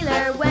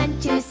sailor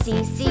went to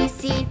sea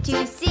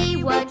to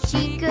see what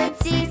she could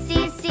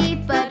see,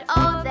 but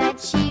all that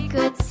she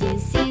could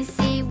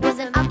see was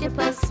an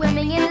octopus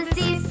swimming in the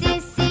sea.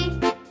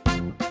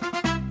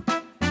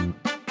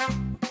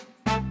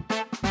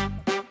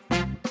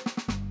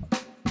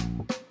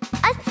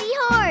 A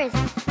seahorse!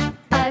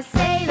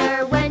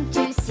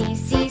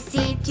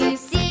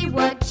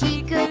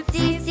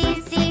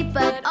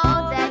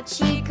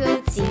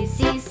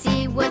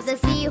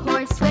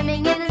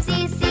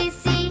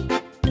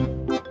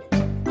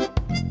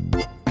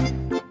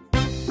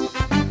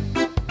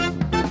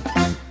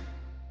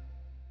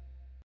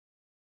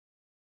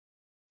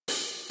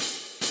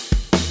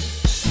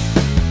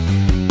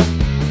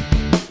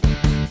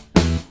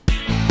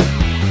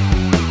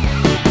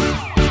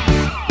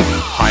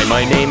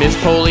 name is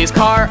Police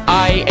Car,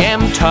 I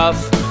am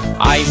tough.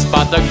 I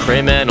spot the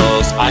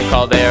criminals, I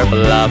call their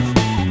bluff.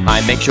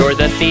 I make sure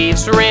the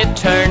thieves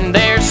return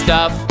their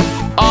stuff.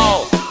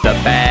 All the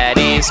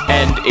baddies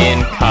end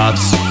in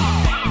cuffs.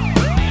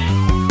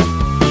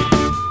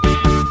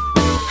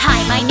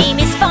 Hi, my name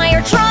is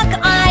Fire Truck,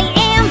 I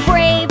am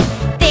brave.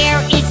 There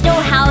is no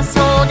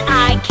household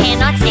I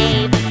cannot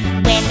save.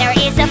 When there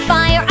is a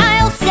fire,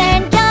 I'll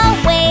send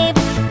a wave.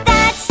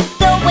 That's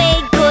the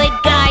way good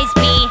guys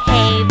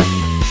behave.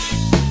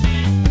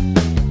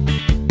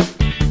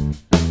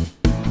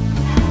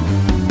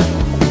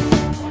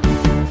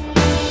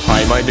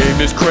 Hi, my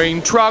name is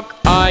Crane Truck,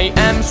 I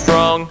am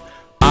strong.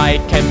 I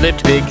can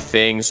lift big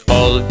things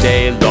all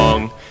day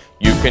long.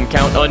 You can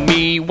count on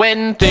me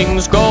when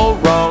things go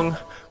wrong.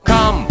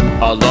 Come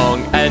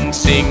along and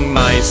sing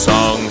my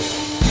song.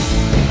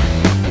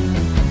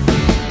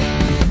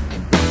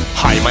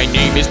 Hi, my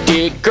name is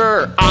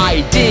Digger,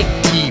 I dig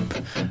deep.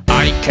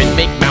 I can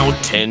make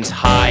mountains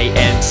high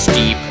and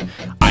steep.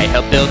 I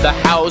help build the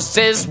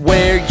houses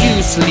where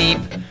you sleep.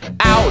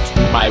 Out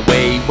my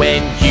way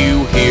when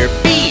you hear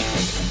beep.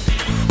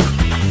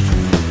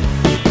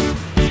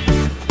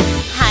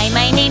 Hi,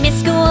 my name is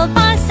School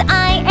Bus,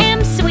 I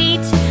am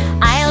sweet.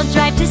 I'll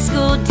drive to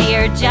school,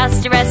 dear,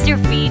 just to rest your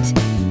feet.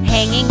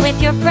 Hanging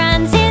with your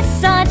friends is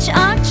such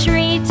a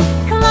treat.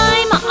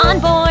 Climb on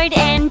board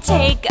and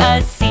take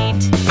a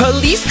seat.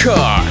 Police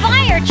car,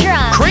 Fire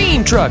truck,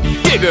 crane truck,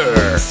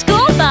 digger,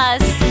 School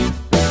bus,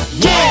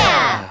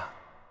 yeah!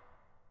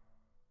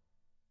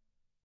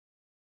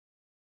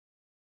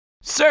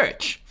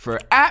 Search for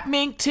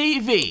Appmink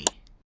TV.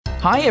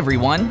 Hi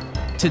everyone.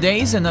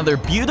 Today's another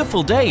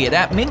beautiful day at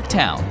Appmink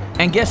Town.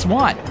 And guess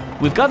what?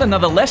 We've got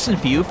another lesson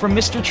for you from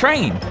Mr.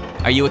 Train.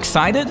 Are you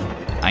excited?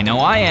 I know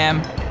I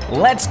am.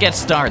 Let's get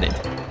started.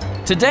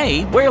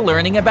 Today, we're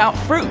learning about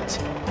fruit.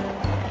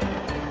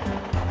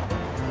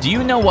 Do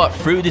you know what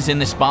fruit is in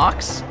this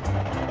box?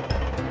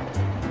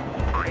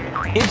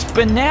 It's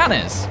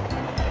bananas.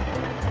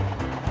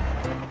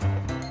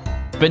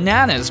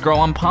 Bananas grow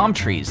on palm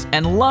trees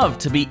and love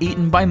to be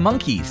eaten by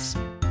monkeys.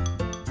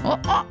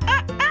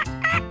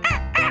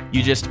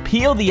 You just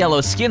peel the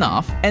yellow skin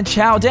off and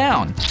chow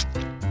down.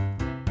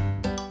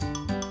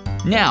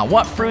 Now,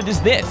 what fruit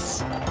is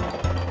this?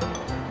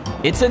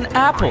 It's an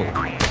apple.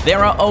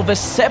 There are over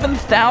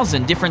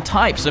 7,000 different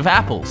types of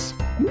apples.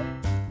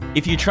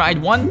 If you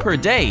tried one per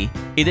day,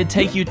 it'd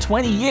take you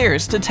 20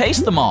 years to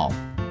taste them all.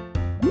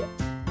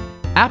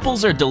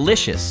 Apples are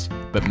delicious,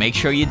 but make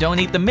sure you don't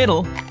eat the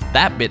middle.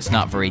 That bit's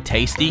not very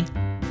tasty.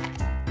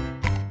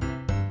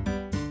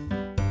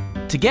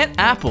 To get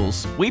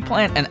apples, we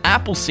plant an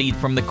apple seed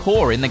from the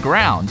core in the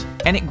ground,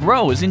 and it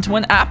grows into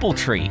an apple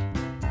tree.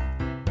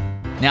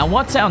 Now,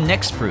 what's our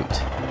next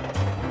fruit?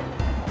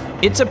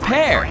 It's a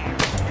pear.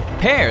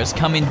 Pears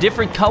come in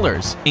different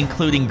colors,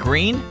 including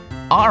green,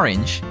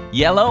 orange,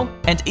 yellow,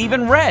 and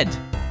even red.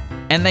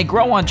 And they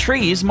grow on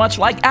trees much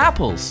like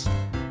apples.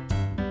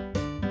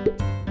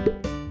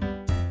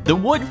 The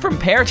wood from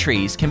pear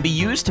trees can be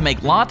used to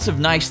make lots of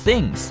nice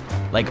things,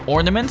 like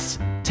ornaments,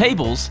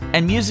 tables,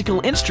 and musical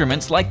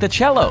instruments like the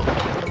cello.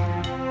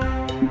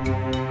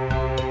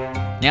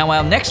 Now,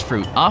 our next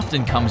fruit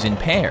often comes in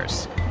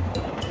pairs.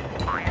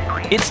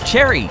 It's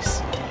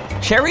cherries.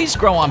 Cherries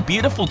grow on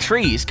beautiful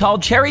trees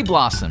called cherry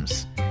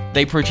blossoms.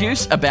 They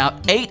produce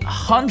about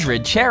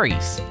 800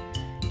 cherries.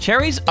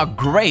 Cherries are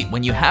great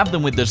when you have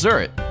them with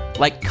dessert,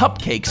 like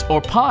cupcakes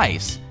or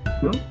pies,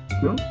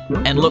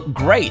 and look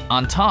great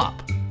on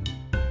top.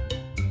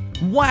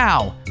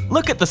 Wow!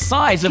 Look at the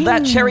size of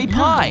that cherry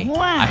pie!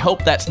 Wow. I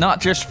hope that's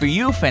not just for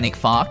you, Fennec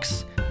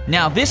Fox.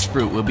 Now this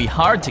fruit will be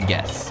hard to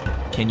guess.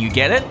 Can you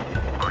get it?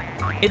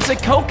 It's a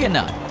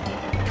coconut.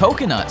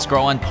 Coconuts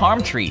grow on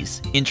palm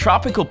trees in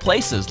tropical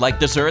places like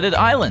deserted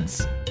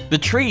islands. The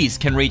trees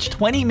can reach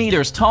 20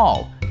 meters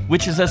tall,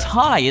 which is as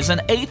high as an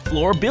 8th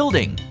floor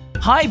building.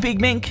 Hi, Big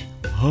Mink.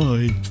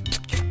 Hi.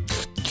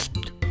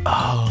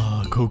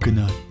 Ah,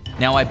 coconut.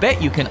 Now I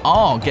bet you can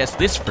all guess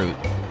this fruit.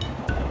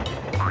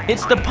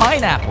 It's the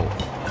pineapple.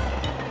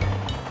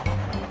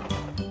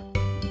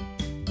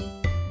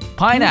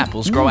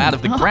 Pineapples grow out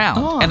of the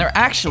ground and are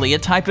actually a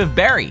type of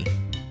berry.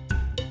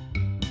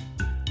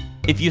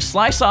 If you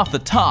slice off the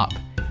top,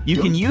 you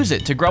can use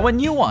it to grow a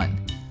new one.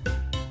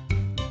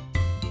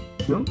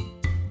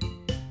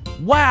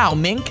 Wow,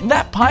 Mink,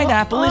 that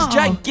pineapple is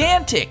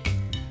gigantic!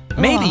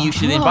 Maybe you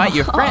should invite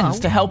your friends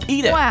to help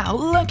eat it. Wow,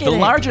 look at it. The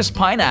largest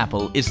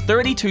pineapple is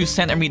 32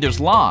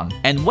 centimeters long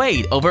and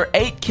weighed over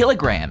 8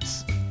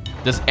 kilograms.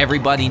 Does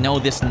everybody know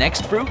this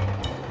next fruit?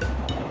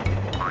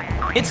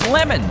 It's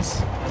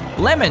lemons.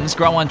 Lemons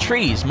grow on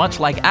trees much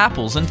like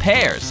apples and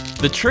pears.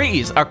 The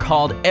trees are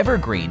called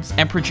evergreens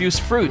and produce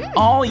fruit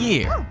all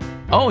year.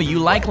 Oh, you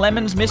like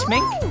lemons, Miss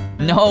Mink?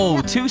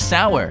 No, too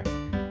sour.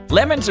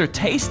 Lemons are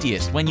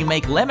tastiest when you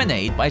make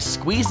lemonade by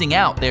squeezing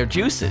out their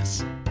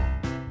juices.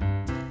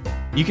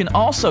 You can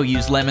also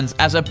use lemons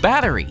as a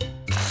battery.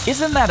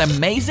 Isn't that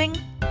amazing?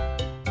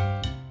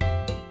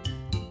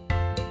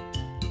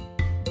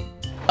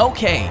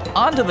 Okay,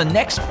 on to the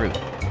next fruit.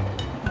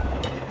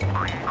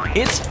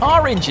 It's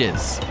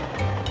oranges.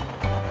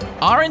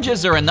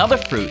 Oranges are another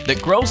fruit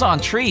that grows on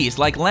trees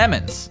like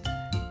lemons.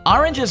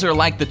 Oranges are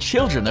like the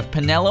children of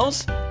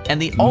Pinellos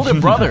and the older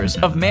brothers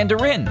of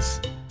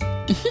mandarins.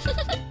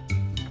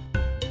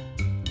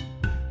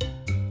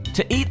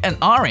 To eat an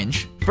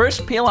orange,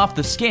 first peel off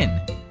the skin,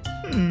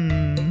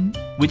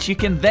 which you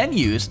can then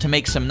use to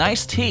make some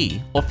nice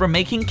tea or for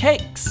making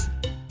cakes.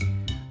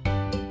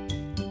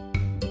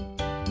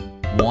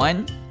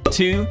 1,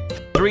 2,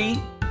 3,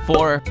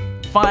 4,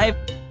 5,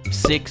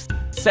 6,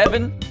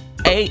 7,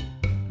 8,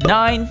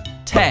 9,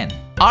 10.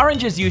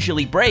 Oranges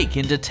usually break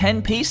into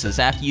 10 pieces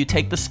after you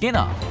take the skin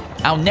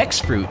off. Our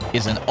next fruit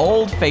is an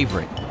old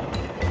favorite.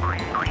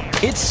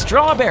 It's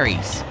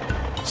strawberries.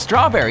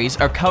 Strawberries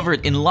are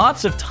covered in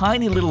lots of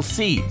tiny little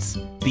seeds,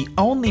 the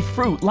only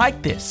fruit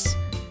like this.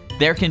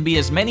 There can be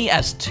as many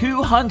as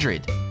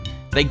 200.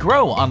 They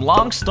grow on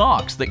long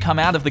stalks that come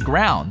out of the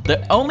ground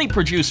that only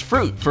produce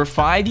fruit for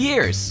 5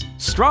 years.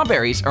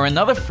 Strawberries are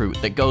another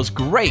fruit that goes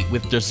great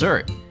with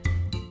dessert.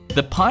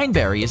 The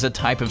pineberry is a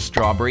type of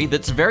strawberry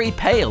that's very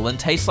pale and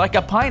tastes like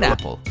a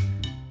pineapple.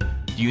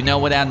 Do you know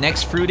what our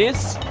next fruit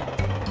is?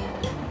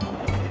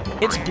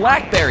 It's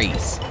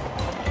blackberries.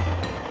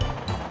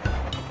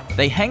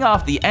 They hang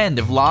off the end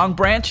of long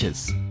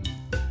branches.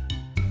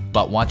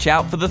 But watch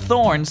out for the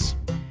thorns.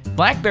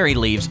 Blackberry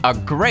leaves are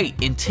great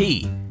in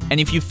tea, and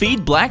if you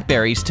feed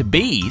blackberries to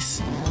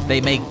bees, they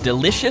make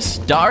delicious,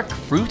 dark,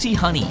 fruity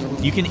honey.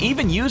 You can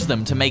even use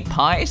them to make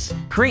pies,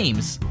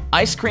 creams,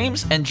 ice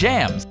creams, and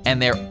jams,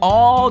 and they're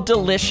all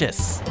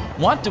delicious.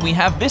 What do we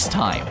have this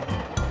time?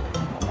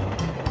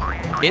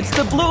 It's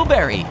the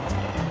blueberry.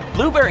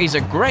 Blueberries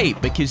are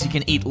great because you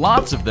can eat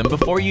lots of them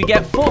before you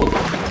get full.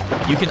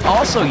 You can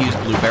also use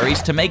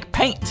blueberries to make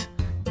paint,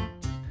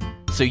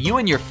 so you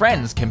and your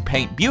friends can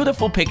paint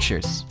beautiful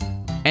pictures.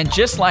 And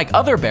just like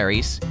other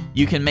berries,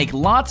 you can make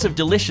lots of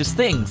delicious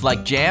things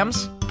like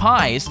jams,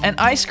 pies, and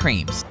ice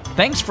creams.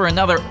 Thanks for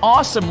another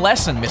awesome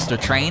lesson, Mr.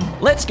 Train.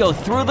 Let's go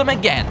through them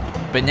again.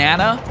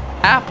 Banana,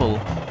 apple,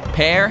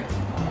 pear,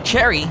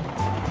 cherry,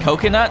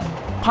 coconut,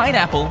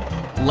 pineapple,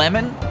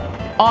 lemon,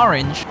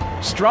 orange,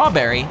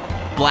 strawberry,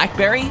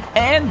 blackberry,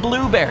 and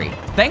blueberry.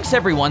 Thanks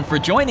everyone for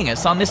joining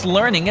us on this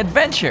learning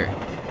adventure.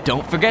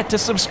 Don't forget to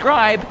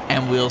subscribe,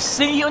 and we'll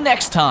see you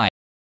next time.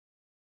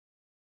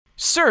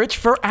 Search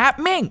for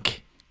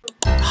Appmink.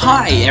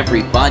 Hi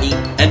everybody,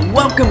 and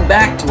welcome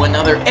back to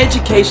another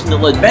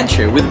educational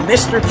adventure with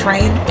Mr.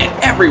 Train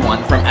and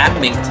everyone from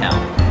Appmink Town.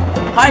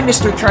 Hi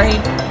Mr. Train.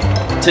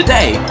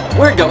 Today,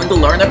 we're going to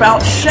learn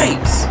about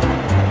shapes.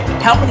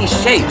 How many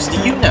shapes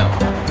do you know?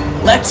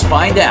 Let's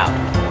find out.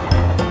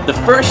 The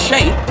first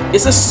shape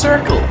is a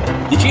circle.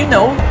 Did you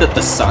know that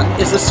the sun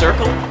is a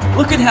circle?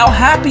 Look at how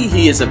happy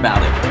he is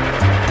about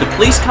it. The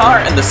police car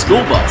and the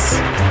school bus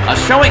are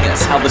showing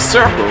us how the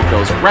circle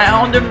goes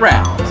round and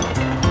round.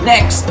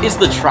 Next is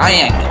the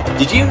triangle.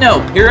 Did you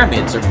know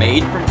pyramids are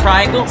made from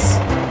triangles?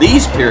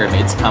 These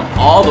pyramids come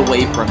all the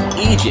way from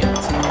Egypt.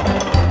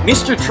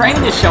 Mr. Train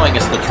is showing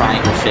us the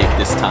triangle shape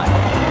this time.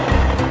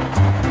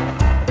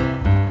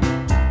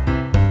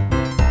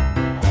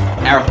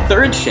 Our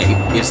third shape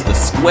is the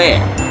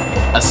square.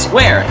 A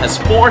square has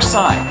 4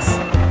 sides.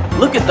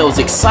 Look at those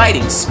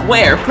exciting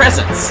square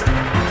presents.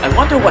 I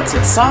wonder what's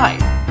inside.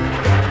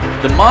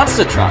 The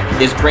monster truck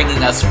is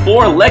bringing us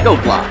 4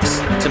 Lego blocks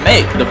to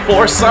make the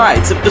 4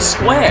 sides of the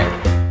square.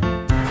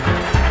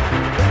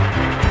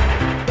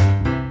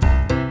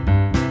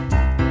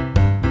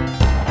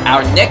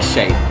 Our next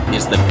shape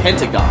is the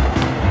pentagon.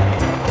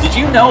 Did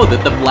you know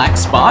that the black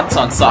spots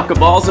on soccer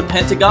balls are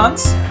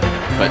pentagons?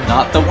 But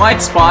not the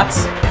white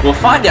spots. We'll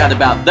find out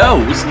about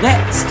those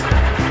next.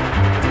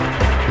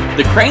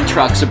 The crane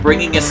trucks are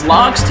bringing us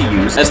logs to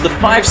use as the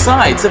 5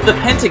 sides of the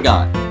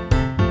pentagon.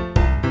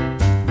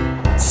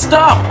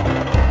 Stop!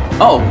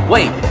 Oh,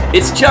 wait,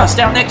 it's just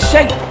our next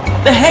shape,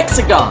 the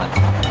hexagon.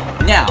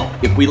 Now,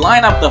 if we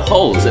line up the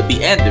holes at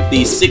the end of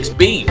these 6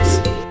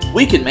 beams,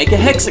 we can make a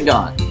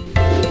hexagon.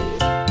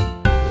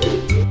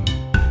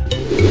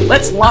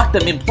 Let's lock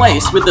them in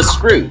place with the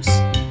screws.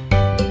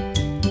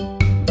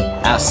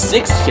 Our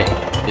 6th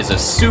shape is a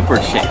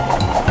super shape.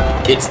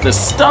 It's the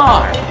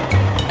star.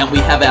 And we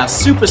have our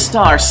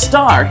superstar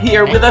star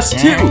here with us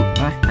too.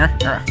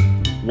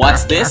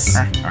 What's this?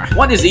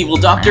 What is evil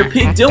Dr.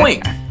 Pig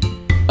doing?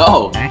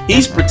 Oh,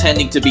 he's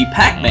pretending to be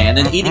Pac-Man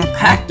and eating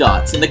Pac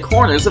dots in the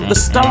corners of the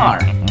star.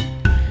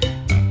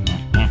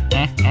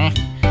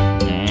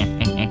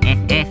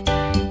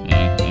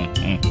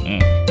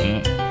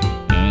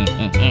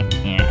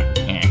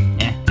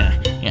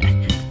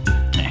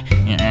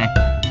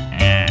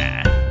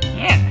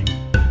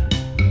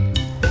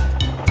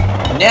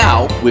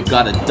 Now, we've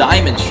got a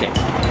diamond shape.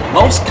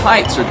 Most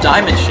kites are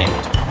diamond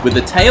shaped, with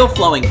the tail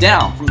flowing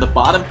down from the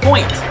bottom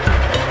point.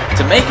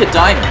 To make a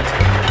diamond,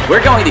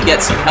 we're going to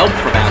get some help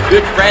from our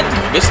good friend,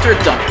 Mr.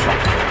 Dump Truck.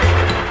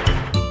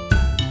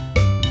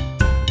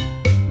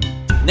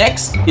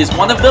 Next is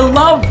one of the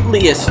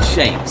loveliest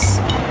shapes,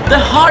 the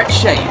heart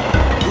shape.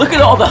 Look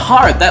at all the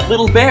heart that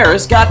little bear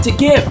has got to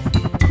give.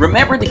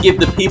 Remember to give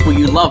the people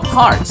you love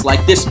hearts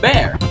like this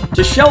bear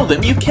to show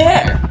them you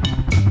care.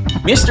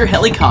 Mr.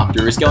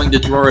 Helicopter is going to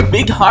draw a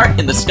big heart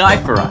in the sky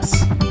for us.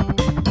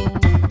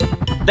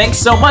 Thanks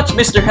so much,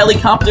 Mr.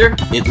 Helicopter.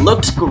 It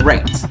looks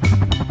great.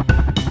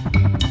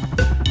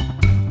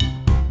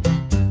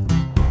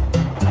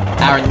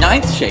 Our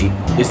 9th shape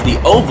is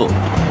the oval.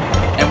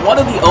 And what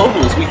are the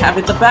ovals we have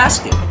in the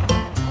basket?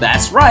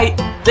 That's right,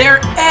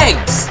 they're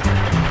eggs!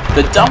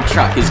 The dump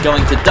truck is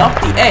going to dump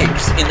the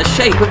eggs in the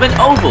shape of an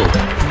oval.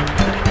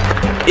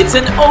 It's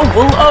an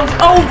oval of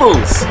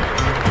ovals!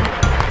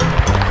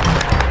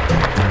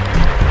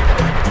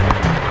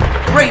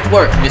 Great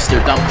work,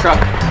 Mr. Dump Truck.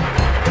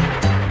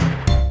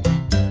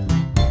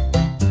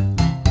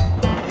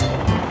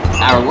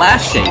 Our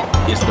last shape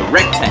is the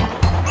rectangle.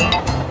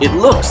 It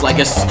looks like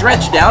a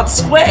stretched out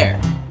square.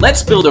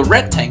 Let's build a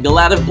rectangle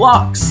out of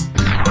blocks.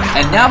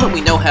 And now that we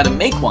know how to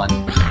make one,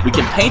 we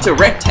can paint a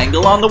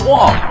rectangle on the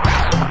wall.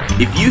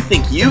 If you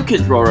think you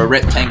can draw a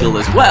rectangle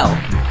as well,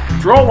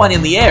 draw one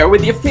in the air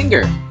with your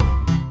finger.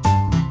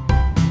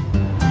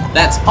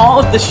 That's all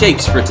of the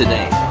shapes for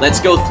today. Let's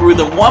go through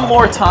them one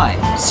more time.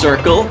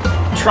 Circle,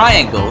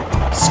 triangle,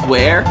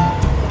 square,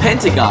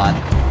 pentagon,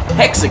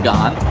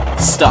 hexagon,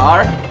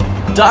 star,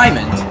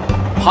 diamond,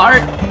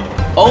 heart,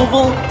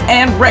 oval,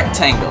 and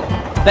rectangle.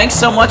 Thanks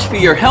so much for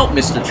your help,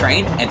 Mr.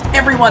 Train, and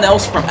everyone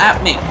else from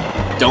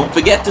Appmink. Don't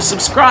forget to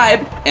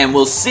subscribe, and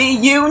we'll see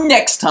you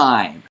next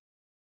time!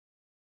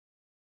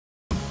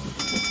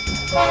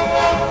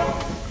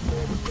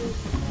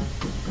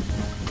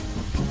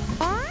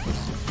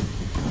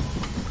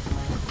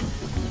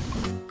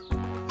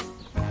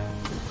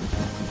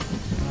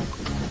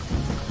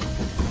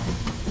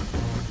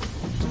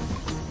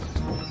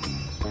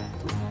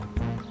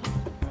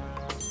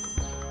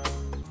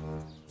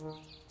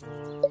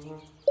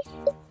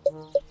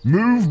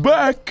 Move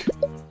back!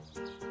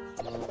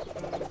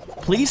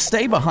 Please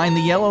stay behind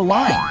the yellow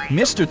line.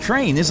 Mr.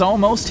 Train is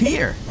almost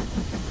here.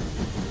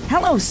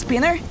 Hello,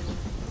 Spinner.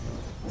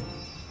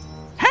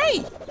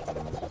 Hey!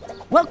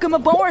 Welcome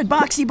aboard,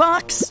 Boxy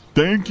Box.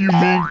 Thank you,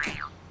 Mink.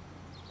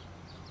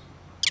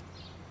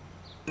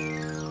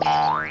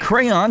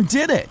 Crayon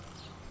did it.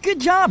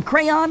 Good job,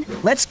 Crayon.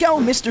 Let's go,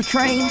 Mr.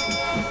 Train.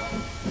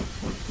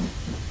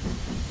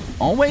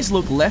 Always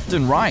look left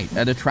and right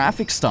at a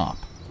traffic stop.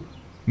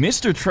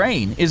 Mr.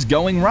 Train is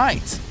going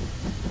right.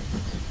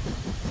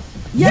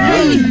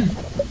 Yay!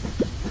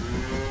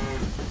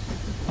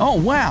 Oh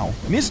wow,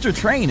 Mr.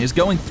 Train is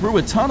going through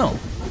a tunnel.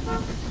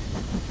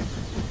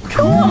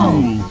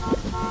 Cool!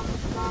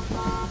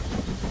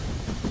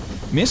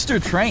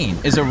 Mr. Train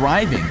is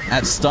arriving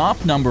at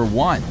stop number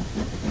 1.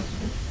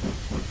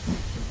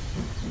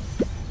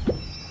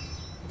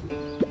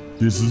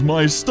 This is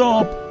my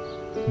stop.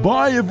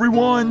 Bye,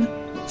 everyone.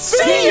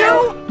 See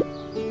you!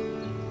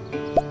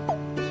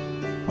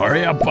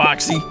 Hurry up,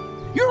 Boxy.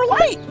 You're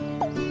late!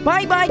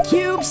 Bye-bye,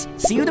 Cubes.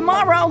 See you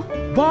tomorrow.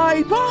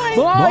 Bye.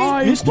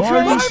 Bye, Mr.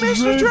 Train. Bye,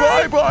 Mr.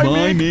 Train.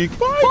 Bye, Mink.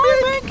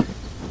 Bye, Mink.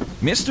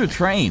 Mr.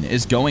 Train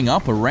is going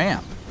up a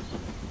ramp.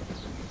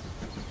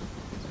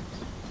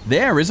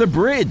 There is a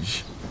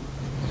bridge.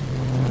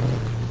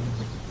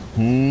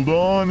 Hold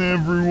on,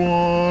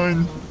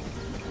 everyone.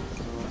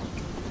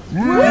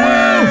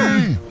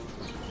 Woo!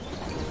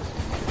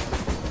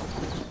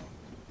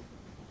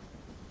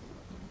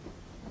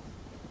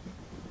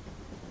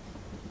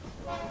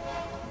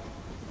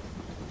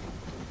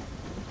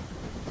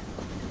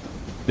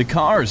 The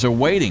cars are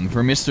waiting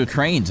for Mr.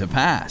 Train to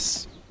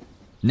pass.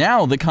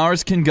 Now the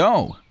cars can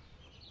go.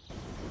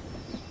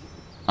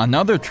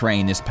 Another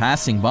train is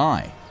passing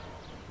by.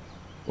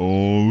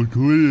 All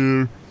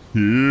clear.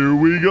 Here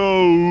we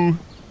go.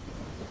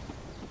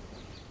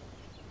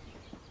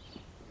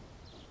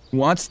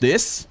 What's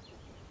this?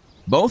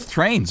 Both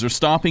trains are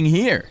stopping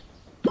here.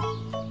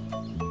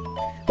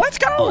 Let's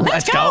go!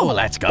 Let's go!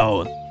 Let's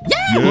go.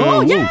 Yeah!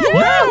 Woo!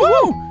 Yeah!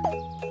 Woo!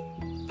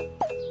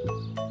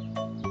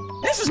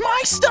 This is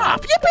my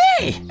stop!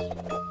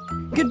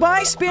 Yippee!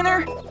 Goodbye,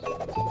 Spinner.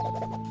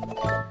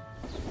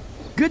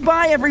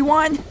 Goodbye,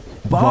 everyone.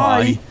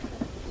 Bye.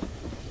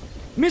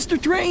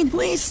 Mr. Train,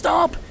 please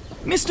stop.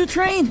 Mr.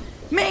 Train,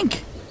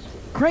 Mink.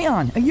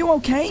 Crayon, are you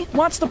okay?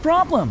 What's the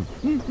problem?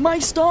 My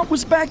stop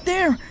was back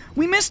there.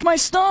 We missed my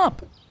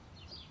stop.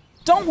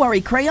 Don't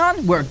worry,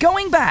 Crayon. We're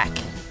going back.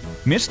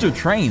 Mr.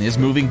 Train is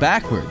moving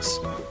backwards.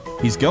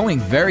 He's going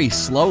very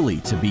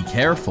slowly to be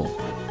careful.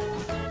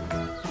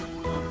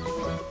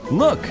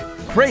 Look,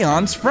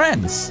 Crayon's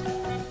friends.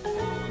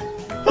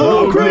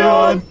 Hello,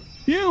 Crayon.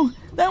 Phew,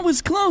 that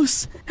was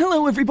close.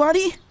 Hello,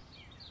 everybody.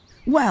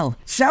 Well,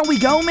 shall we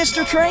go,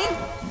 Mr. Train?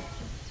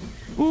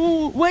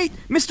 Ooh, wait,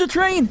 Mr.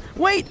 Train.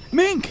 Wait,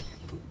 Mink.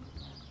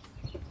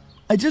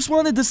 I just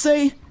wanted to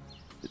say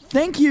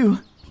thank you.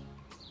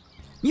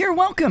 You're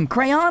welcome,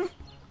 Crayon.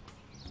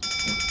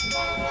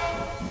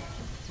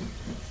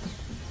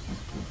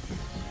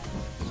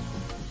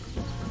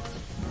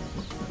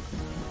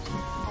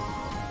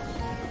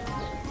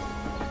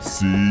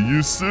 See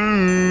you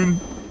soon.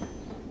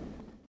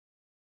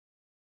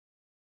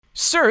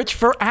 Search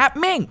for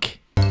Appmink.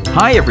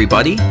 Hi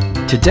everybody!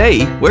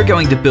 Today we're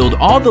going to build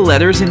all the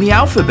letters in the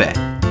alphabet.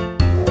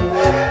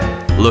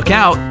 Look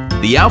out!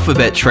 The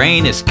alphabet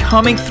train is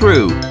coming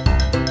through.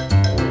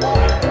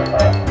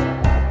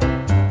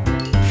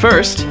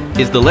 First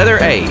is the letter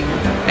A.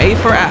 A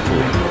for apple.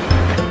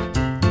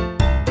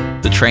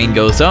 The train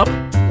goes up.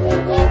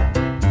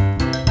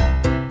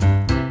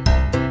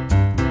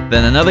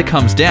 Then another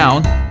comes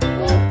down.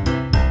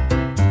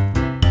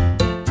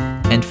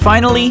 And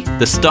finally,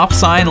 the stop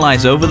sign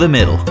lies over the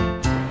middle.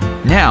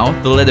 Now,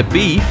 the letter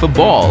B for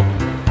ball.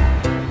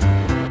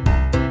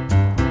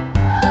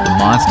 The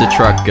monster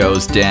truck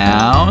goes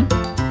down.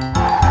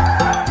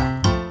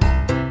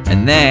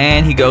 And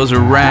then he goes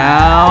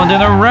around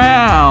and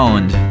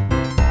around.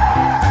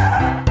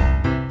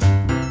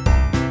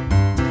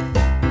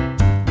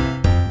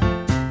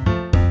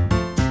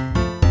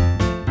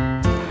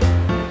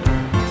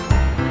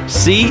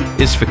 C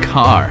is for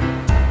car.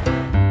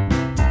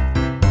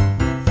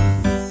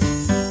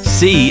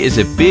 C is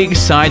a big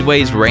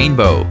sideways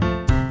rainbow.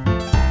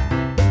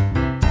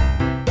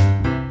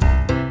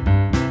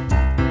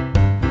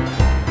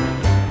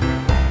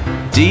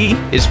 D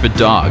is for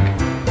dog.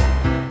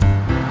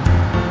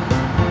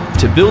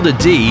 To build a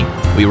D,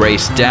 we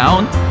race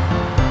down,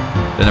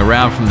 then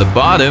around from the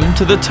bottom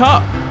to the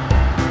top.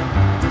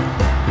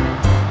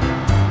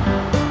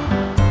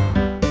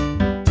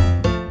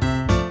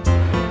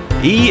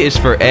 E is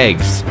for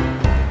eggs.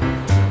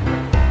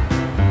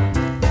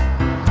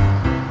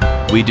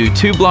 We do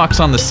 2 blocks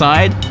on the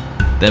side,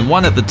 then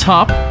 1 at the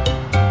top,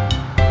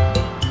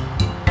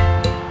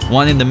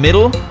 1 in the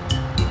middle,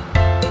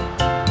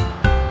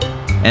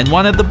 and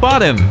 1 at the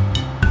bottom.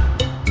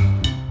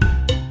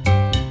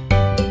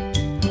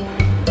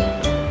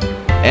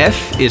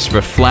 F is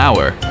for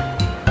flower.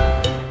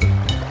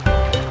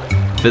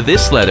 For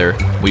this letter,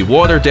 we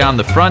water down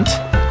the front,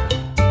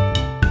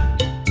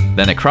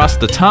 then across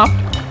the top,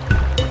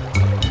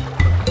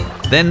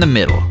 then the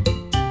middle.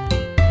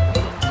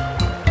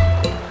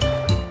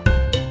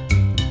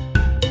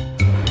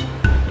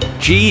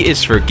 G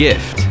is for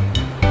gift.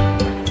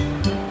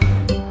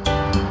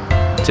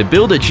 To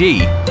build a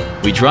G,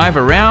 we drive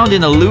around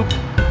in a loop,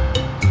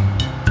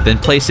 then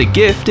place a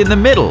gift in the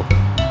middle.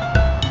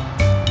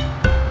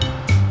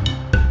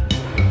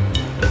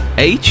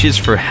 H is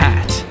for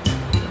hat.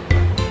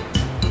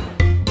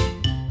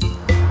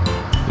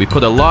 We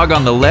put a log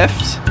on the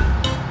left,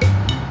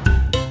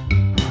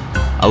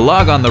 a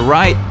log on the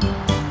right,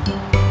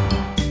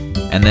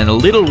 and then a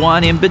little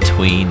one in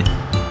between.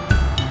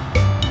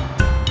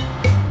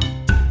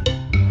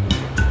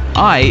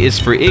 I is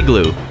for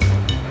igloo.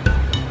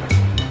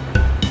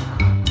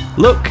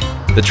 Look,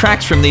 the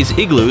tracks from these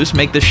igloos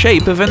make the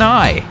shape of an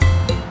eye.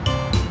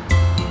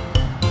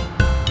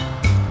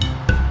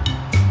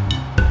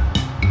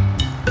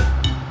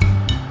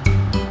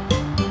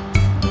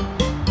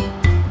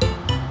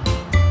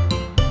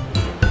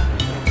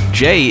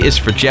 J is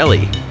for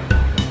jelly.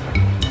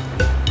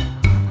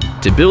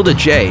 To build a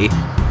J,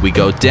 we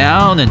go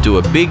down and do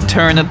a big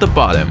turn at the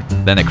bottom,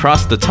 then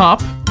across the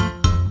top.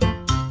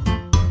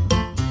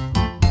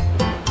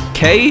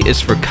 K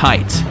is for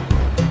kite.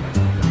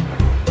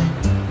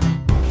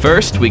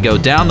 First, we go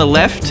down the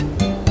left,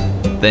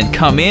 then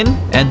come in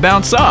and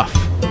bounce off.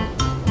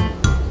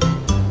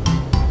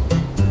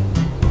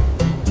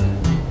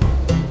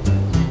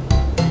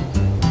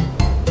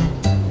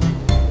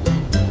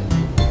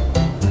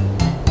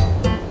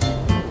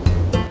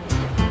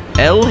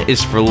 L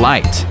is for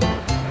light.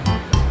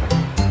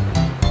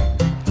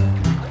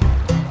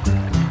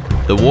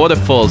 The water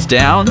falls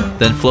down,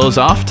 then flows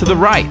off to the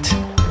right.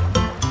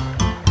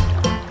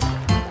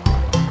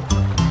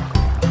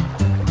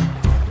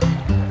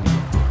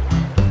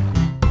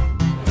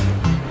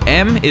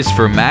 M is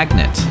for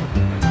magnet.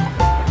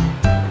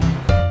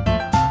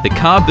 The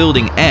car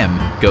building M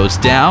goes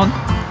down,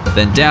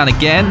 then down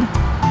again,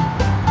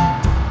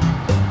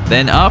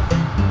 then up,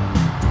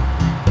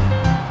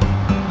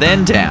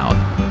 then down.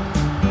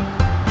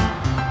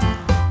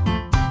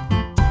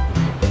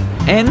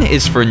 N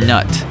is for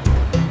nut.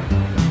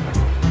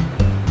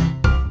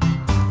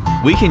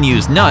 We can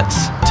use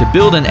nuts to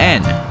build an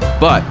N,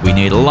 but we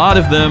need a lot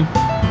of them.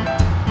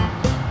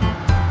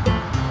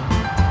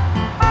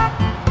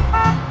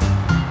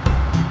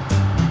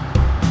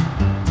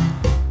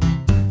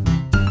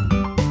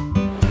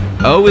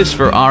 O is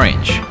for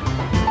orange.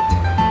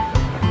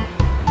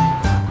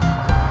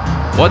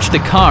 Watch the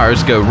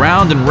cars go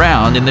round and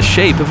round in the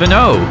shape of an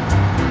O.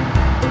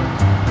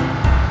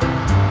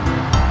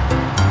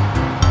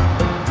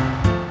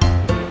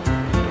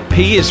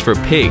 P is for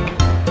pig.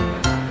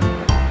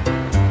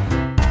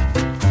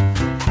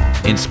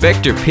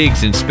 Inspector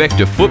Pig's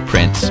inspector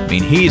footprints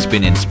mean he's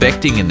been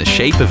inspecting in the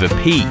shape of a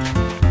P.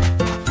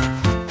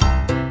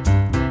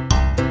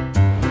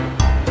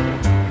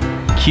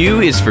 Q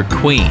is for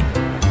queen.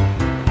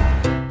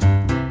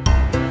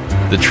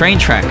 The train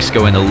tracks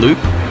go in a loop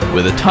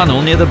with a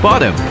tunnel near the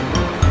bottom.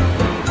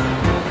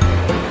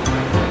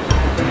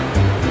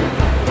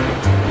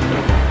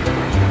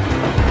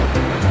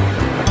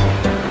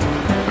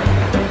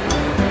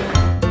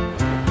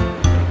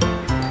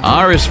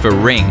 R is for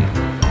ring.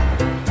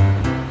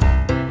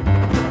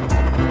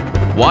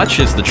 Watch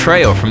as the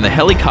trail from the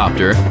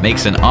helicopter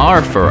makes an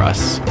R for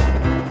us.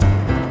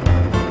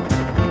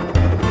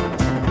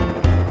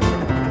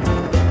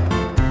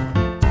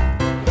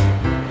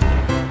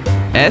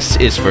 S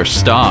is for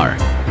star.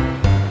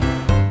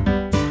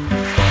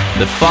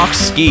 The fox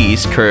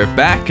skis curve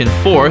back and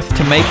forth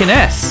to make an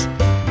S.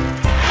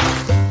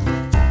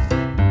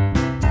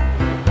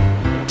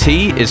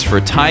 T is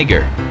for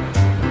tiger.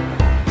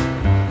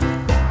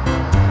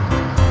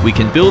 We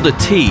can build a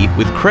T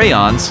with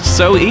crayons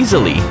so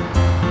easily.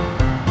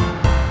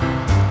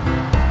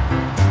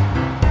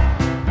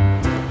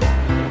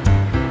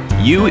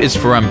 U is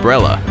for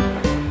umbrella.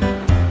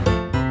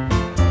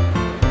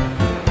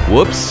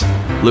 Whoops,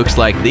 looks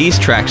like these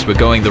tracks were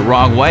going the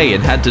wrong way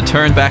and had to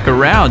turn back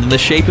around in the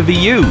shape of a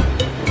U.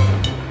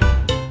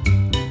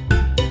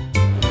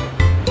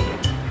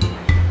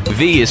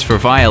 V is for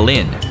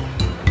violin.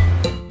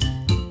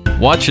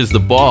 Watch as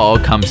the ball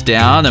comes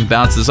down and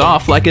bounces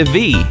off like a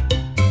V.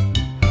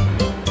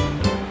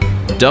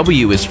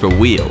 W is for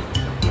wheel.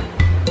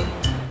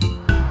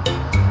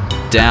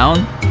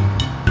 Down,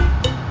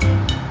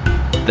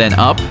 then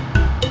up,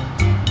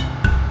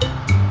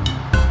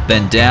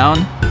 then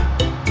down,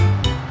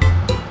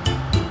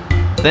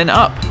 then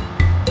up.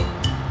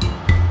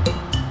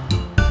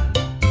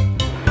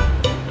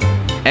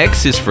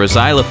 X is for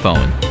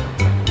xylophone.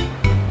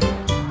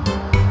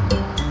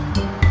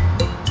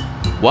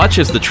 Watch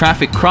as the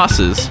traffic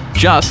crosses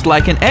just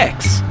like an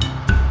X.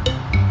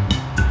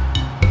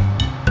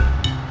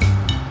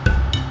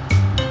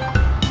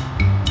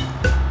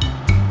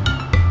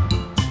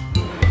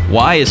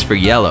 Y is for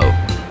yellow.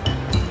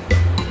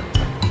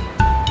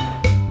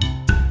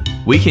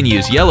 We can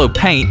use yellow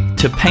paint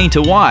to paint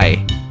a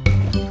Y.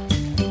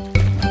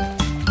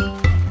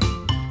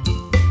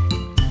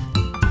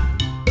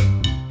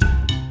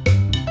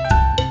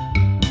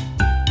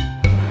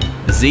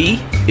 Z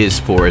is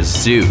for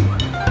zoo.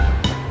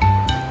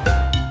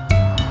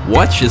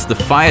 Watch as the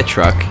fire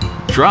truck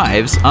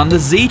drives on the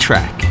Z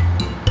track.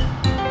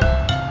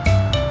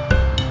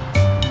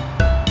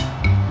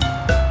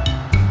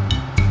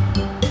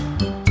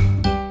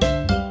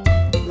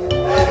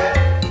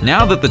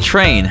 Now that the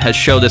train has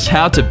showed us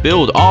how to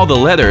build all the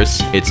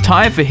letters, it's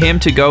time for him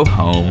to go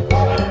home.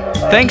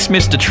 Thanks,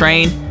 Mr.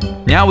 Train.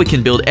 Now we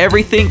can build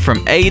everything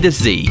from A to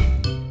Z.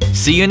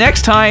 See you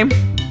next time!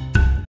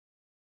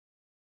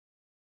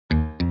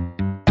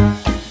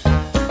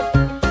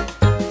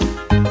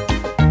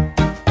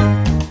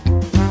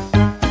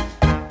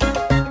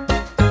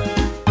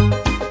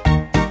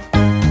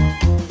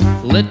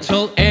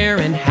 Little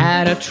Aaron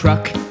had a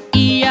truck,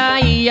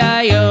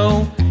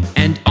 E-I-E-I-O.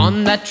 And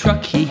on that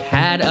truck he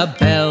had a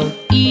bell,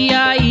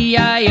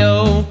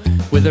 E-I-E-I-O.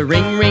 With a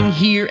ring ring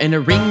here and a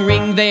ring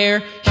ring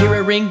there. Here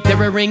a ring,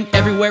 there a ring,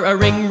 everywhere a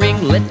ring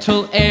ring.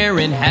 Little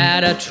Aaron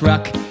had a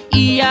truck,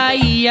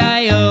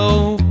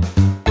 E-I-E-I-O.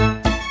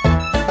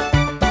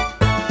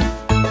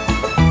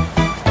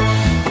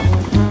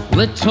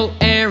 Little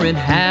Aaron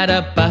had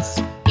a bus,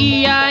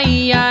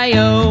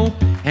 E-I-E-I-O.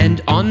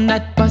 And on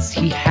that bus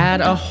he had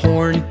a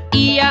horn,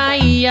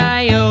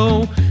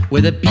 E-I-E-I-O.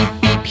 With a beep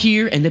beep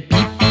here and a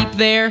beep beep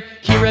there.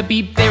 Here a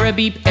beep, there a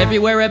beep,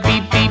 everywhere a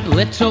beep beep.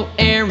 Little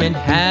Aaron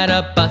had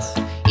a bus,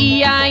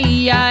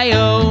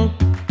 E-I-E-I-O.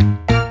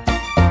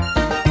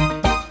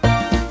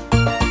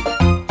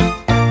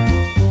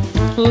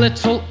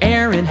 Little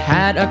Aaron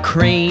had a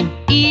crane,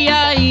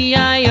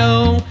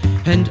 E-I-E-I-O.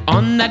 And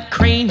on that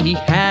crane he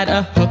had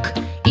a hook,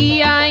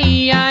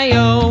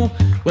 E-I-E-I-O.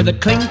 With a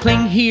cling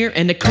cling here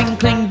and a cling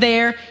cling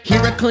there.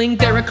 Here a cling,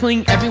 there a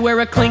cling,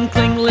 everywhere a cling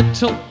cling.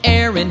 Little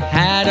Aaron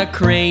had a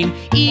crane,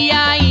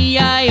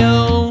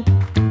 E-I-E-I-O.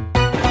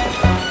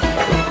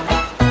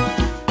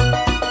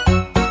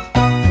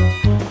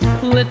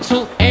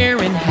 Little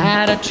Aaron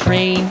had a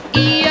train,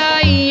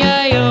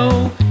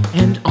 E-I-E-I-O.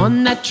 And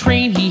on that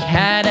train he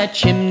had a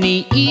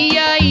chimney,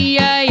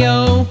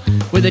 E-I-E-I-O.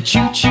 With a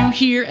choo-choo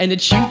here and a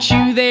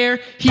choo-choo there.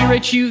 Here a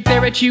choo,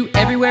 there a choo,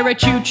 everywhere a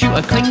choo-choo.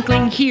 A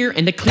cling-cling here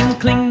and a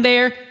cling-cling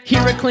there.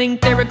 Here a cling,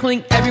 there a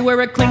cling, everywhere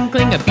a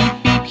cling-cling. A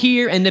beep-beep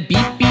here and a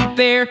beep-beep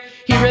there.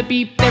 Here a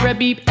beep, there a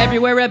beep,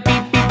 everywhere a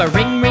beep-beep. A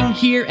ring-ring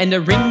here and a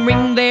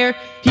ring-ring there.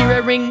 Here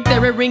a ring,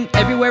 there a ring,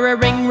 everywhere a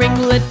ring-ring.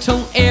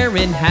 Little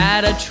Aaron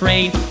had a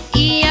train,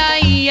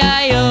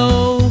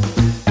 E-I-E-I-O.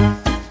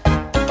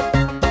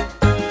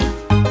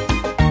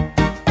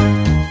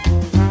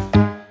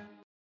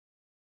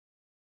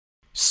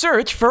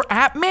 Search for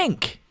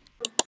Appmink.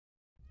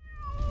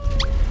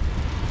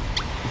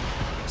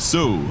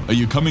 So, are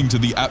you coming to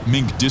the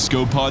Appmink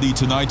disco party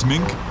tonight,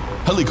 Mink?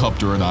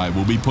 Helicopter and I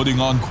will be putting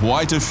on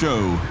quite a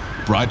show.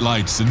 Bright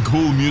lights and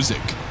cool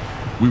music.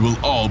 We will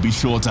all be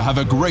sure to have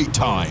a great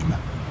time.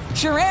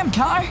 Sure am,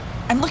 Car.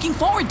 I'm looking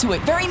forward to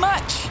it very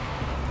much.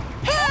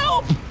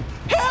 Help!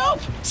 Help!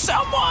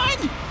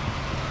 Someone!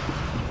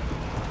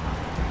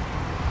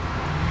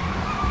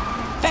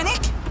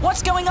 Fennec,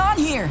 what's going on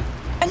here?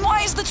 And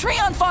why is the tree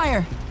on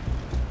fire?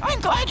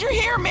 I'm glad you're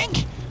here,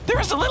 Mink. There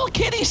is a little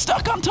kitty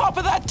stuck on top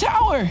of that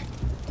tower.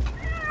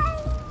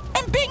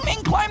 and Big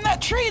Mink climbed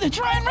that tree to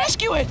try and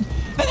rescue it.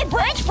 Then a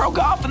branch broke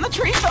off and the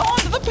tree fell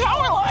onto the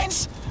power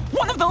lines.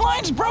 One of the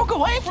lines broke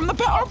away from the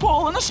power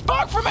pole and the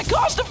spark from it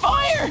caused a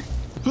fire.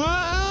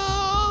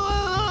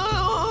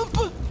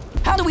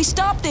 How do we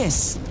stop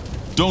this?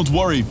 Don't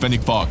worry,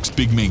 Fennec Fox,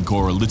 Big Mink,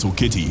 or Little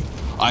Kitty.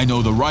 I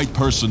know the right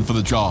person for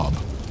the job.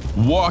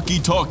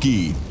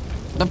 Walkie-talkie.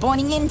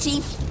 Reporting in,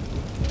 Chief.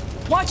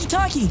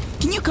 Walkie-talkie,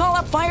 can you call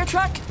up fire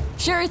truck?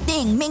 Sure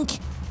thing, Mink.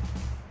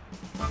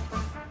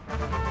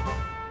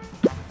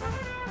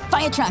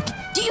 Fire truck,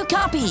 do you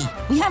copy?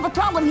 We have a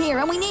problem here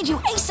and we need you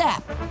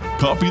ASAP.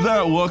 Copy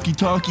that,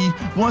 Walkie-talkie.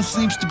 What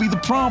seems to be the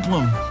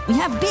problem? We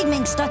have Big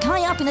Mink stuck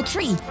high up in a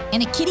tree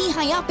and a kitty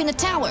high up in a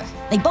tower.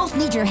 They both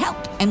need your help,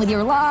 and with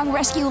your long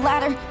rescue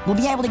ladder, we'll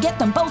be able to get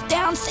them both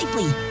down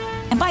safely.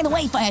 And by the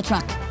way, fire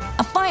truck,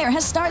 a fire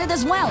has started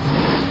as well.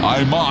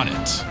 I'm on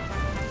it.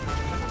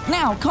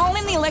 Now, call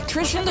in the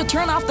electrician to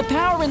turn off the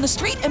power in the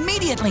street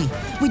immediately.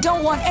 We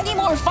don't want any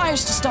more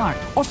fires to start,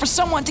 or for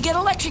someone to get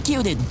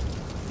electrocuted.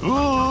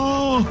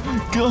 Oh,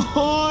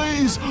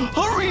 guys,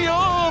 hurry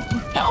up!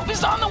 Help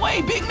is on the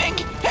way, Big Mink.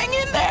 Hang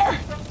in there.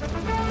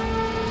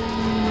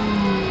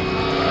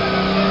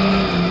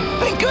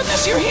 Thank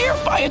goodness you're here,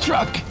 fire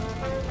truck.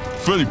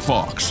 Fennec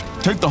Fox,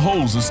 take the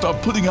hose and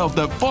stop putting out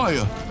that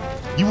fire.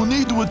 You will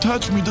need to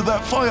attach me to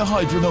that fire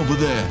hydrant over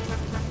there.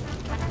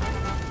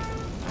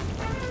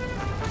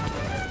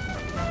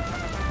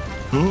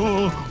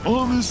 Oh,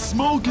 all this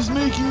smoke is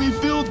making me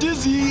feel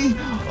dizzy.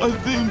 I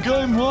think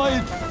I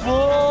might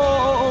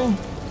fall.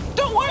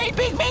 Don't worry,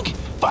 Big Mink.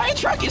 Fire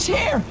truck is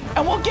here,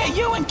 and we'll get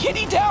you and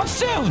Kitty down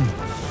soon.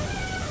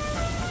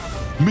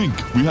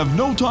 Mink, we have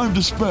no time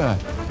to spare.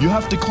 You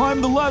have to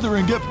climb the ladder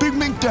and get Big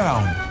Mink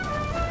down.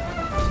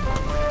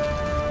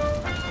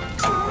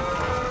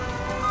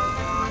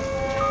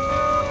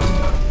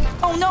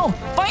 Oh no,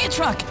 fire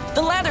truck!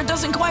 The ladder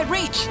doesn't quite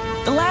reach.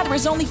 The ladder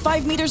is only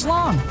 5 meters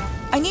long.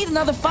 I need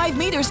another 5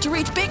 meters to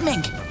reach Big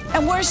Mink.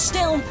 And worse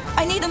still,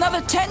 I need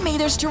another 10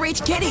 meters to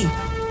reach Kitty.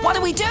 What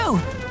do we do?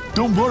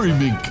 Don't worry,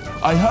 Mink.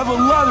 I have a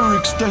ladder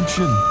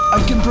extension.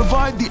 I can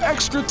provide the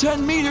extra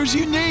 10 meters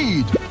you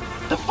need.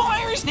 The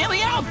fire is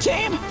nearly out,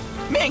 team.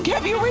 Mink,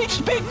 have you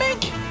reached Big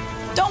Mink?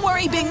 Don't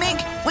worry, Big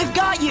Mink. We've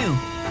got you.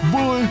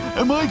 Boy,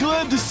 am I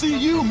glad to see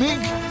you,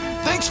 Mink.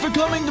 Thanks for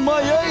coming to my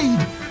aid.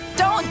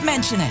 Don't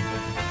mention it.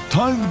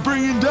 Time to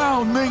bring him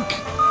down, Mink.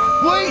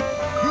 Wait,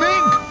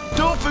 Mink!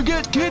 Don't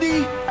forget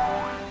Kitty!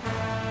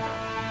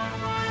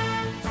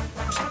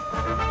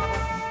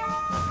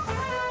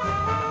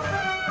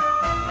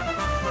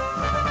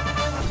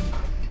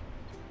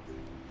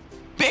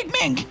 Big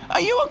Mink, are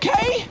you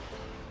okay?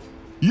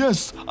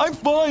 Yes, I'm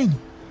fine.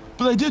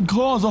 But I did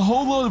cause a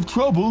whole lot of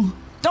trouble.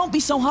 Don't be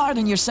so hard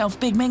on yourself,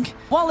 Big Mink.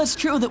 While it's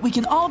true that we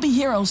can all be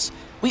heroes,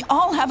 we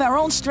all have our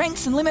own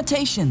strengths and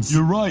limitations.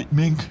 You're right,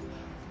 Mink.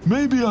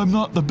 Maybe I'm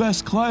not the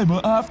best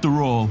climber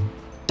after all.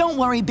 Don't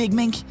worry, Big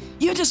Mink.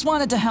 You just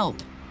wanted to help.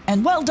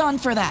 And well done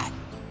for that.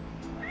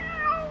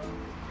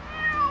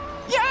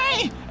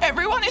 Yay!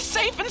 Everyone is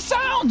safe and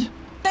sound!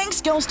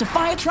 Thanks goes to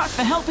Fire Truck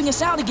for helping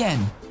us out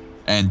again.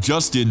 And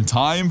just in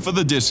time for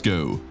the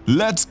disco.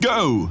 Let's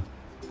go!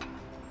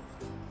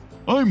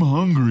 I'm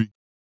hungry.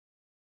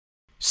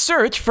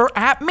 Search for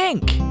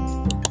Appmink.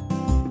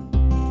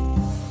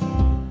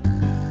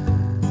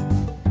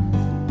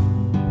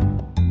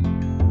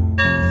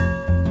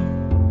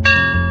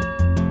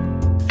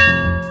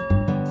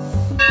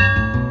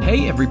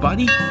 Hey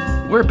everybody,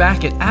 we're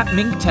back at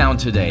Appmink Town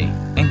today,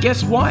 and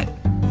guess what?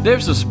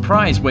 There's a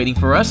surprise waiting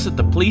for us at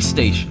the police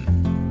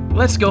station.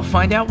 Let's go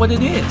find out what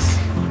it is.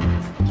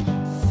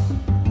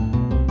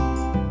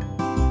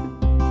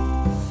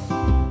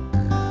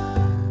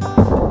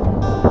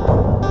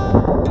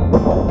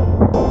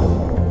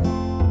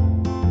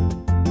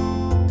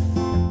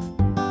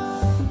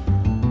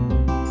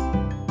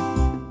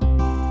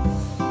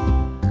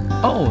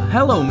 Oh,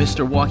 hello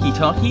Mr.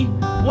 Walkie-Talkie.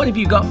 What have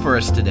you got for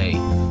us today?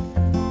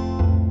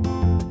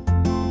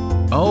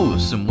 Oh,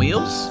 some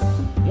wheels?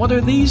 What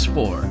are these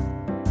for?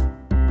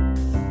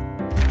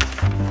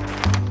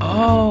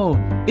 Oh,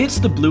 it's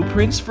the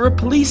blueprints for a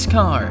police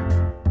car.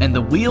 And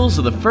the wheels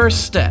are the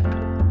first step.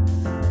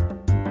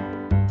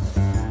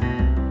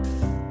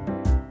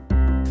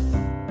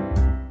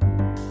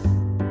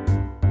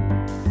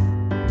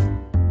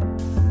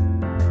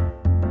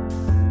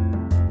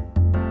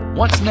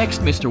 What's next,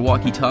 Mr.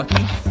 Walkie-Talkie?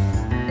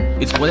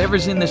 It's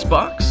whatever's in this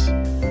box?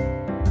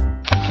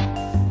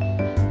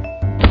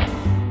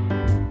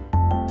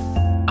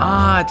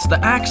 Ah, it's the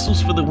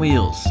axles for the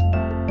wheels.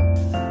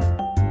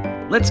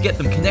 Let's get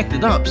them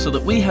connected up so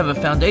that we have a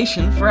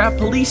foundation for our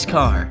police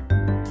car.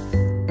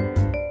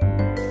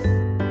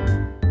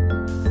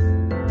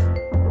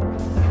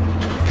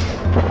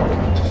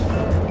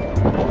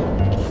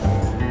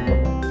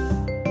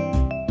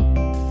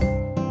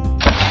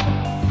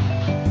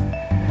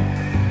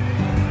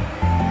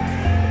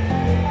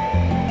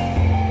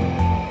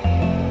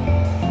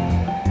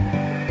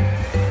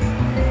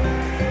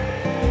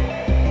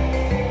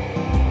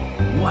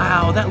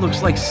 Wow, that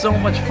looks like so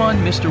much fun,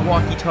 Mr.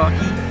 Walkie-Talkie.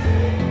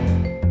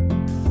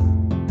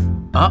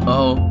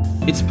 Uh-oh,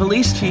 it's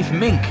Police Chief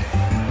Mink.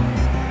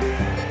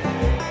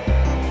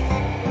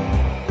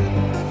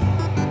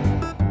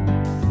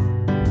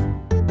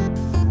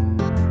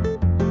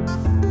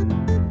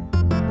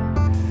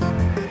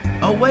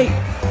 Oh wait,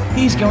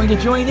 he's going to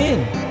join in.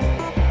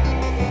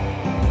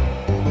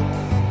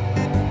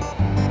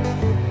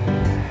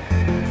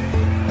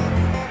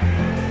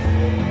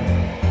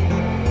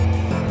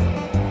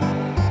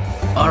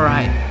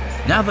 Alright,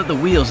 now that the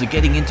wheels are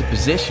getting into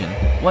position,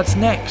 what's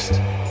next?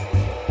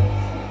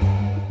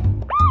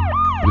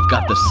 We've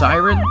got the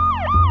siren,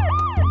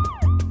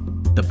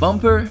 the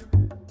bumper,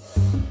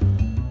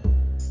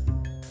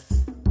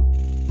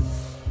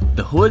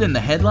 the hood and the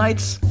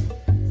headlights,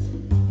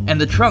 and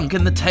the trunk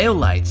and the tail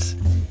lights.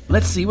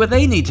 Let's see where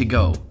they need to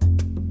go.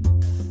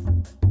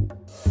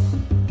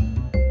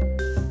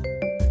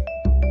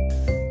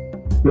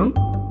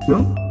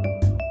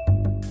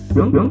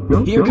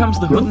 Here comes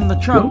the hood and the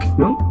trunk.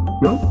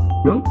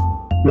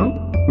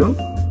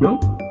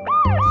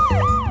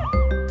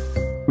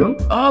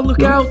 Oh,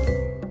 look out!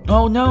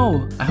 Oh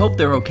no, I hope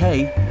they're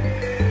okay.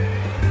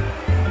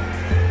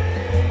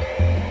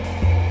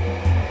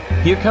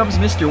 Here comes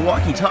Mr.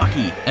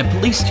 Walkie-Talkie and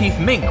Police Chief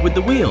Mink with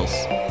the wheels.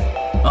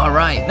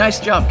 Alright,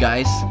 nice job,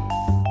 guys.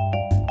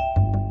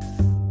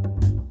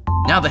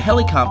 Now the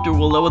helicopter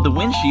will lower the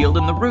windshield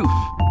and the roof.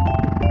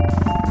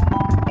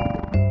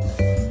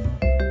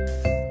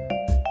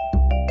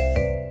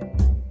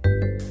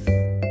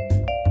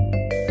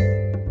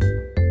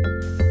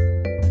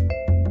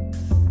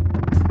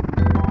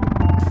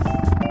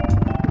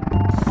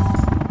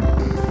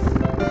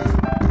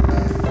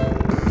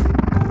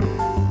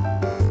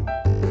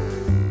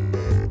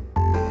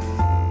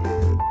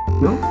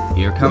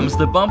 Here comes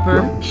the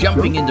bumper,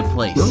 jumping into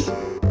place.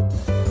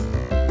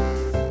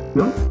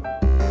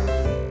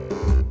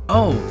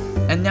 Oh,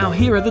 and now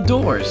here are the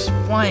doors,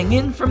 flying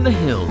in from the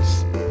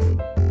hills.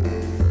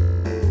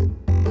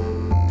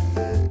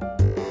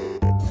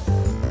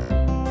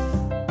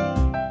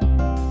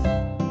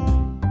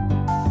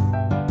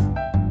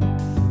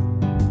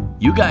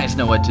 You guys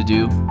know what to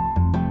do.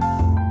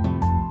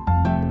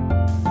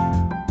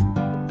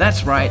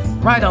 That's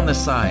right on the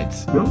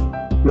sides.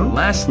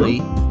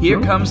 Lastly, here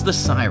comes the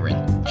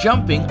siren,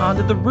 jumping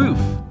onto the roof.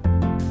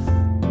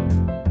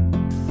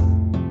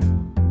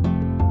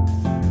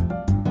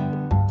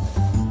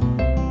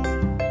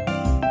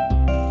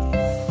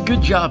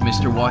 Good job,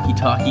 Mr.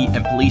 Walkie-Talkie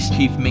and Police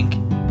Chief Mink.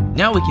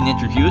 Now we can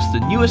introduce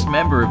the newest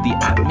member of the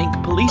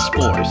Appmink Police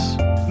Force,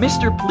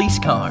 Mr. Police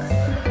Car.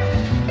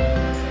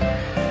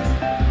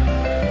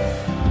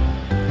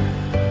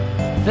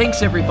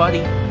 Thanks,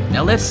 everybody.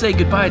 Now let's say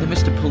goodbye to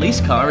Mr.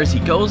 Police Car as he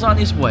goes on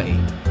his way.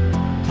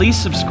 Please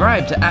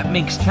subscribe to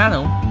Appmink's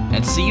channel,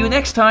 and see you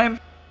next time!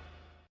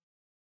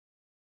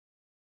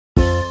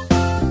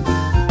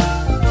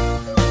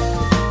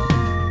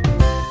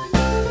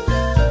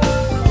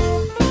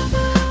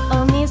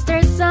 Oh,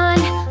 Mr. Sun,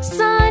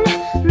 Sun,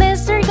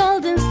 Mr.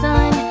 Golden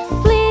Sun,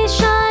 please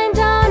shine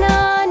down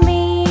on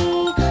me.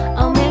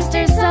 Oh,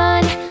 Mr.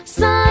 Sun,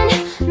 Sun,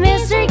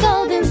 Mr.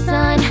 Golden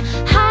Sun,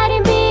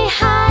 hiding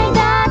behind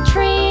that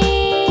tree.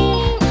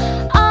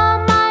 All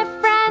my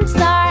friends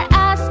are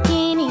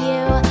asking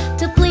you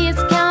to please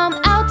come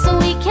out so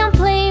we can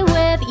play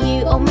with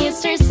you. Oh,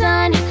 Mr.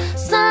 Sun,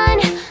 Sun,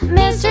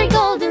 Mr.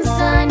 Golden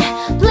Sun,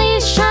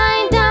 please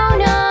shine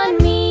down on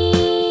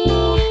me.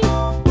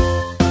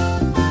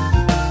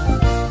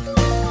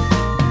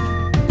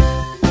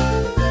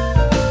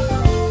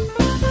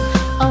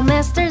 Oh,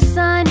 Mr.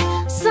 Sun,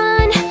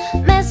 Sun,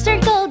 Mr.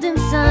 Golden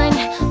Sun,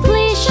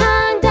 please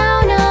shine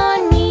down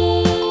on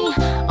me.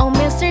 Oh,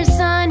 Mr.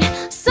 Sun,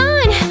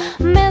 Sun,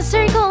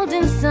 Mr.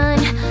 Golden Sun,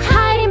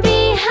 hiding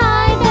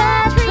behind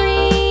that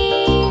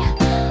tree.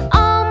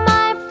 All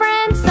my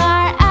friends are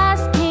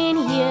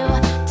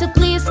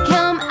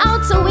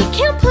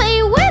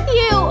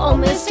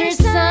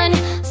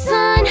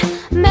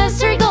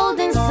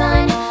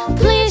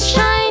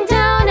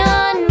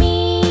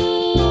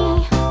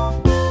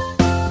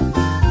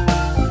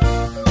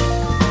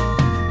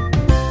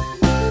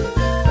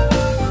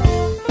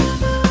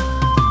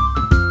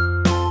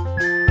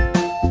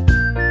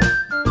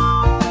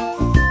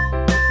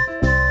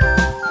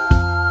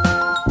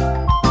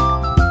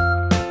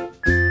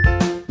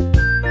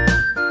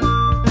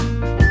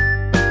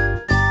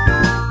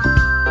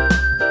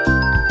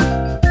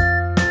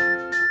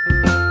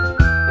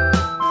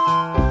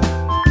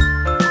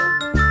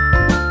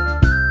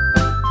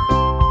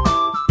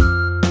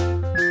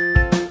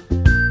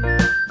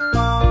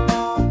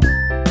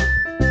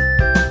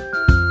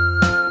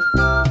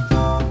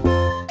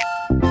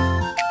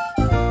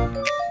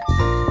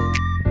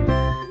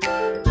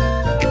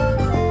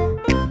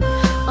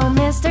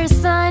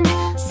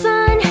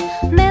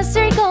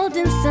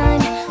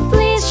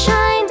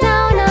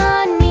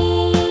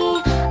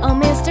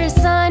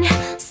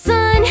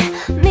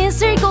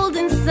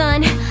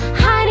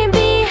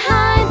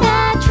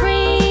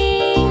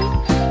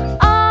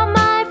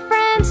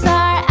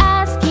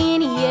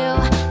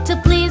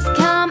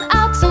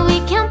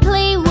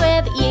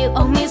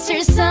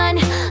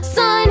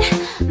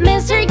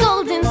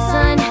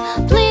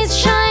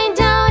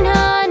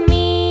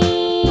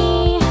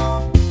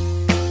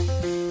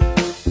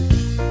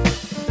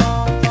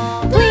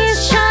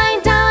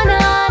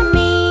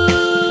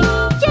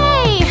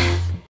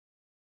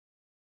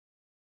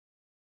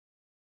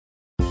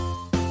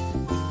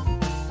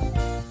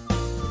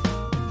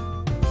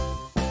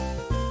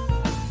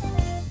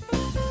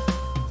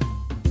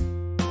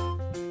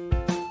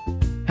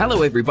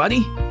Hello,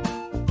 everybody.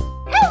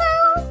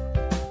 Hello!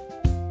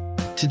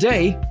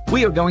 Today,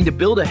 we are going to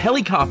build a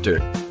helicopter.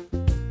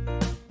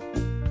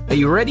 Are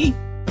you ready?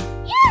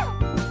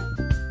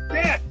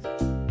 Yeah!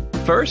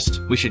 First,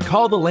 we should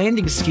call the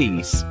landing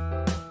skis.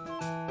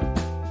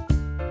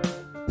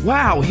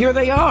 Wow, here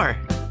they are!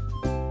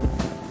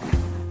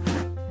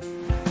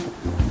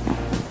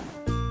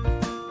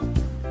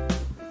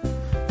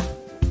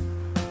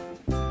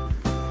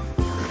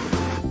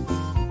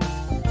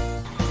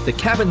 The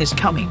cabin is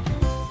coming.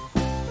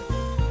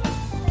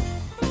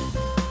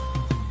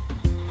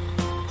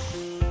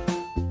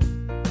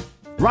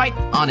 Right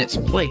on its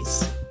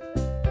place.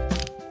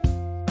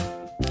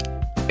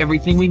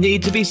 Everything we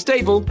need to be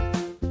stable.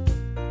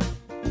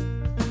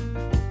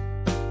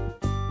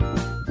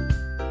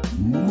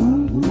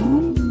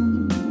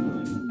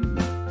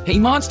 Hey,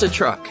 monster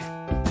truck!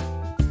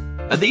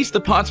 Are these the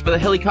parts for the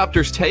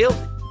helicopter's tail?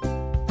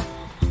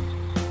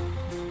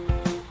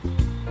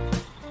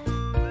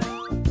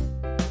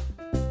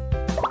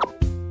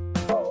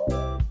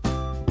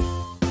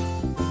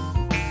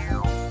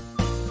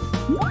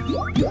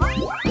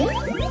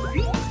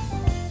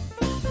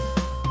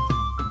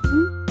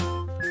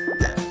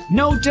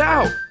 No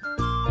doubt!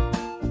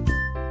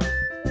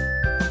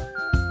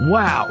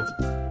 Wow!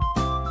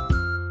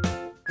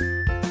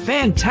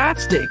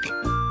 Fantastic!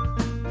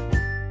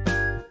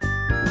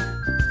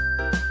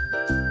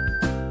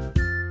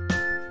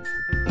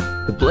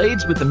 The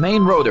blades with the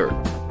main rotor.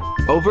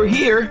 Over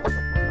here.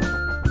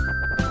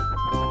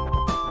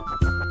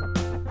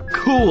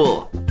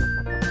 Cool!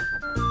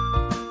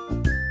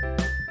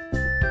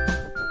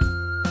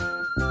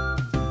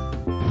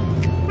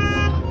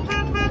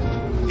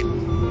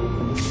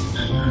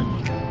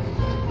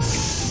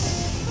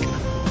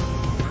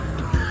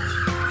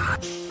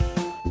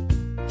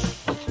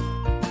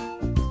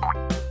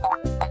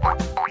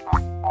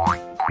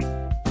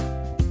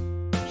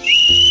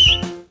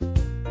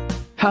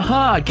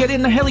 Haha, get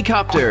in the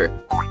helicopter!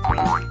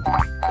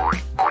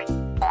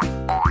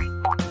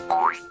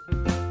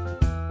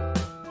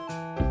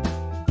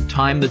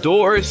 Time the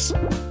doors.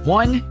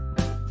 1,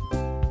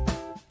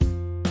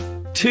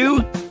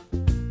 2,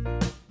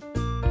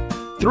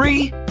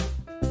 3,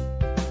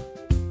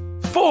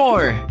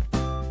 4!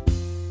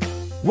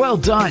 Well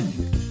done!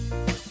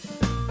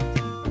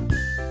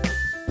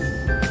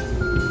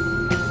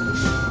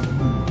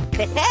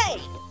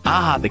 Hey!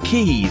 Ah, the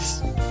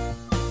keys.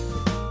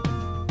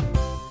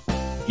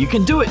 You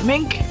can do it,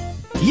 Mink!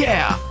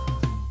 Yeah!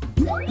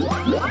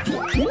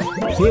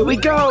 Here we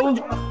go!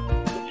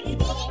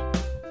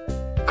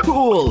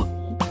 Cool!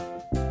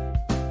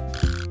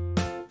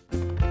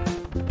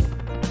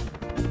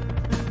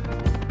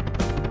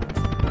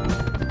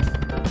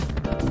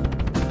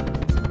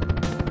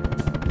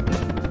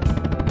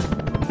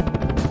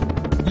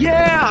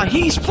 Yeah!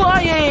 He's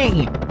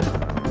flying!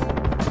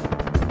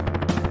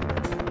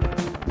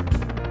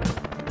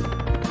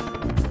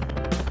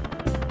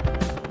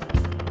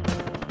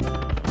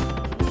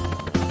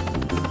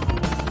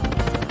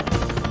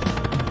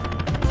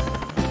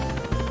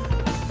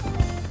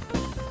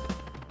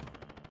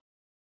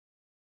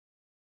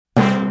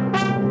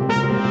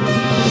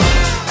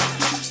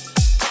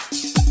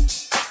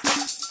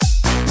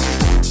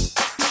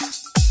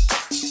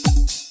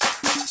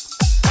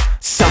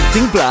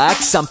 Something black,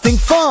 something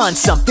fun,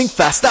 something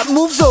fast that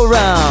moves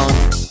around.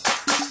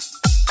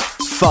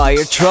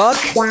 Fire truck.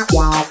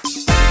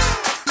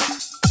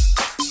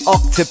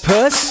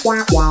 Octopus.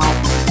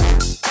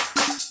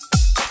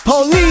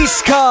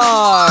 Police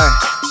car.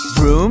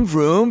 Vroom,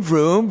 vroom,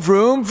 vroom,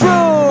 vroom,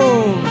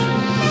 vroom.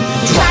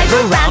 Drive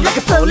around like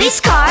a police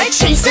car,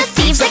 chase the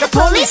thieves like a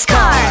police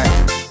car.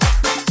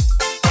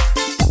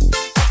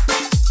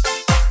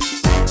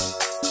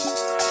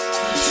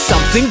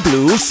 Something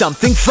blue,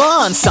 something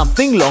fun,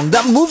 something long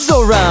that moves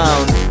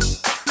around.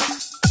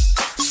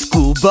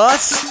 School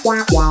bus.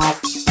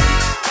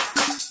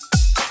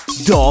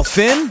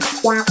 Dolphin.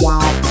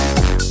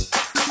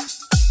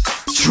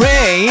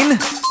 Train.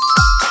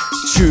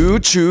 Choo,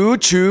 choo,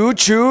 choo,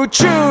 choo,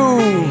 choo.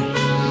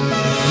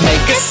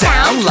 Make a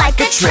sound like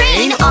a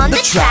train on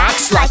the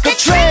tracks like a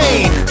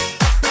train.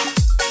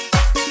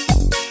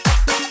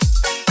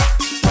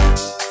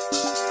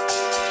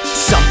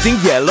 Something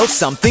yellow,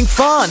 something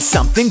fun,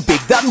 something big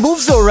that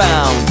moves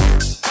around.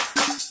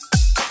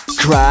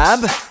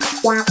 Crab.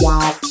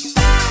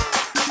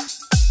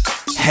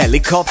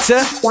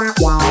 Helicopter.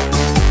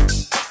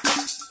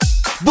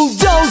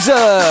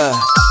 Bulldozer.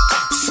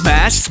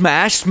 Smash,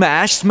 smash,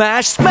 smash,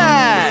 smash,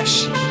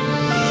 smash.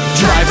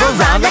 Drive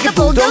around like a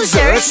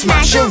bulldozer,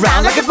 smash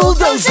around like a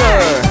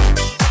bulldozer.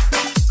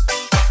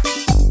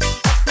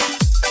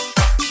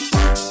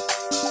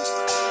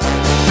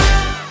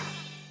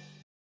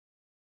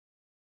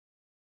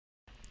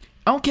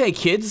 Okay,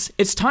 kids,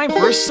 it's time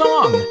for a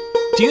song.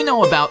 Do you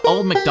know about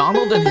Old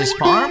MacDonald and his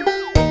farm?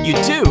 You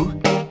do?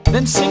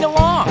 Then sing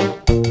along.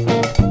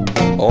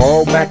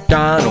 Old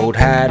MacDonald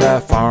had a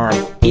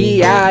farm,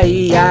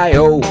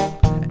 E-I-E-I-O.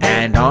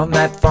 And on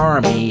that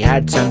farm he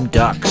had some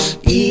ducks,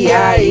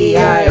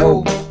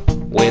 E-I-E-I-O.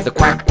 with a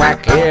quack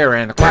quack here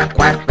and a quack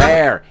quack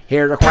there.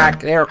 Here a quack,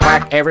 there a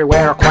quack,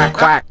 everywhere a quack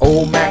quack.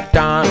 Old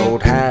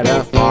MacDonald had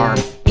a farm,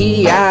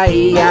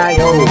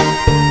 E-I-E-I-O.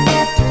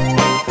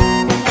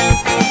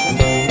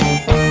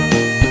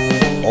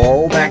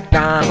 Old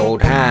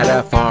MacDonald had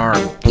a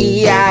farm,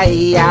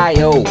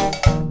 E-I-E-I-O.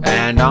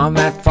 And on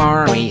that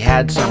farm he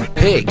had some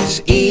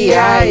pigs,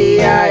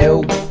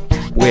 E-I-E-I-O.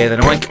 With an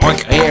oink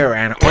oink here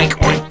and an oink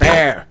oink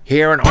there.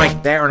 Here an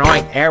oink, there an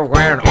oink,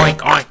 everywhere an oink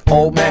oink.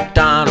 Old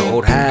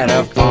MacDonald had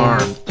a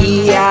farm,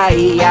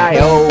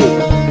 E-I-E-I-O.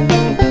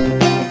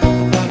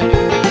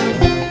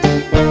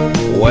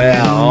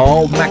 Well,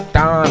 old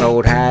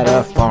MacDonald had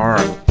a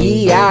farm,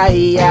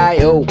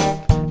 E-I-E-I-O.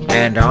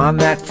 And on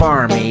that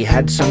farm he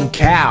had some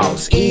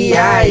cows,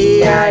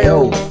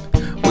 E-I-E-I-O.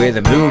 With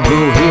a moo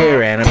moo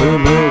here and a moo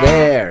moo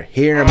there.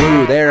 Here a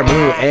moo, there a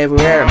moo,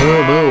 everywhere a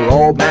moo moo.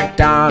 Old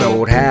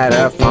MacDonald had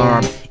a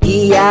farm,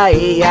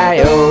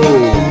 E-I-E-I-O.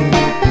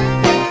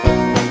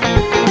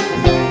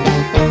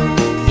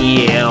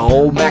 Yeah,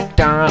 old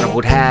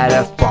MacDonald had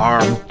a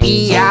farm,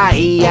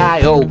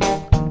 E-I-E-I-O.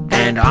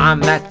 And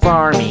on that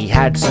farm he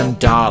had some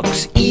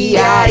dogs,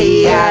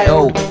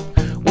 E-I-E-I-O.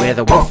 With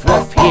a woof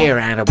woof here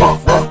and a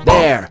woof woof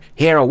there.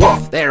 Here a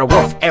woof, there a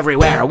woof,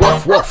 everywhere a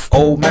woof woof.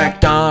 Old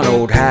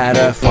MacDonald had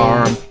a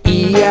farm,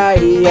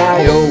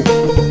 E-I-E-I-O.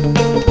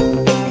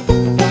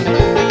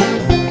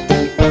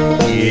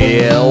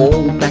 Yeah,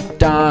 old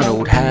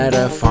MacDonald had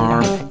a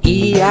farm,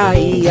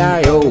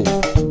 E-I-E-I-O.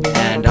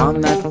 And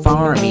on that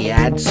farm he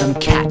had some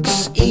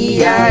cats,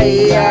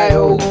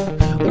 E-I-E-I-O.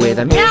 With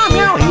a meow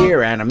meow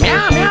here and a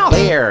meow meow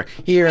there.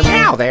 Here a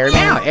meow, there a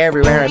meow,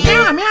 everywhere a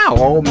meow meow.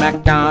 Old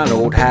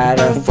MacDonald had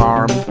a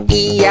farm,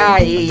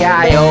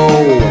 E-I-E-I-O.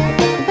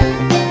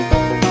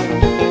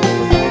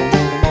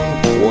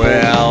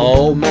 Well,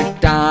 old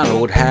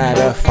MacDonald had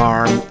a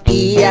farm,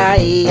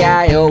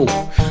 E-I-E-I-O.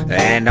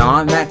 And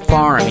on that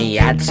farm he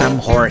had some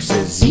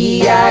horses,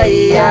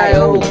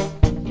 E-I-E-I-O.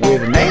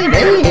 With a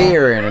neigh-neigh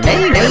here and a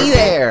neigh-neigh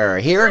there.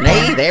 Here a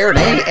neigh, there a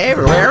neigh,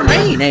 everywhere a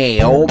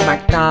neigh-neigh. Old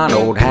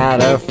MacDonald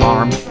had a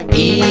farm,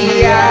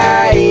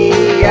 E-I-E-I-O.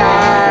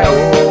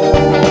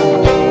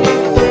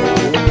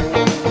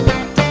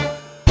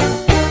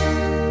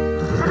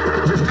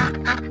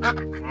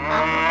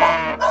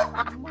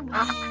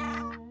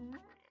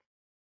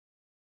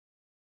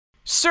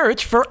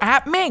 Search for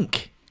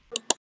Appmink.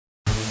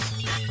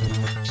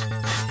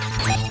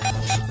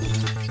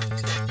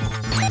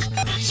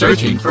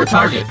 Searching for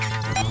target.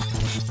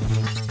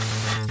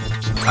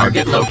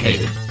 Target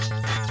located.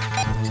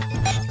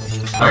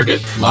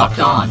 Target locked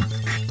on.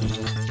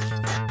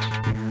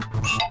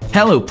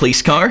 Hello,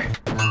 police car.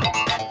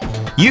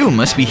 You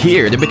must be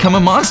here to become a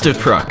monster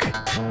truck.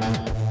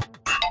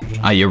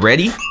 Are you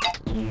ready?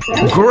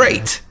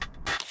 Great!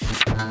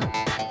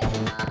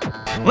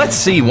 Let's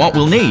see what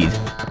we'll need.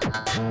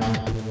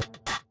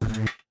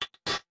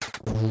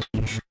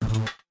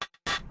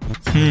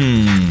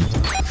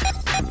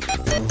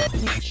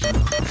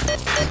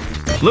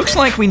 Looks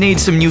like we need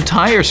some new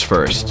tires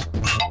first.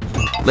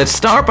 Let's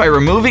start by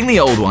removing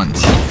the old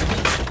ones.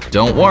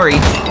 Don't worry,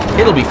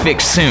 it'll be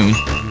fixed soon.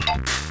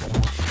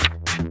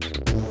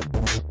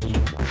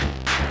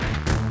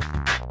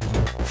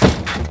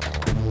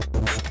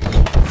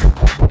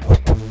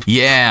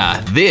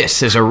 Yeah,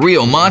 this is a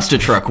real monster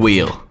truck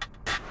wheel.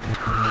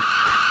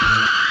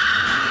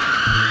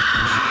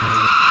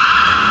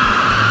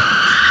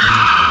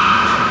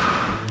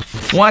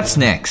 What's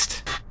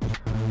next?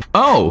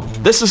 Oh,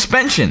 the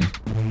suspension.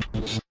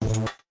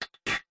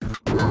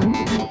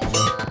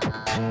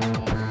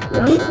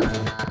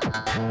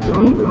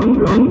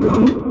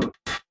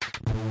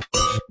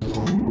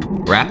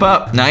 Wrap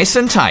up nice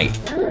and tight.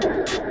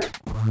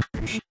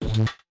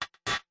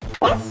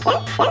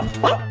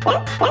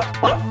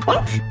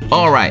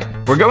 Alright,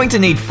 we're going to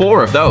need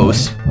 4 of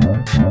those.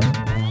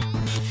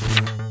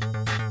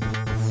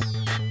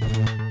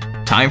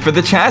 Time for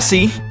the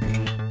chassis.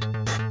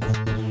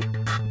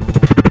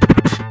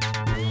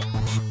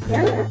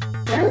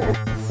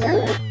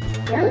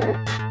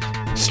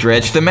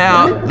 Stretch them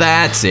out,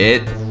 that's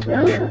it.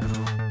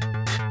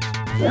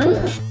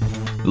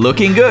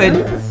 Looking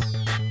good.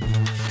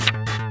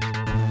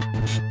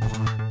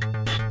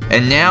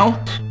 And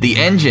now, the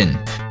engine.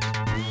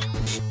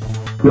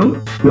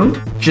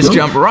 Just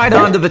jump right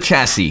onto the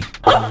chassis.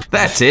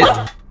 That's it.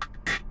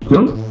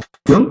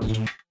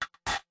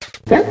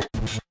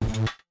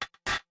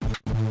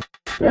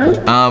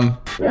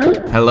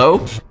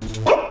 Hello?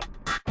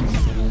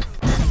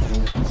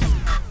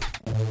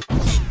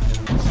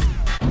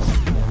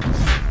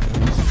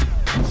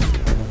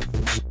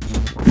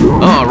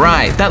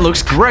 Alright, that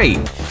looks great.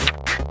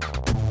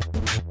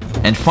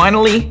 And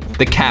finally,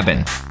 the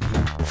cabin.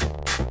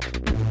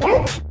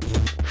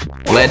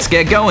 Let's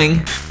get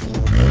going.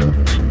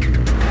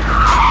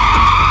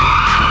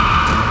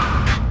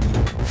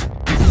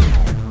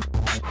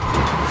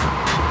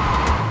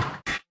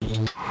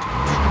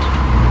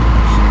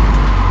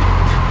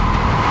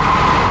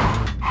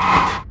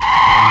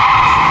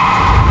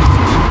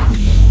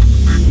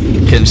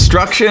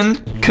 Construction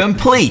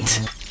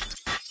complete.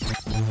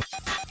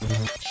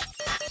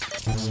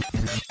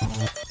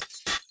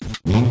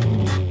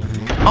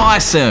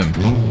 Awesome!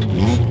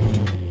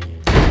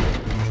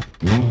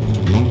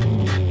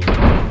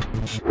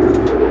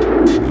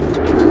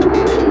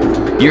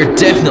 You're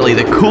definitely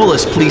the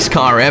coolest police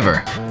car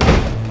ever.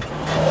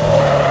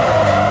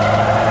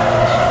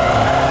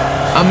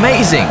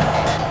 Amazing!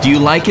 Do you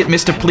like it,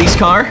 Mr. Police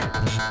Car?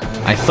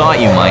 I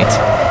thought you might.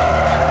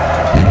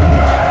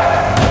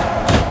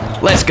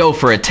 Let's go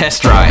for a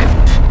test drive.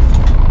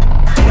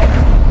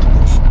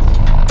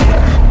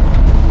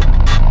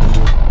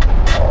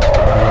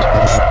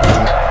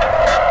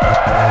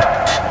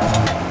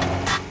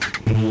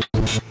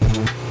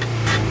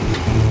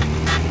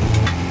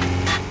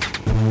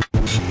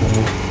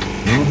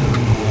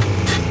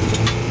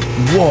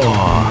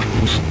 Whoa!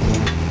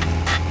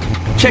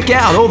 Check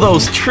out all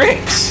those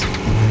tricks!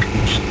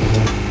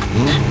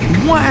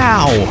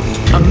 Wow!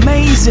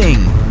 Amazing!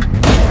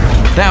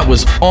 That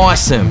was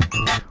awesome!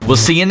 We'll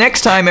see you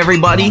next time,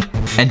 everybody!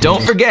 And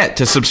don't forget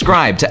to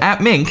subscribe to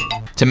Appmink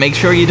to make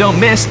sure you don't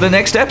miss the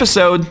next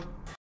episode!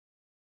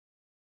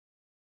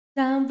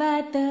 Down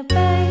by the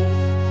bay,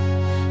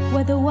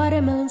 where the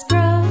watermelons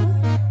grow,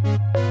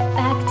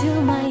 back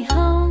to my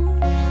home,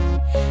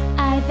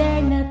 I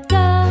dare not go.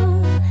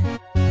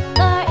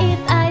 Or if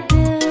I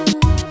do,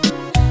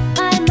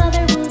 my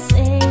mother will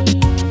say,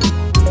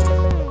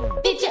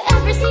 did you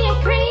ever see a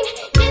crane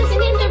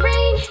dancing in the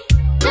rain?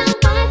 Down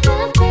by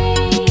the bay.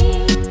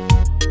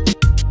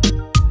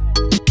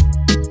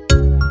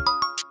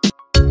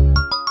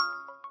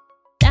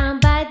 Down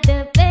by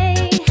the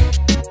bay,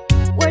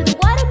 where the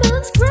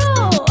watermelons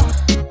grow,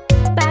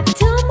 back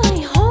to my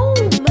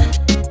home,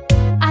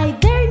 I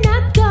dare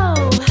not go.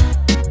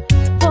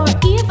 For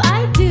if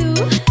I do,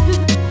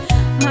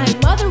 my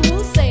mother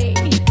will say,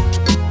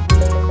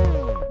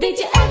 did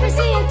you ever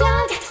see a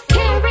dog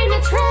carrying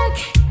a truck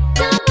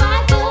down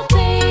by the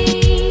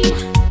bay?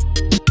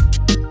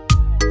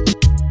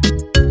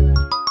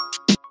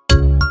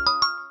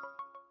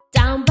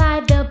 Down by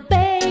the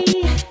bay,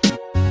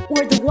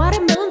 where the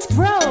watermelons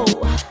grow,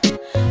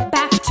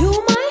 back to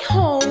my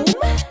home,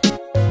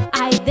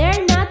 I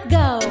dare not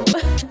go.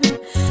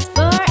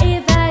 For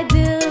if I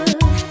do,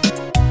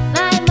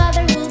 my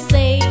mother will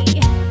say,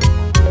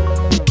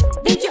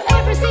 did you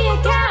ever see a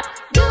cat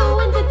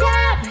doing the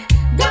tap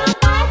down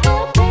by the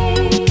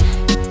bay?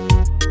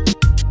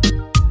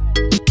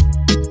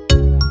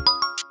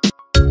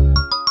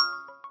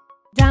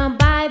 Down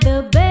by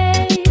the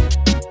bay,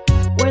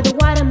 where the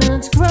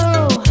watermelons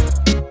grow,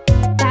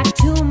 back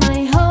to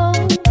my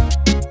home,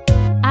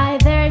 I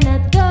dare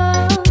not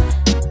go.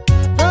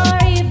 For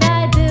if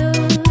I do,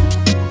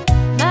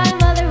 my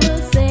mother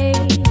will say,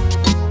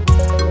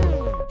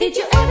 did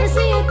you ever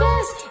see a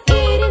bus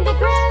eating the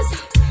grass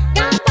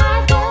down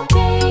by the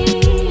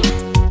bay?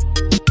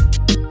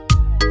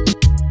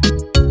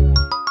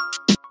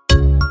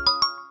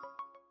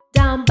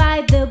 Down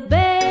by the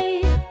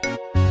bay,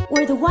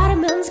 where the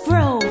watermelons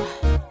grow,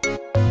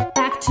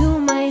 back to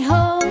my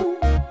home,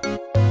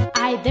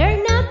 I dare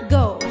not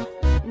go.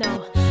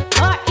 No,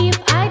 or if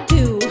I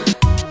do,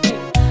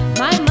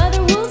 my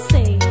mother will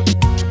say,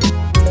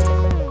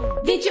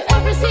 did you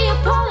ever see a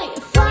pony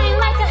flying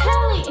like a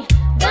heli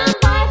down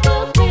by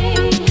the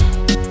bay?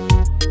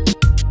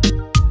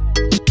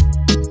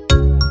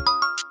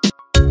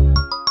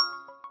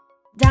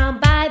 Down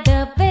by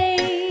the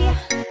bay,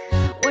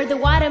 where the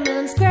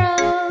watermelons grow,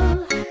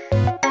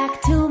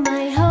 back to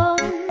my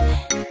home,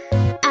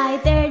 I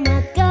dare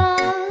not go.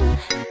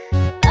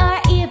 Or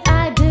if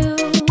I do,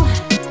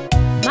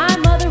 my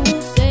mother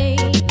will say,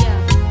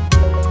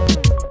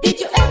 did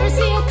you ever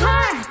see a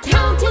car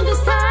counting the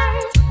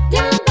stars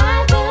down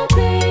by the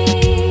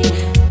bay?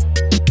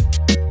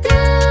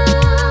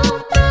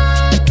 Down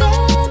by the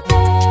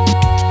bay.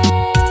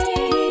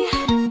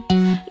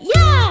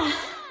 Yeah!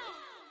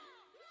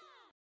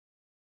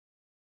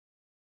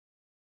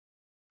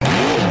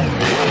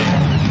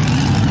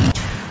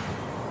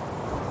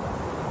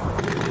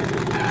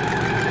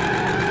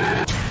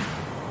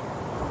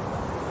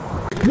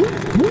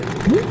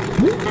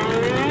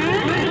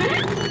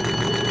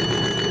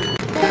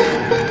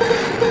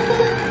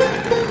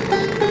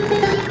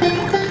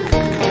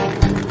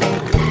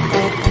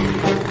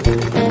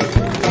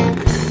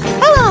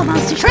 Hello,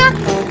 monster truck.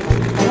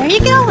 Where are you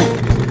going?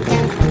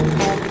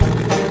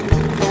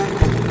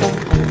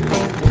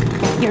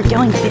 You're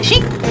going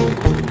fishing?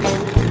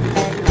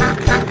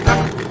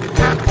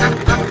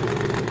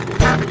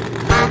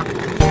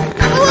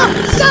 Hello,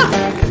 stop!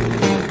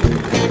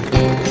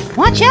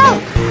 Watch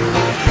out!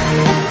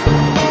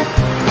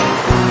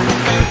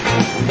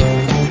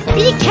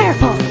 Be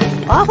careful!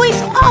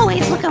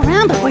 Always look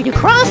around before you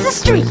cross the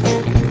street!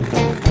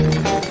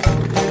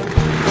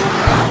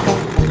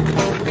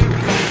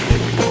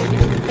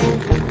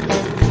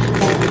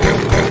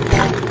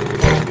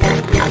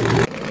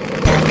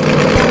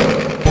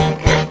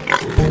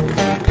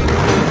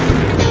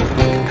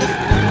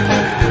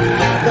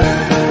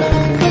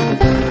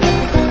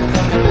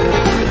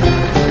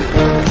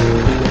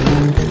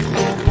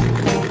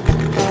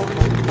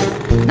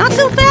 Not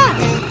so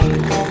fast!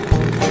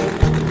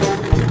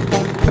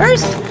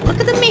 First, look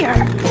at the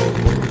mirror.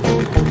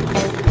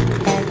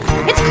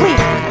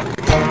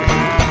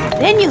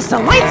 is the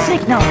light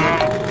signal.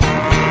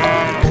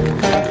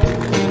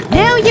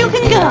 Now you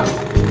can go.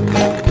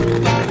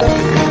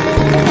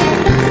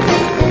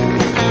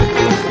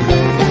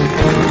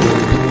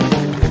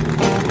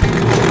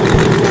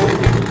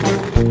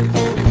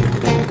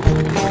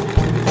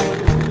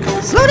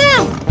 Slow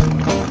down.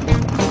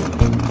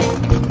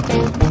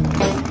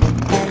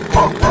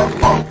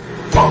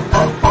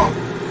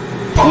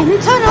 In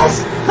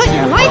tunnels, put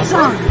your lights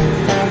on.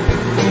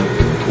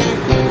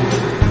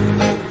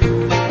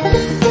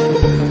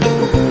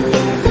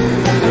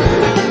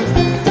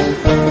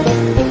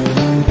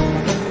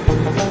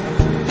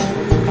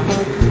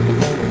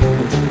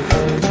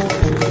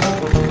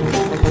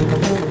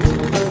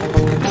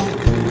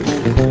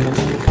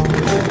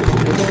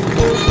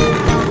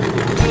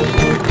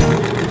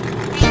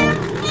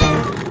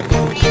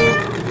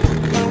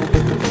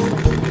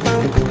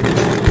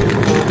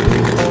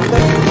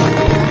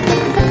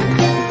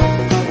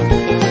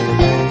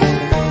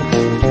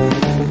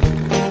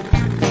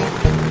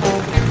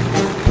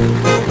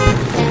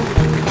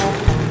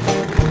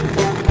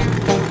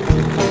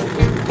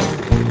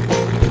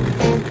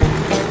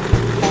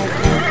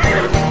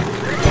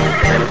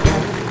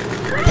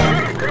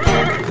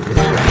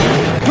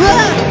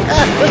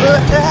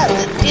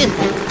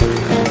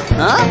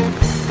 Huh?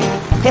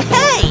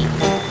 Hey!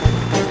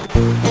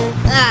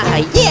 Ah,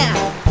 yeah!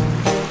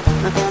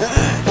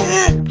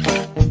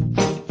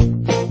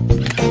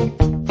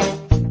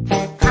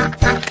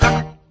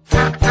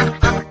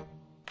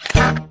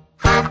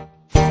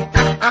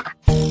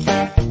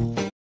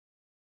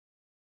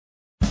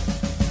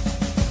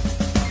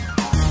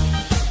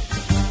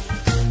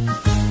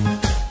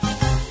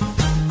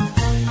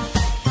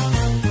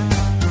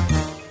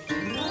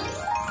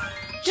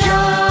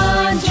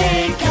 John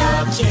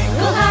Jacob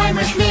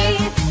Jingleheimer Schmid,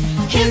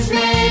 his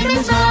name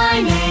is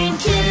my name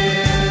too.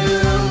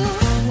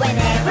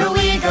 Whenever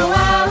we go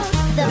out,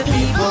 the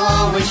people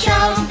always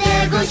shout,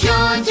 there goes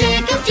John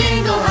Jacob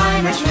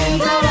Jingleheimer Schmid,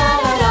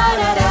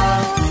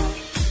 da-da-da-da-da-da.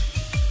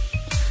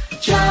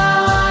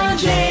 John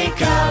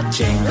Jacob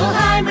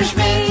Jingleheimer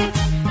Schmid,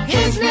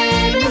 his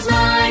name is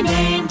my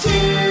name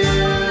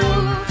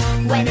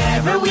too.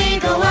 Whenever we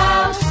go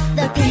out,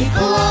 the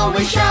people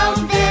always shout,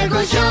 there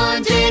goes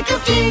John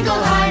Jacob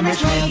Jingleheimer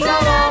Schmid,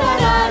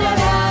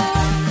 da-da-da-da-da-da.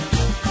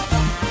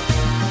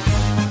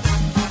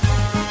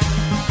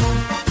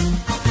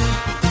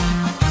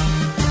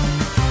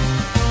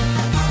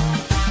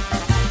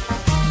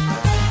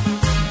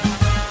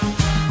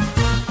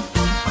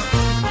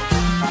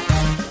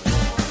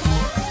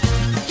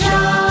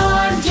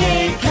 John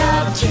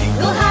Jacob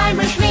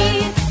Jingleheimer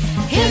Schmid,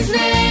 his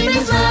name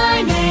is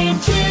my name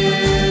too.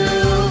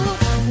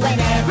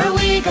 Whenever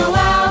we go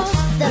out,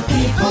 the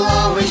people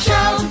always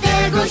shout,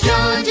 there goes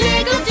John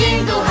Jacob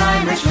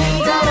Jingleheimer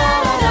Schmid,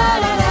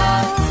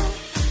 da-da-da-da-da-da.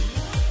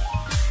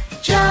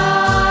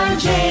 John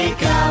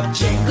Jacob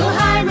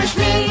Jingleheimer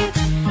Schmid,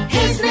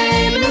 his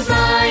name is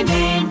my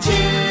name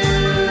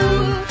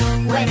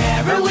too.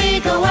 Whenever we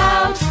go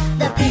out,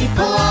 the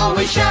people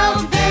always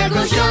shout, there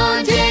goes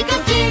John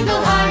Jacob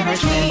Jingleheimer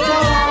Schmid,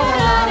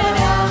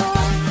 da-da-da-da-da-da.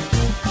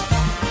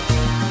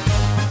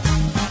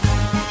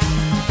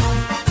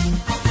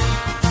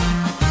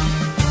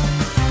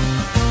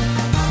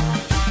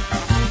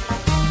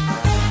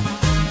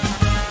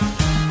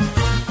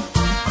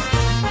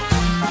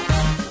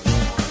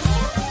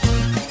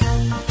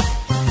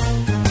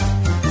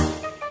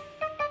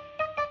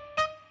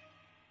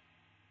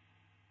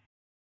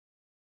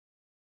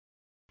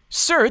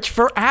 Search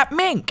for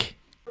Appmink.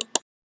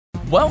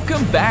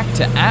 Welcome back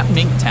to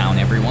Appmink Town,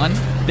 everyone.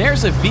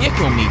 There's a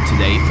vehicle meet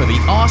today for the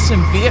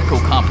awesome vehicle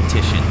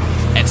competition,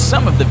 and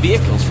some of the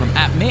vehicles from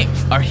Appmink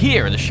are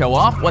here to show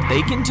off what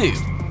they can do.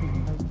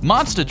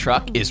 Monster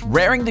Truck is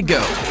raring to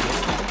go.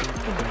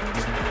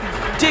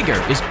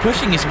 Digger is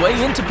pushing his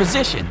way into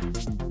position.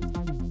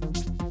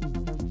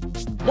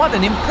 What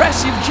an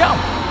impressive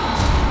jump!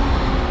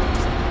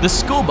 The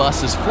school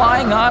bus is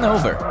flying on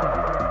over.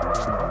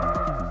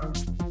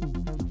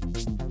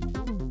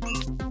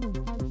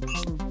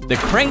 The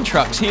crane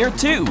truck's here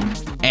too,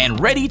 and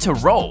ready to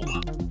roll.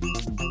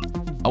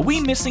 Are we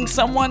missing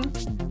someone?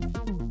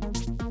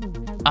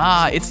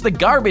 Ah, it's the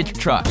garbage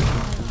truck,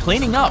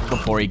 cleaning up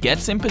before he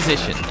gets in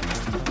position.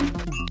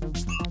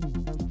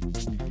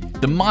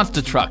 The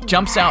monster truck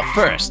jumps out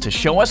first to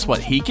show us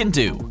what he can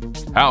do.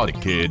 Howdy,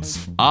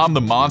 kids. I'm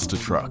the Monster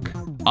Truck.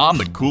 I'm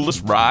the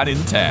coolest ride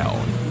in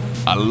town.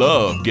 I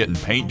love getting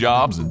paint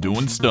jobs and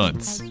doing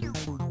stunts.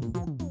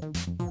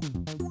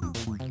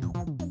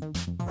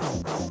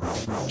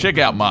 Check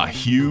out my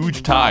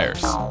huge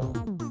tires.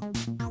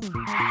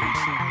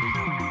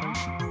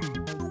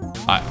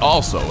 I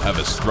also have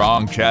a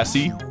strong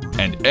chassis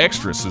and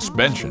extra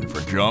suspension for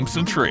jumps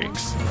and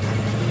tricks.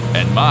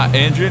 And my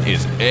engine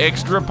is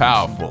extra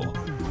powerful.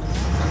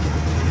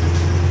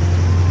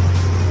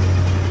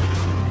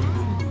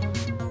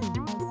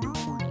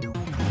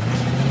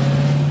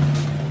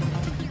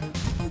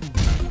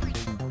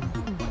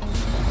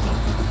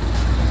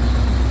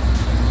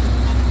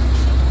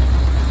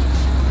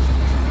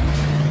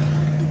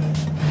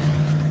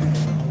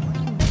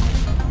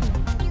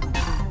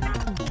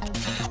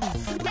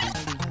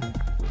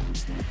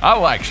 I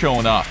like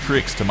showing off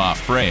tricks to my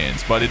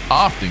friends, but it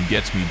often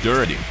gets me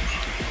dirty,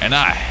 and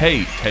I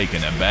hate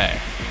taking a bath.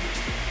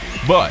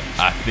 But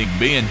I think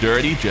being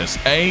dirty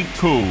just ain't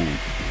cool.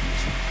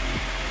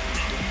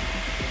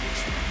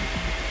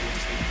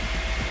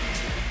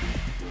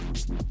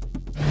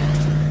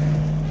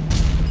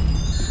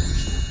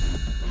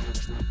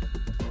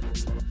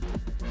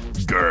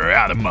 Grr,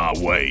 out of my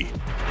way.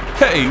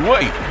 Hey,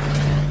 wait!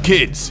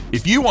 Kids,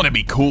 if you want to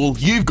be cool,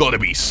 you've got to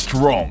be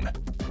strong.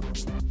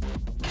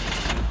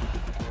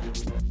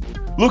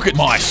 Look at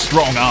my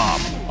strong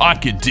arm. I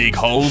can dig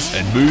holes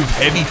and move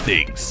heavy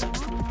things.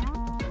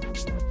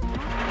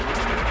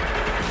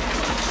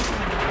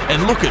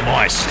 And look at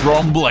my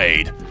strong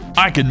blade.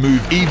 I can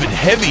move even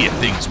heavier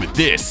things with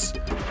this.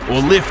 Or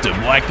lift them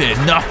like they're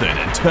nothing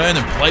and turn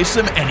and place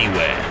them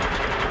anywhere.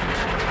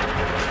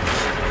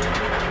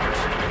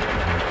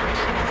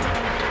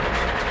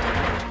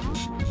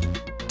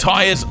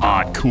 Tires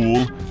aren't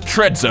cool.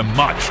 Treads are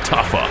much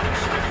tougher.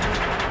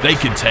 They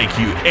can take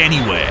you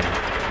anywhere.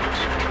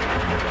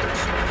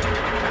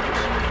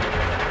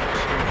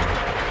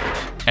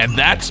 And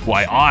that's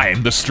why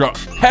I'm the strong.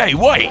 Hey,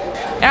 wait!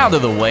 Out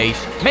of the way.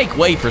 Make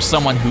way for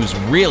someone who's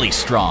really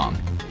strong.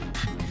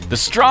 The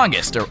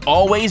strongest are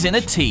always in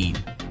a team.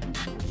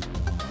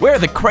 We're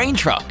the crane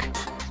truck.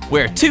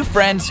 We're two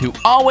friends who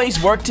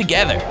always work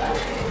together.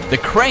 The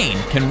crane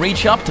can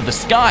reach up to the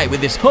sky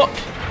with his hook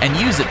and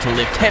use it to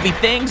lift heavy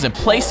things and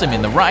place them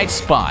in the right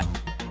spot.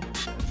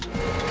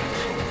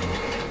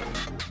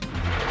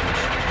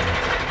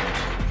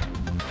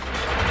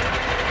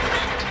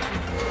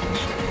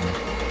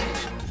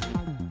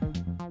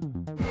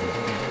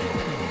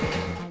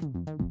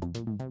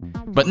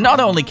 But not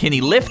only can he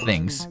lift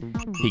things,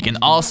 he can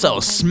also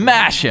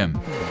smash them.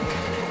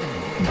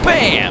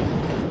 Bam!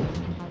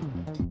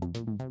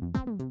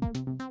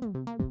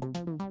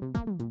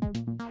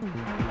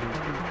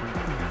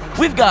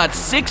 We've got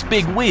 6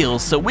 big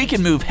wheels so we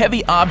can move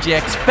heavy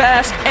objects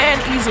fast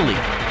and easily.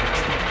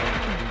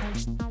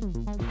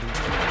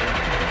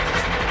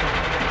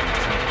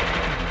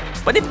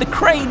 But if the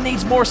crane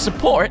needs more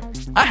support,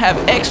 I have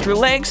extra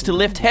legs to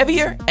lift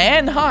heavier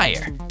and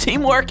higher.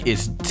 Teamwork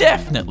is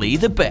definitely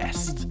the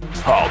best.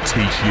 I'll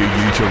teach you,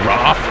 you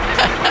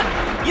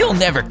giraffe. You'll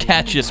never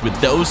catch us with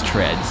those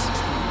treads.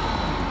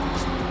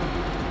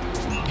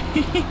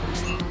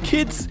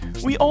 Kids,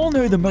 we all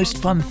know the most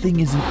fun thing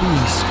isn't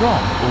being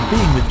strong or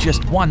being with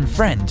just one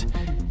friend.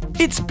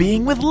 It's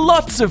being with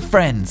lots of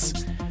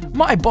friends.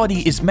 My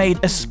body is made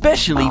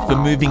especially for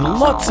moving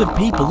lots of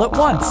people at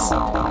once.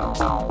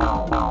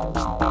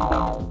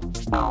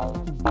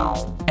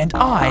 And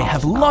I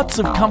have lots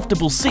of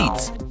comfortable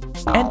seats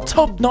and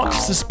top-notch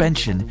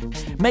suspension,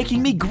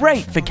 making me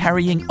great for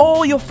carrying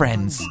all your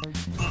friends.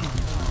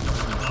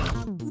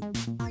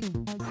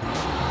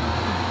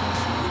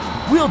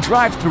 We'll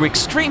drive through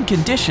extreme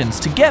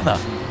conditions together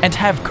and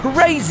have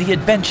crazy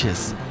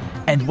adventures.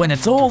 And when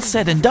it's all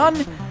said and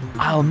done,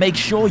 I'll make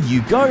sure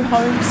you go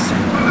home safe.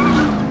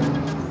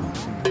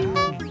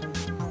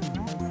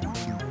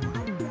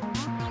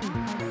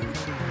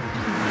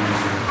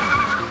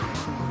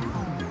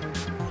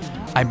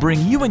 I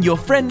bring you and your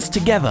friends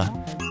together.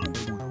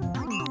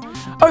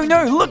 Oh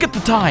no, look at the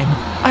time!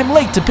 I'm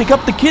late to pick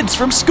up the kids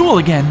from school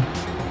again.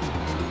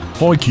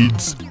 Hi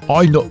kids,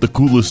 I'm not the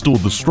coolest or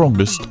the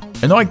strongest,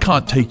 and I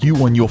can't take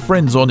you and your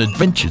friends on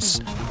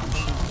adventures.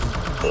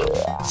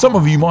 Some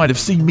of you might have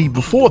seen me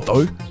before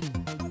though.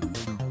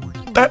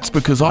 That's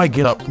because I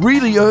get up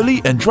really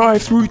early and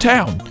drive through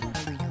town.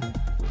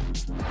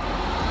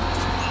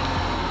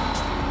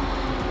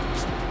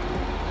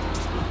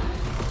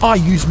 I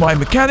use my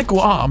mechanical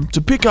arm to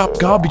pick up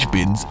garbage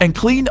bins and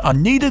clean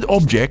unneeded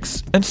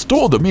objects and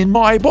store them in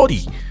my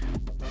body.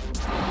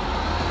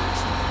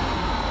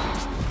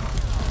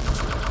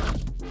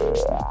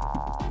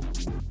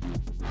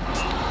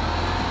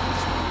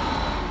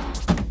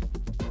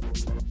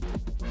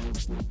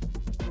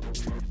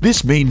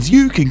 This means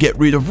you can get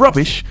rid of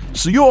rubbish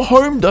so your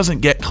home doesn't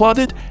get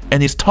cluttered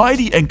and is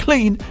tidy and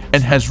clean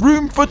and has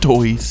room for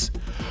toys.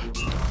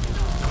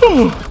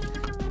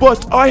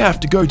 But I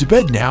have to go to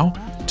bed now.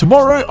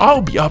 Tomorrow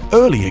I'll be up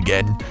early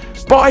again.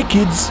 Bye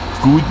kids,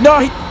 good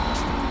night.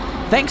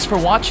 Thanks for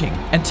watching,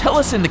 and tell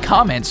us in the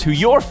comments who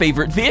your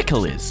favorite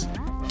vehicle is.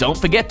 Don't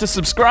forget to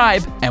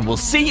subscribe, and we'll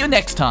see you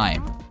next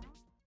time.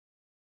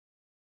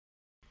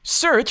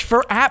 Search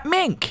for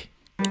Appmink.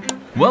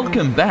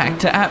 Welcome back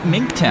to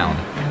Appmink Town.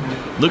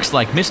 Looks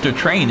like Mr.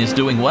 Train is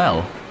doing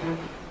well.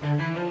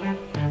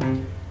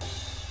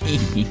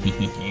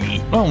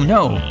 Oh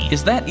no,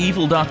 is that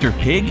evil Dr.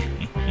 Pig?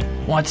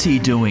 What's he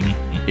doing?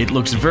 It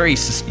looks very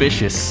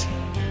suspicious.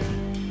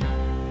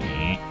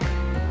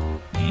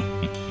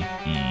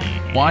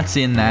 What's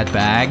in that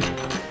bag?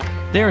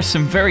 There are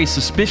some very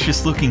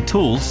suspicious looking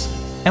tools.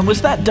 And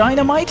was that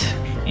dynamite?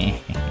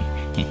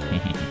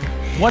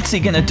 What's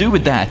he gonna do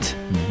with that?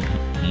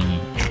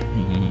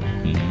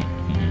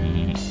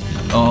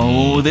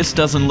 Oh, this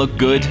doesn't look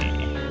good.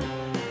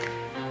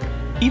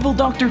 Evil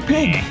Dr.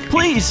 Pig,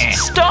 please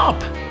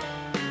stop!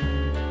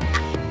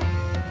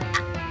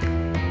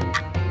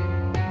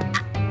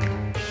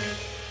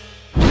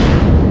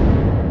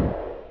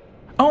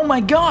 my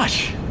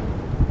gosh!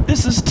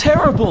 This is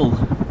terrible!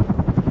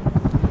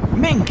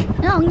 Mink!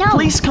 Oh no!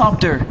 Police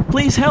copter!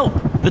 Please help!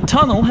 The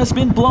tunnel has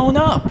been blown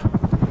up!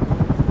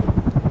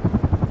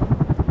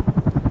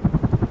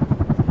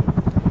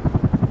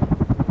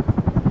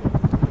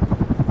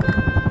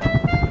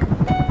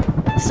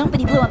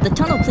 Somebody blew up the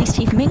tunnel, Police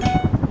Chief Mink.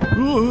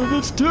 Oh,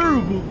 that's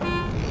terrible!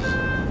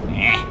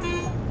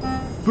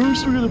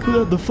 First we're gonna put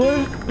out the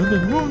fire, and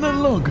then move that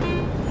log.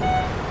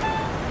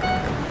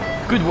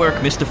 Good work,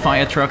 Mr.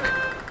 Fire Truck.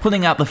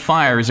 Putting out the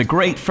fire is a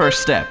great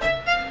first step.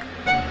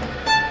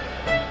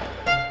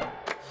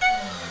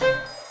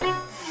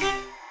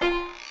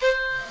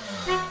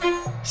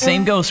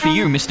 Same goes for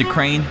you, Mr.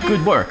 Crane.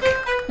 Good work.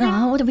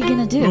 Oh, what are we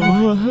gonna do?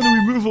 Oh, how do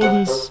we move all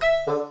this?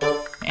 Oh,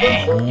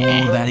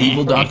 that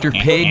evil Dr.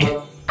 Pig.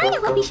 I know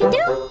what we should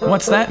do.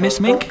 What's that, Miss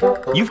Mink?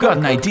 You've got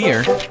an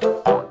idea.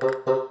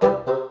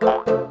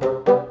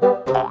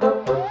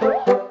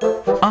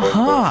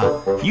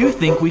 Aha! You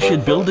think we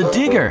should build a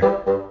digger?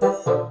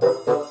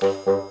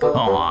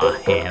 Aw,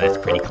 yeah, that's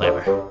pretty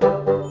clever.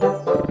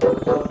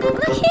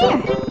 Look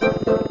here.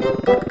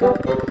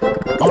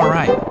 All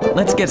right,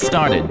 let's get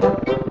started.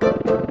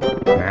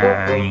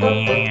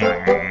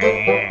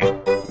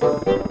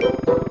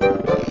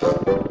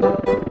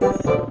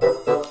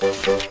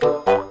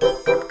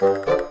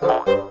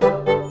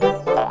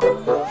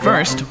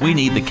 First, we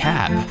need the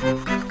cap.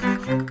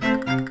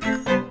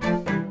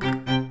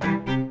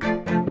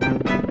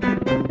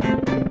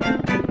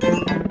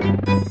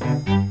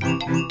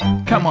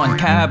 Come on,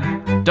 cab.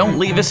 Don't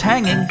leave us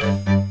hanging.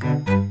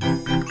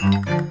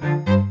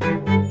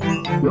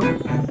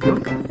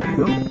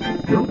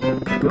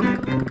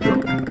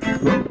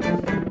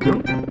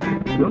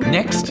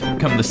 Next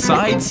come the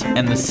sides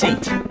and the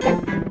seat.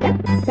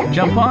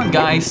 Jump on,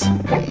 guys.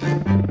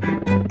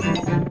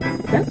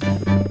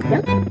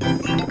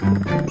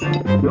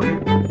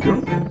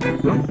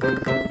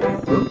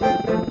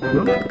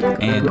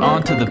 And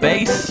onto the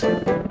base.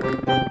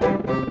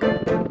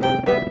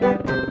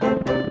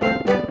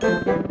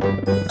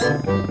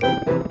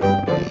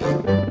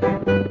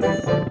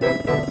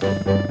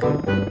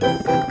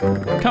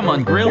 Come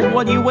on, Grill,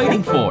 what are you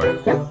waiting for?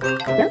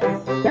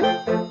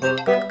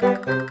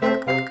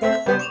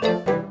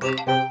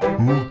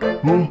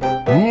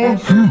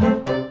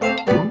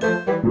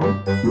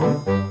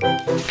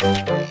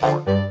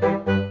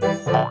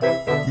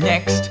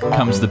 Next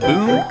comes the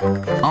boom,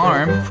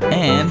 arm,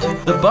 and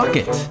the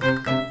bucket.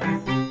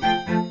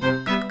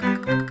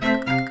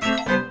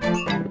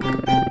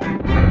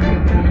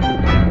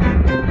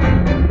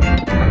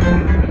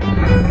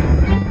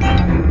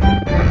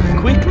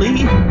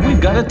 Quickly,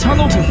 we've got a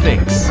tunnel to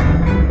fix.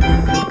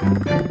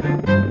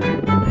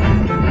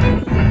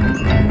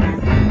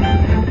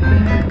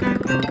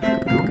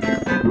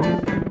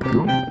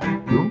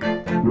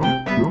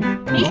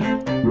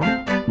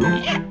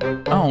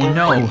 Oh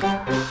no!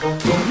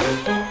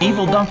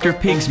 Evil Dr.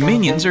 Pig's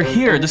minions are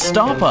here to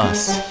stop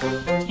us.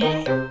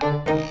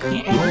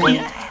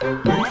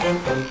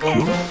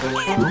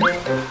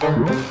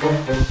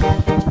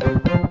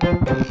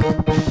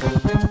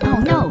 Oh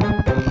no!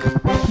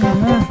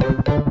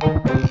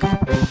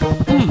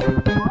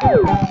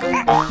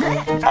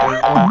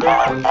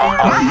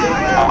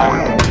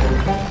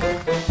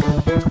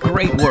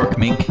 Great work,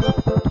 Mink.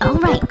 All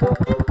right.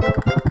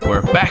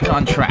 We're back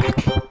on track.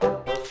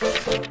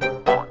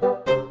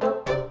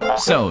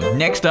 So,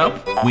 next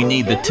up, we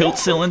need the tilt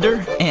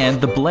cylinder and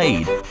the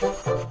blade.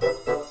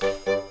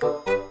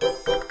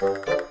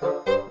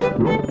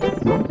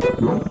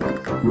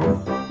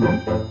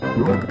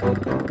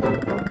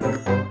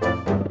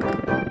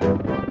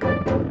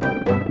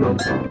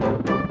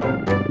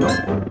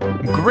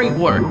 Great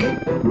work!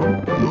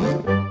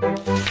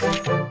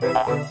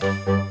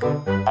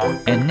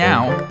 And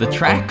now, the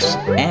tracks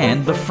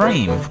and the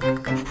frame.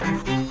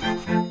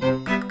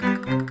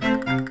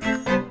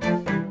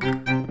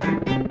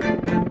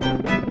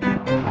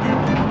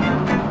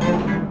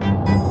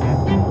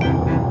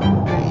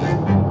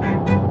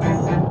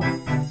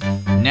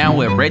 Now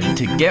we're ready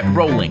to get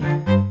rolling.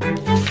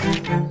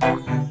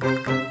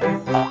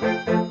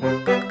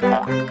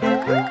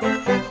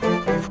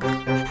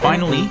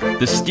 Finally,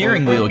 the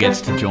steering wheel gets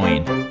to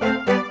join.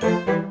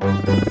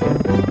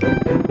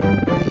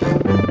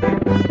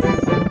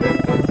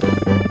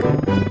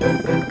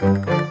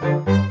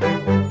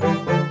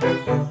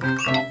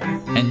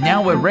 And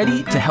now we're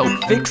ready to help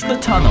fix the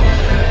tunnel.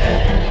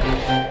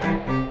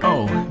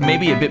 Oh,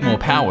 maybe a bit more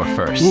power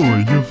first.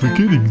 Oh, you're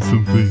forgetting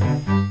something.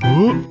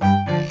 Oh.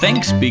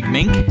 Thanks, Big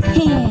Mink.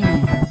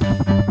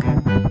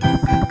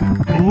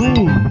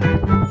 Oh.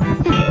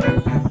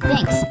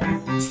 Thanks.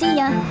 See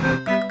ya.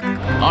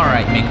 All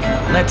right, Mink,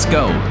 let's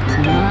go.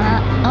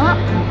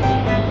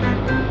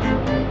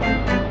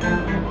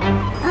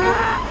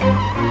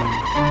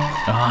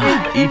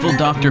 Evil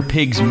Dr.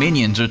 Pig's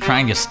minions are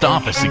trying to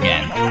stop us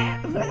again.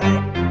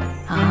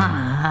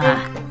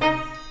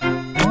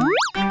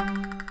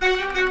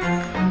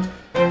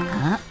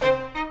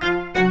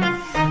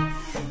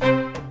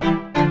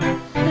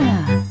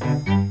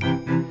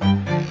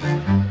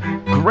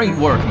 Great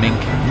work, Mink.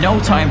 No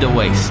time to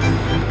waste.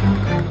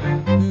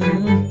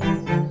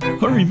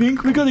 Hurry,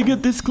 Mink, we gotta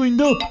get this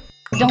cleaned up.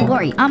 Don't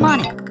worry, I'm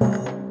on it.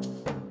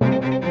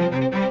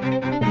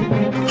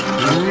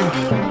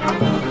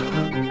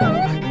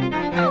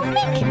 Oh,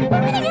 Mink, we're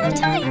running out of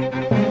time.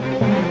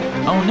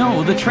 Oh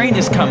no, the train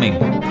is coming.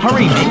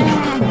 Hurry, Mink.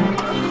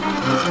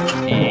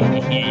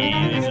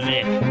 This is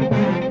it.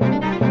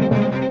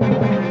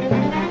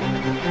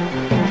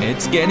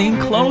 It's getting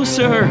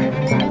closer.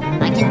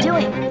 I can do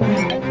it.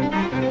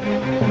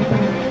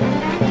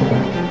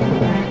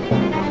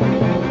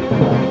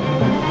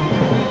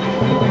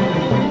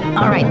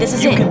 All right, this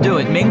is You it. can do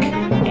it, Mink.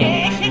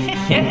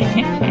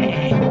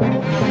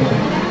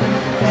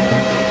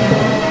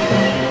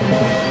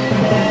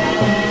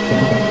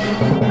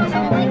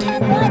 Oh, I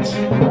can't watch.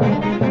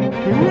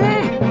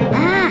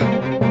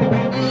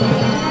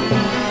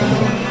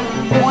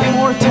 One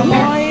more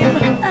time.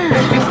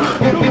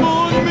 Come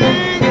on,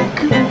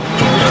 Mink!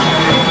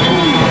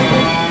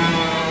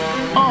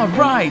 All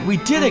right, we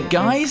did it,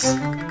 guys.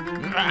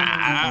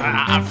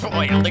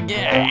 Foiled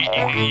again.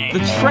 The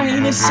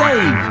train is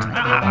saved.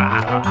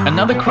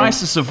 Another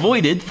crisis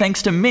avoided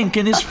thanks to Mink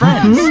and his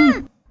friends.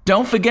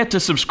 Don't forget to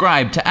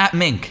subscribe to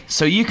Appmink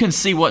so you can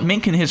see what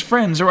Mink and his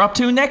friends are up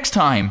to next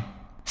time.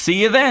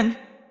 See you then.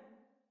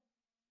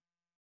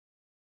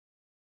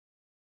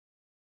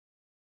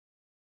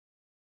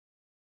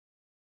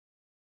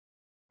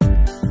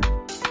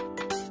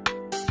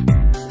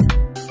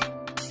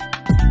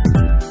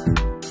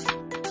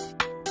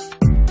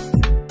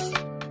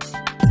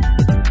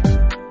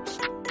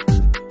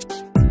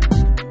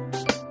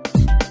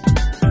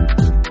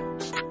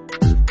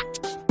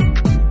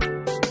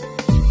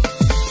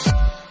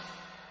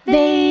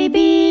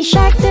 Baby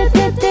shark, do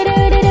do do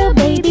do do do.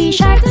 Baby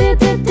shark, do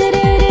do do do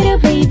do do.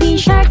 Baby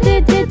shark,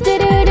 do do do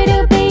do do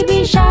do.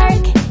 Baby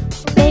shark.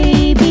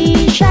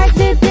 Baby shark,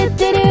 do do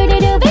do do do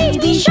do.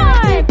 Baby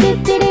shark, do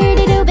do do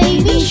do do.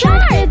 Baby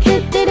shark, do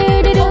do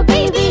do do do.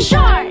 Baby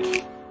shark.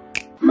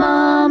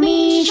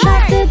 Mommy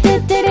shark, do do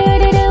do do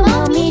do do.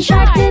 Mommy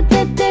shark, do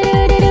do do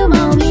do do do.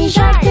 Mommy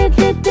shark, do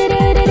do do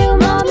do do do.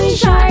 Mommy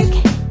shark.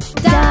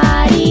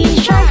 Daddy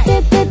shark,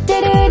 do do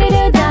do do do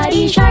do.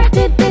 Daddy shark,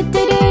 do do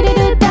do do do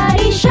do.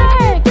 Daddy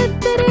shark, do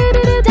do do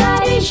do do.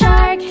 Daddy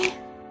shark.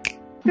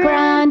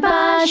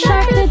 Grandpa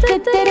shark, do do do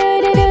do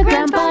do do.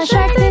 Grandpa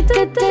shark, do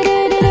do do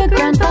do do do.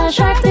 Grandpa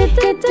shark, do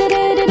do do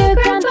do do do.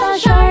 Grandpa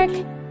shark.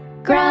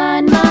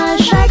 Grandma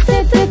shark,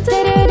 do do do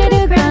do do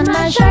do.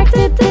 Grandma shark,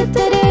 do do do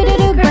do do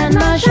do.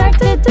 Grandma shark,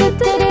 do do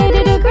do do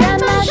do do.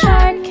 Grandma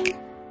shark.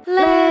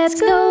 Let's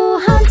go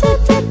hunt, do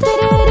do do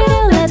do do.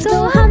 Let's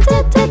go hunt, do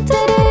do do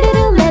do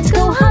do. Let's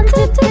go hunt,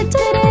 do do do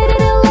do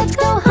do. Let's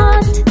go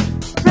hunt.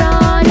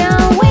 Run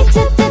away,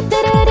 do do do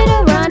do do.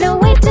 Run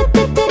away, do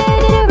do do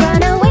do.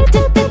 Run away,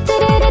 do do do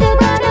do.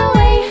 Run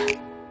away.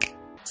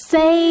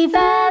 Safe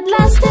at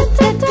last, do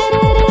do do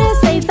do.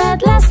 Safe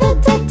at last, do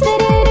do do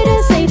do.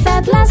 Safe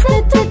at last, do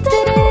do do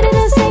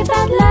do. Safe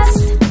at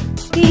last.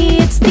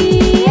 It's the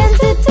end,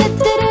 do do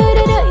do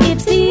do.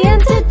 It's the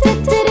end, do do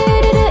do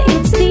do.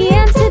 It's the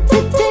end, do do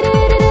do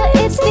do.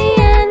 It's the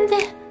end.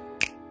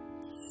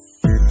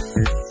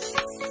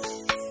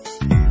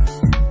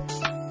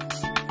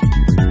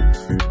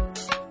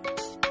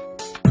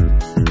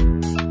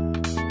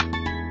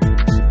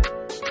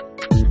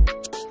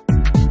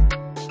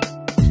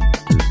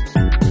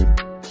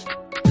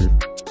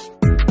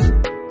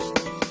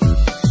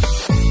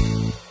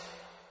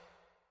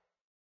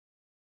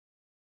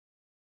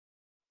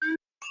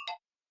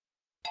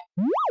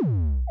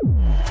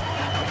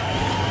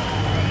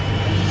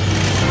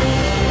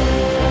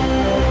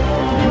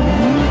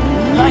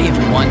 Hi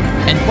everyone,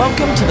 and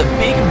welcome to the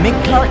Big Mink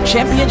Cart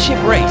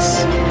Championship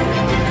Race.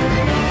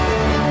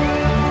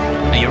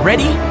 Are you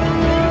ready?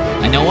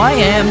 I know I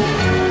am.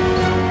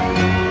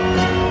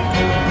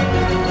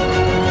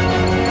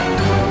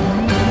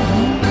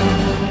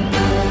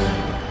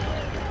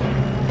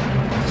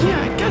 Yeah,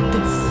 I got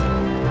this.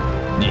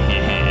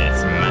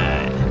 It's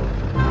mine.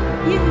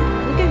 Yeah,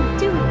 we're gonna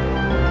do it.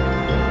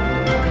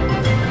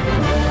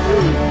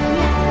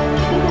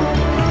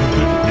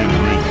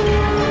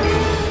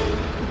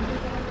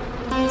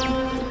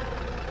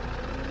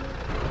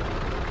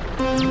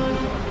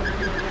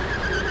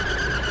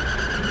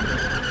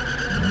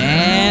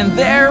 And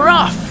they're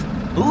off!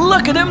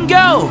 Look at them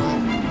go!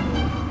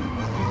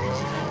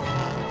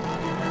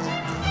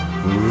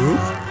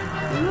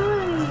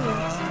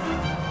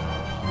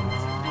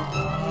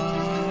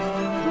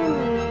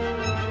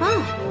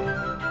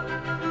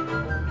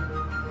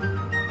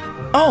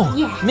 Oh,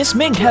 Yes. Miss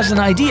Mink has an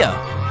idea.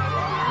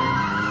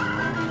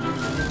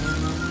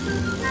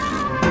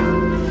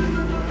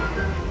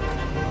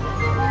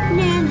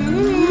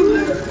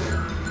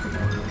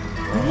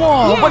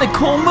 Whoa, what a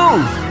cool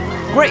move!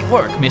 Great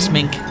work, Miss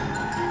Mink.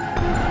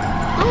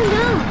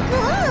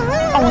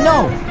 Oh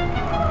no!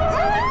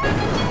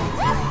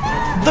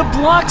 The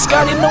blocks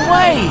got in the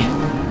way!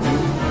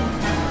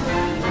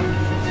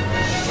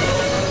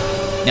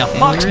 Now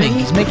Fox Mink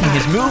is making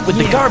his move with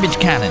the garbage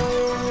cannon.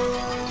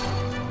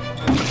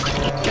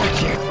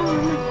 Oh,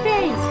 my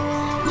face.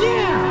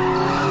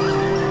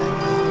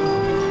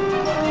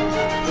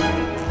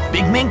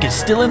 Big Mink is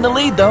still in the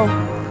lead, though.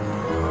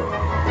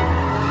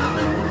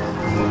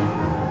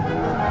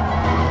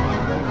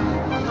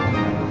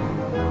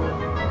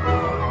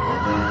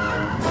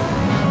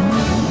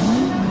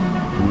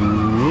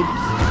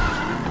 Whoops.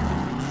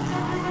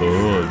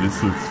 Oh,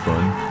 this looks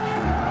fun.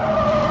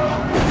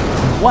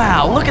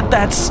 Wow, look at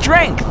that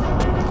strength!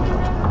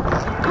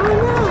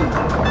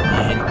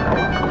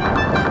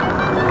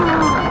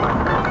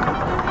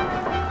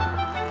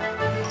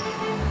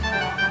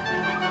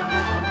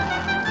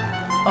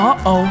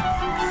 Uh-oh.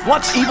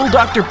 What's evil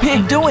Dr.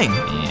 Pig doing?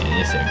 Yeah,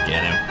 this'll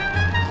get him.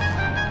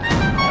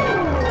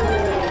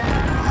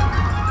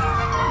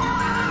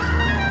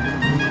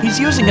 He's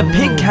using a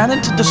pig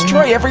cannon to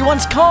destroy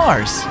everyone's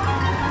cars.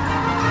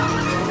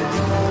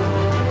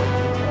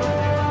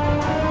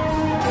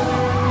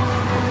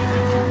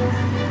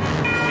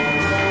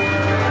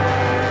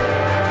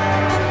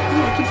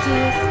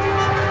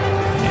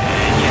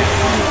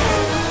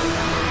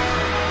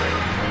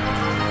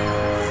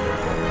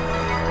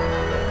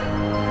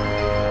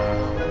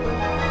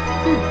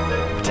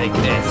 Take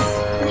this.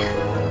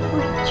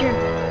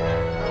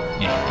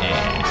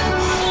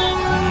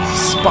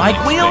 Spike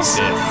wheels?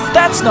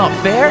 That's not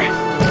fair.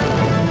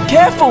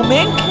 Careful,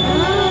 Mink.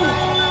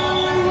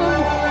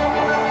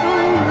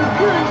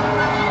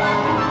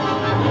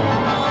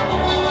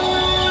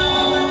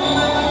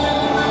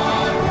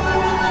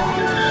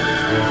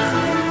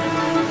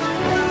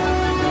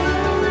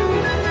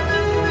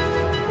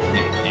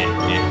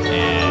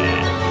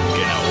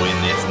 Gonna win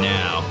this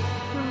now.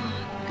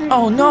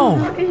 Oh no!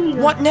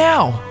 What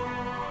now?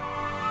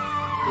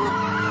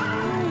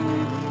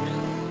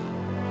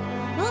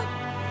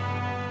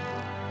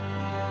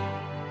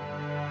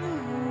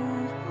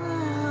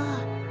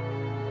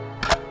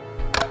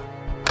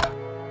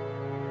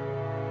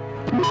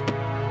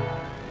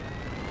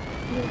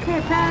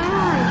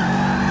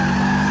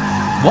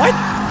 What?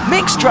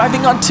 Mink's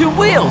driving on 2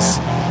 wheels!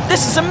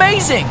 This is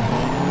amazing!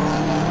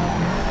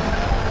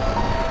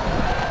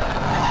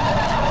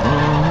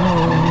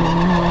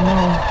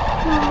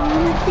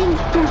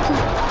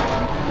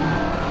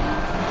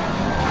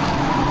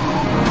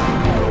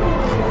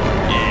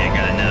 Yeah,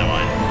 got another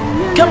one.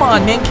 Come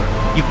on, Mink!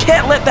 You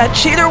can't let that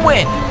cheater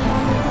win!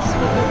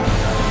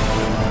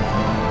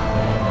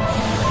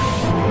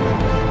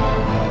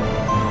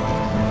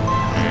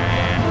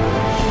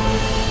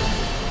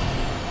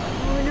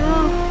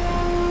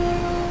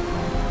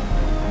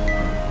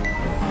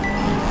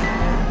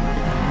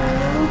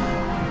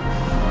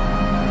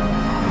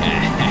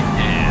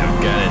 I've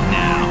got it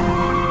now.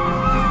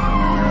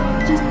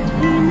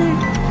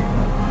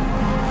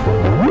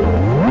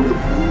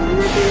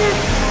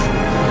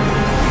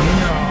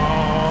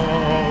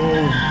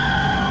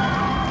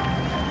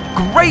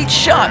 Great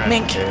shot,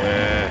 Mink! They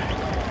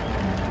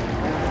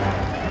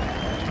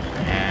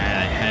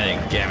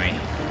had to get me.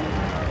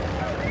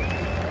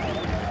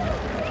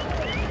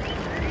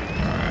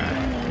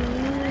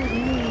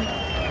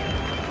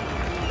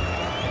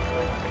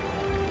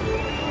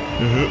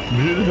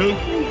 Me to help?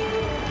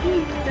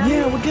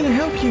 Yeah, we're gonna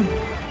help you.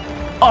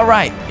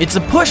 Alright, it's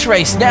a push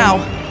race now.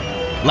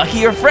 Lucky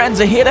your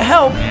friends are here to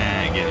help.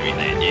 Yeah, give me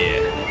that,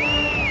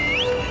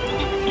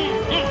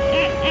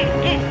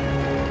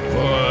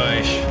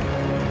 Push.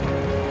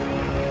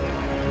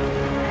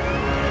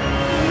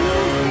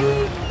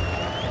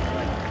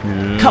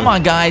 Come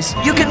on, guys,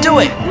 you can do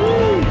it!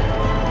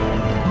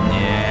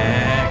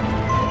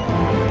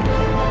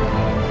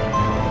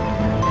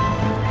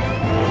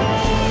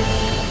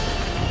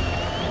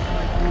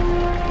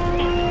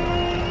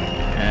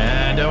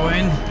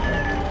 Doing.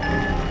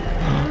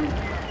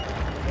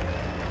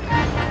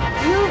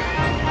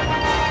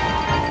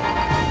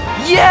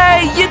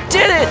 Yay, you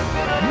did it!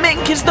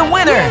 Mink is the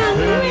winner!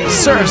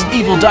 Serves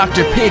evil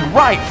Dr. Pig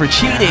right for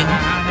cheating.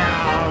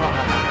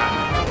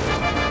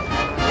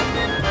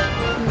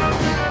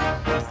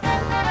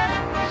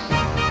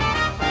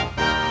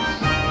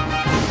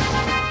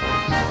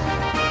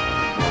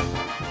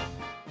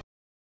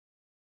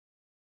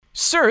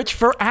 Search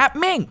for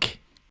Appmink.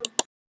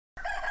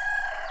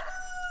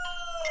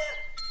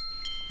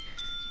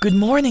 Good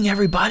morning,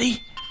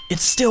 everybody.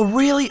 It's still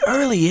really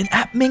early in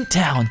Appmink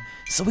Town,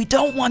 so we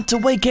don't want to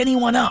wake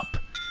anyone up.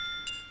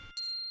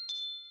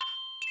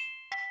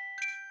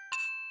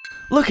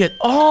 Look at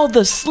all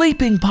the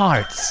sleeping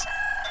parts.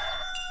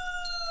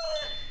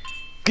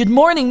 Good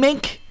morning,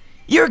 Mink.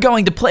 You're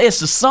going to play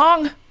us a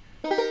song?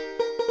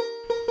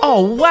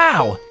 Oh,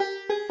 wow.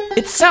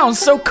 It sounds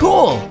so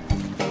cool.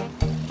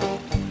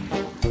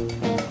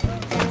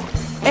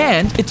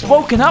 And it's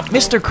woken up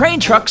Mr. Crane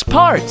Truck's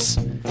parts.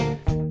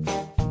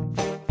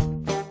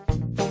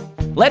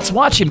 Let's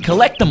watch him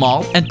collect them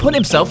all and put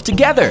himself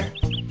together.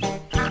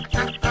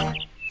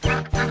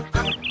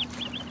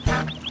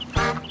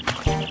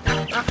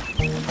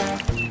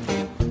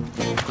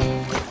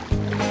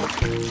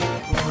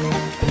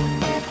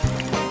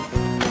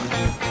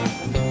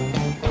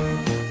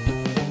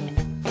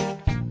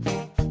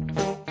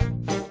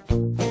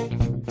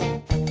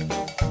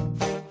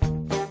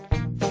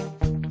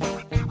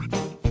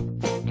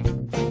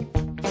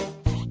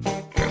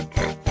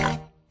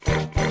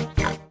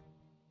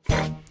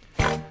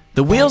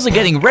 The wheels are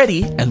getting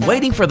ready and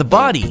waiting for the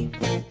body.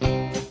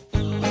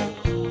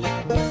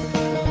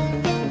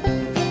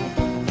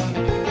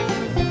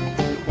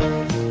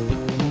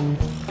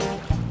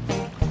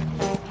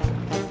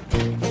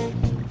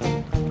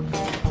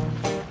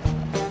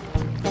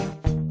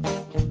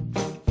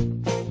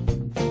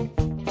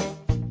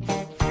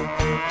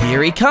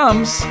 Here he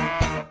comes.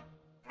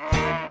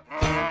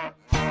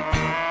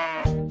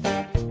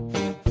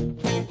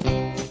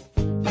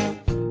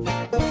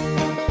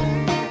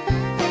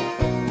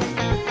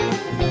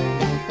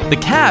 The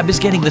cab is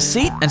getting the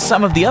seat and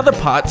some of the other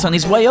parts on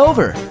his way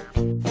over.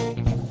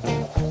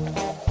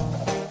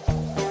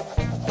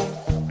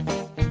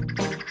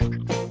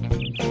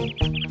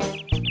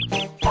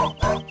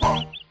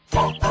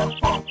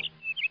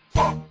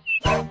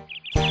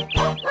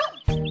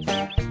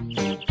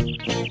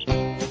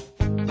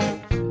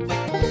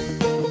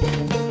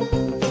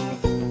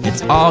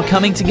 It's all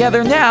coming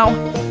together now.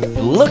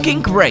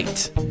 Looking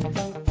great.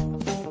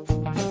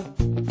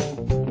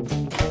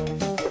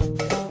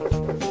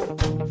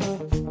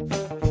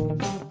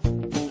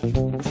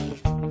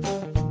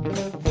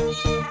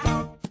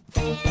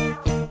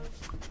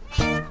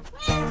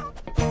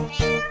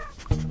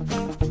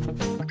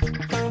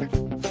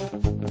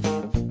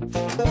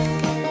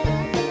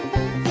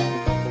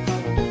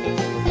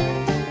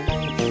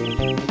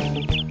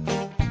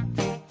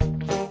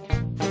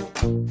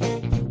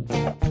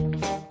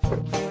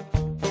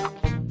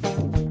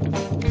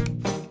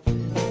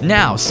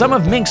 Now, some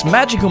of Mink's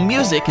magical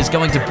music is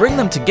going to bring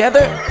them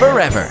together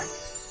forever.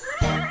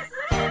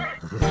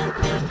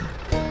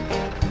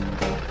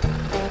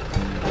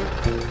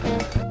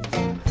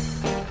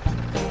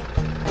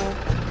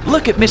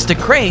 Look at Mr.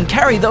 Crane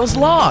carry those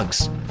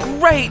logs.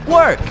 Great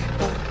work!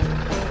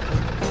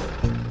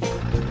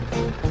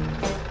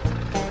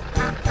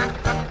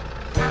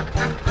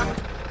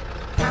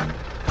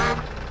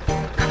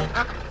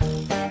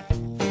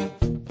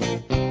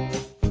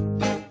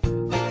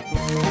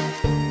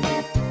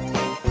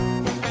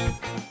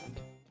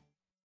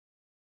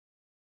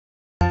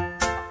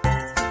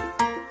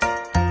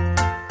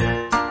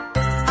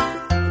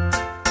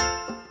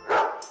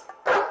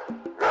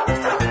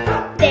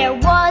 There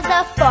was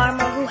a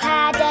farmer who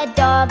had a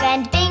dog,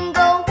 and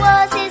Bingo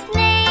was his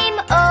name.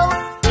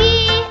 Oh,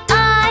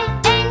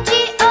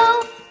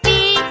 B-I-N-G-O,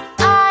 B-I-N-G-O,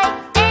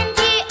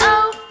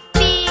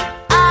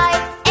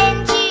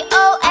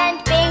 B-I-N-G-O,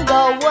 and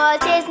Bingo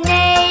was his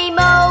name.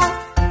 Oh.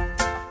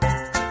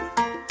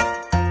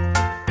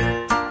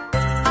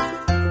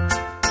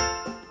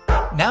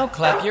 Now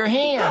clap your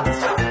hands.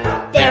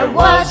 There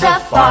was a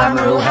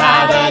farmer who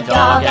had a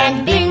dog,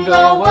 and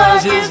Bingo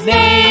was his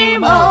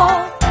name.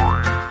 Oh.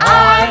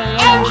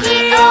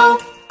 I-N-G-O,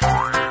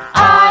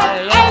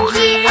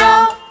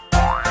 I-N-G-O,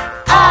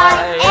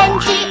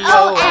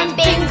 I-N-G-O, and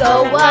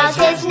Bingo was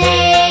his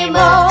name.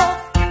 Oh.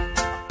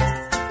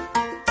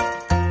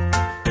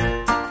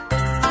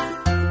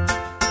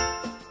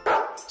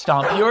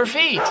 Stomp your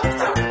feet.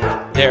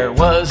 There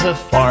was a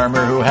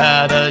farmer who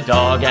had a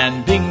dog,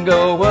 and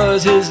Bingo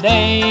was his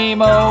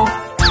name. Oh,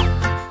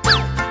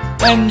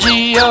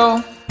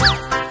 N-G-O,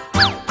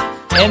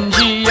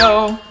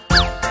 N-G-O,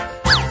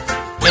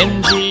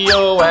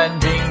 N-G-O, and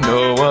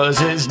Bingo was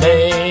his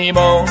name.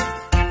 Oh.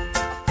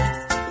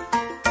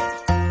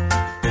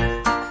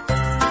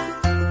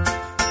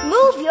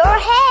 Move your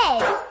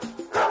head.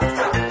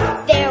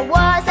 There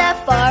was a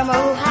farmer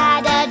who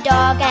had a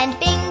dog, and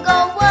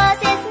Bingo was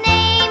his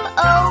name.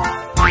 Oh.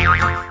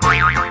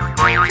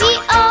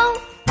 G-O,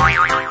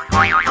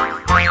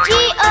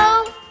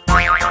 G-O,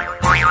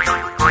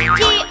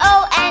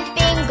 G-O, and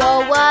Bingo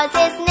was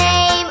his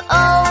name.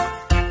 Oh.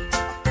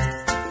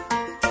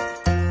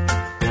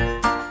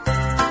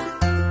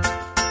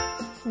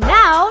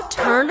 Now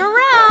turn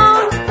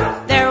around.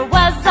 There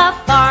was a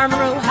farmer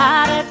who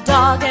had a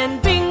dog,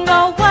 and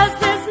Bingo was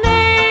his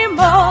name.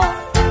 Oh,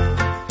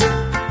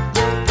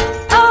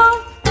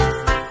 oh,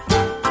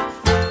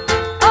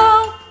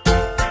 oh,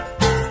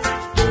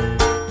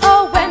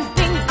 oh, and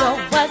Bingo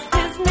was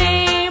his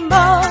name.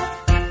 Oh.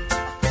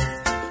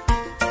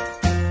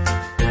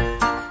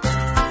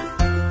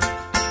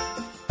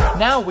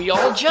 Now we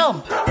all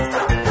jump.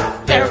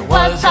 There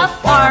was a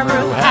farmer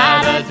who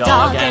had a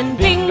dog, and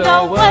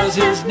Bingo was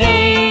his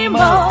name.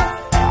 Oh.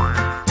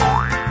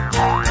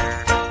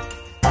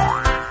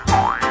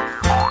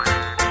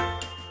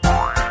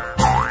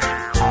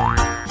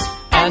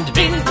 And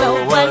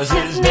Bingo was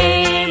his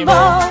name.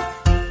 Oh.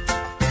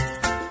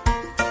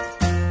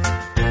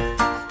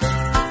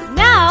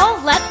 Now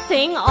let's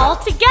sing all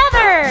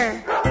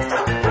together.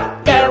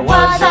 There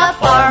was a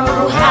farmer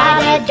who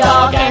had a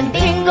dog, and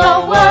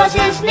Bingo was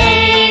his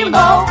name.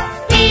 Oh,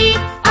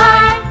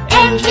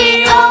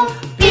 B-I-N-G-O,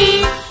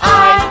 B-I-N-G-O,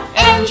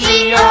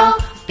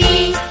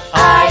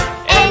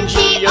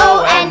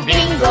 B-I-N-G-O, and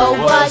Bingo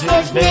was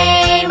his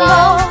name.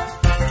 Oh.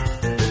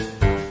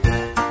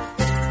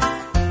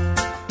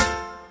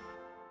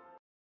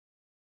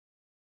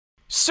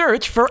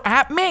 Search for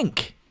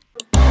Appmink.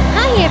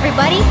 Hi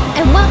everybody,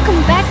 and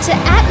welcome back to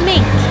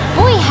Appmink.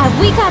 Boy, have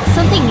we got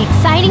something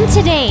exciting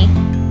today.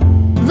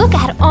 Look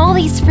at all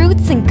these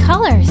fruits and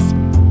colors.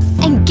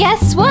 And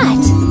guess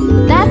what?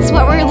 That's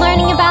what we're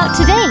learning about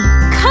today.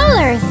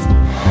 Colors!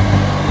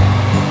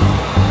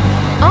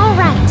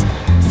 Alright,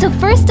 so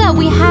first up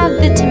we have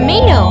the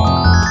tomato.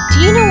 Do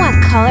you know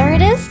what color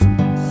it is?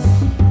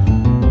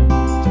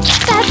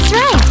 That's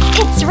right,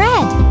 it's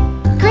red.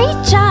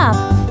 Great job.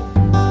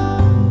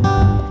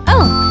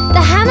 Oh,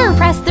 the hammer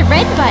pressed the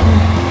red button.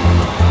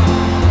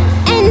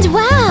 And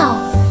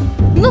wow!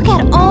 Look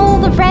at all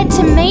the red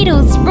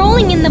tomatoes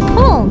rolling in the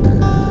pool.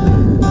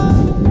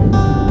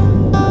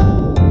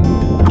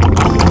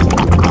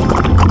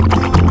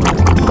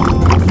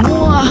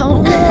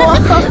 Wow!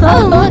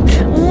 Oh, look!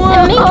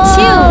 And Mink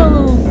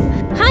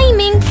too! Hi,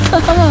 Mink!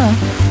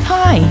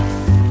 Hi!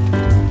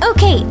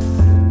 Okay,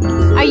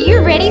 are you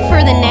ready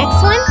for the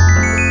next one?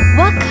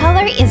 What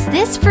color is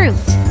this fruit?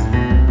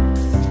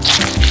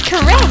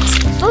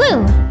 Correct!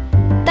 Blue!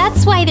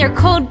 That's why they're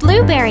called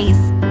blueberries.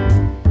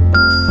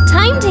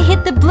 Time to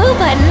hit the blue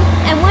button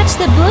and watch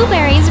the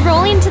blueberries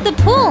roll into the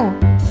pool.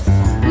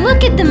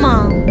 Look at them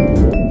all!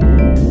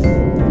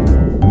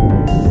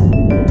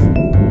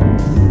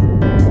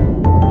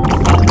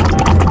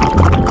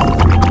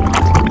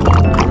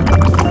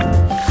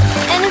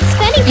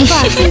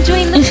 Fox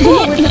enjoying the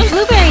pool with the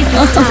blueberries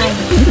this time.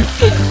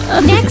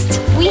 Next,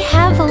 we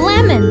have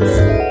lemons.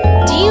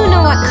 Do you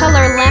know what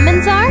color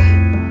lemons are?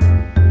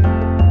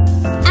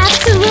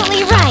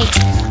 Absolutely right.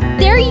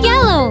 They're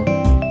yellow.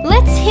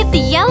 Let's hit the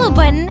yellow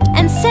button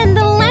and send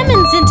the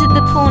lemons into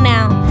the pool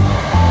now.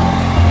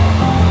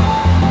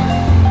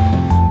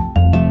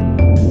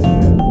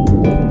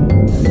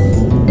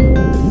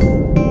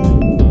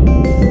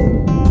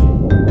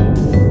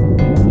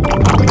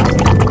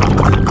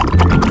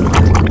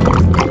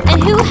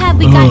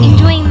 We got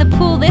enjoying the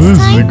pool this time?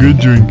 This is a good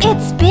drink.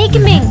 It's Big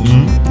Mink.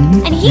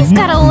 And he's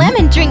got a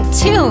lemon drink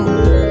too.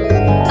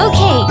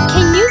 Okay,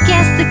 can you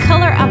guess the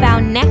color of our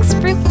next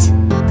fruit?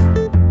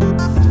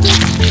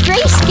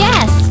 Great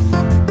guess!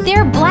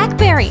 They're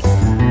blackberries.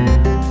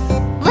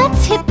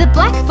 Let's hit the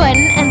black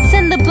button and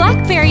send the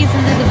blackberries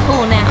into the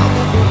pool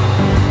now.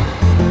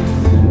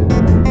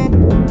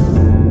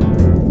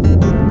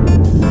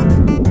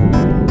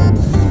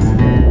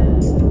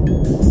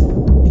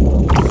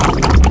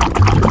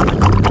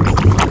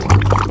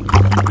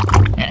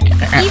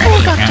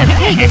 Dr.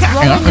 Pig is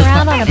rolling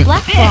around on a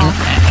black ball,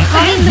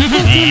 hugging the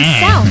pool to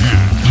himself.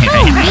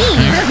 How mean!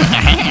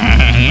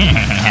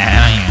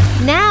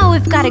 Now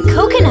we've got a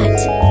coconut.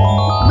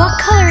 What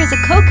color is a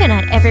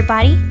coconut,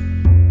 everybody?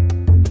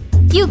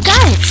 You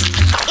got it!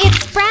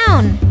 It's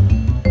brown!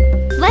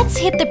 Let's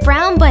hit the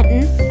brown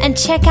button and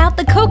check out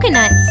the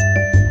coconuts.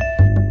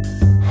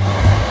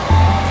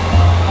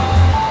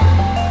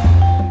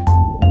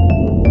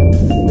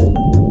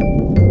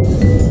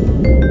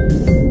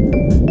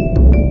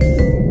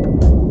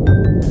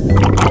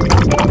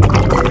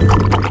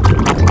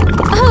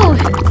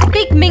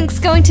 Mink's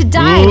going to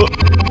die.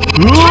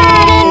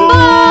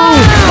 Cannonball!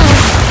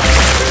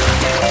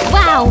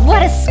 Wow,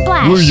 what a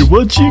splash! Were you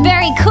watching?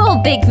 Very cool,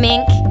 Big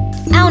Mink.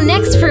 Our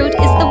next fruit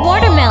is the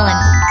watermelon.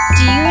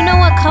 Do you know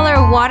what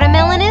color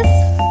watermelon is?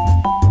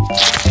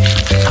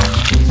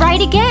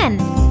 Right again.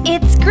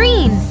 It's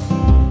green.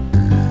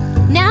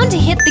 Now to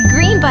hit the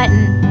green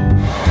button.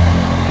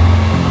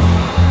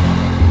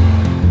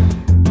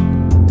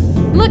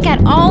 Look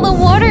at all the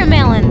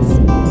watermelons.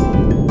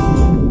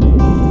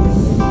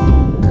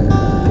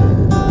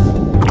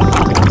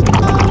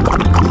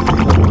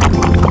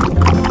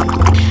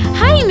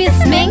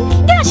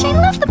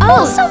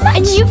 Oh, so much.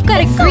 And you've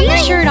got a green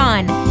shirt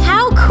on.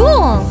 How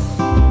cool!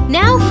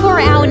 Now for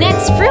our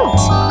next fruit.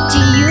 Do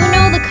you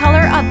know the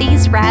color of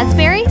these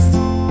raspberries?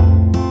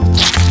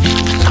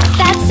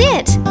 That's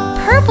it!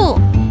 Purple!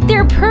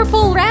 They're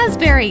purple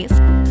raspberries.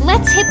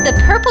 Let's hit the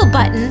purple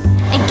button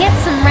and get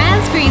some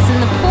raspberries in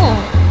the pool.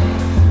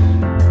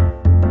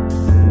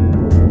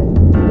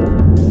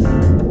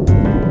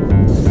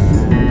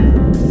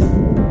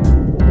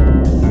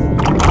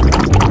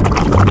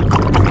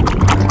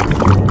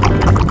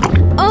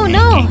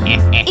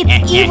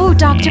 It's evil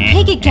Dr.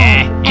 Pig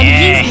again, and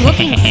he's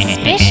looking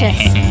suspicious.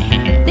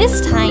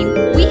 This time,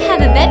 we have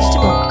a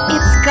vegetable.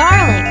 It's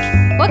garlic.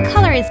 What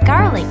color is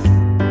garlic?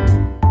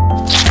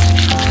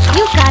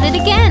 You got it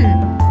again.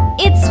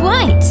 It's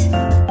white.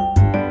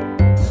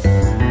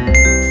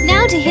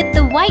 Now to hit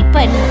the white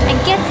button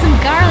and get some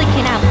garlic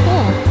in our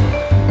pool.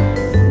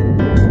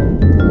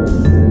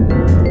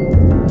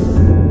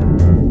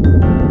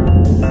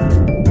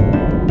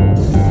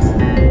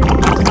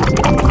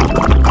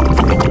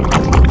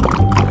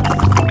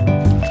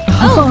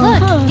 Oh,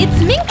 look, it's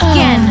Mink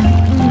again.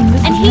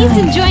 And he's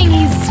enjoying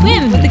his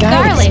swim with the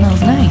garlic.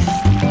 Smells nice.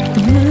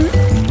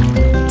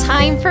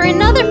 Time for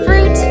another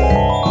fruit.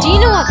 Do you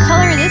know what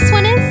color this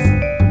one is?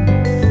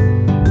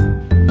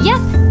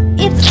 Yep,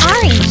 it's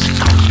orange.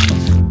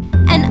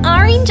 An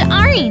orange.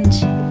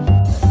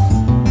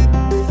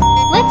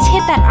 Let's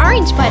hit that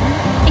orange button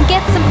and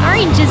get some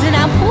oranges in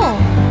our pool.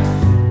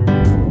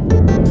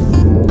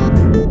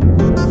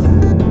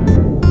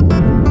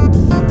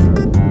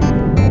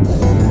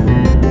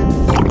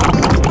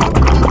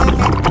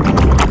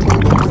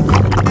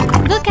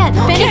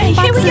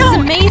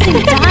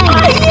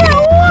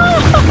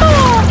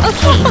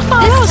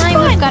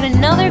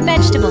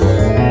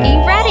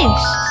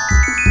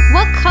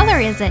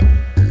 is it?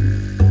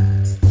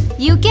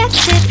 You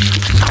guessed it,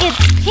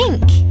 it's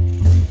pink.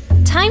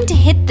 Time to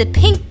hit the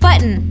pink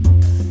button.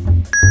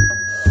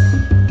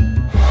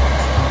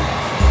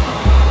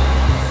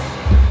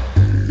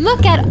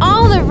 Look at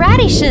all the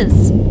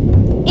radishes.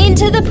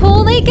 Into the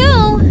pool they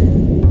go.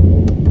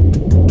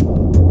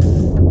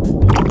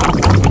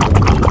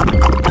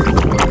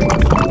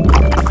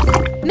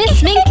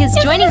 Miss Mink is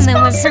joining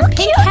them with her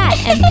pink hat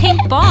and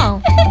pink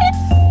ball.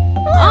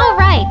 All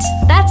right,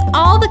 that's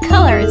all the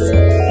colors.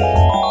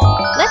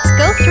 Let's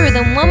go through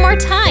them one more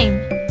time.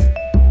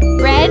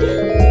 Red,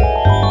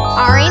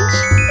 orange,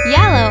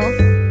 yellow,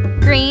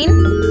 green,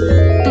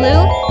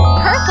 blue,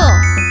 purple,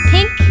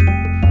 pink,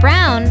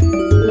 brown,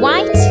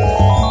 white,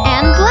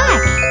 and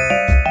black.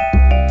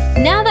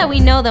 Now that we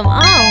know them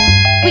all,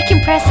 we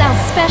can press our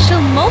special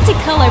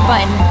multicolor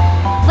button.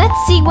 Let's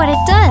see what it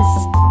does.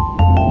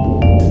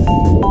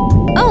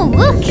 Oh,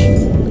 look!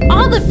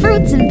 All the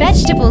fruits and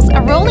vegetables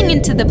are rolling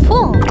into the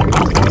pool.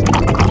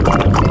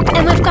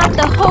 And we've got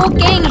the whole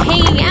gang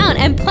hanging out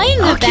and playing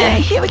with them.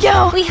 Okay, here we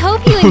go. We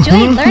hope you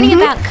enjoyed learning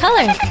about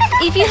colors.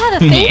 If you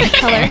have a favorite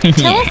color,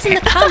 tell us in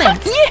the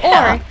comments.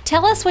 Yeah. Or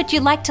tell us what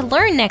you'd like to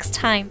learn next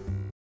time.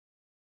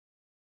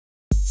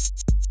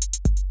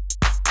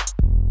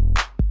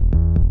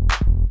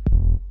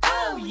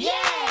 Oh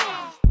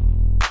yeah!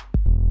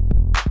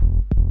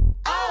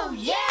 Oh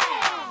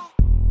yeah!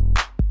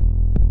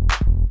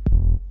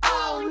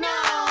 Oh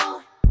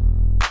no!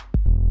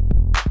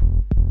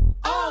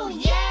 Oh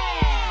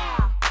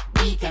yeah!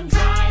 We can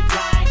drive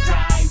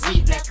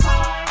with the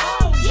car.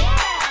 Oh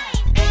yeah!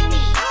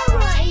 Amy,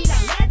 alright,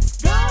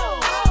 let's go.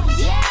 Oh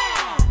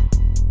yeah!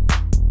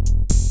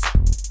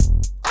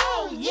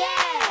 Oh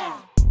yeah!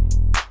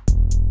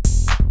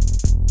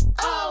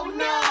 Oh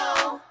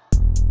no!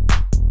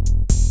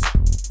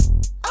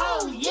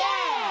 Oh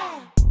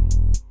yeah!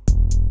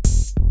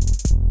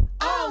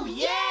 Oh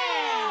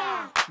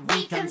yeah!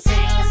 We can sail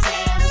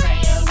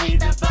with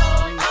the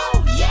boat.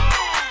 Oh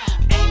yeah!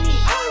 Amy,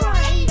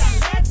 alright,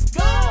 let's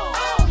go.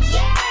 Oh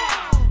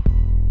yeah!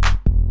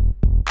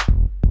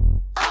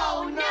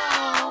 Oh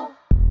no!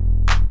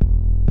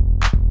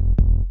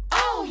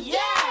 Oh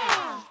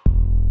yeah!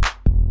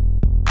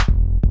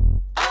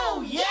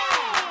 Oh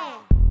yeah!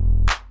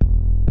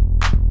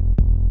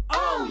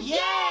 Oh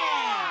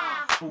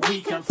yeah!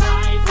 We can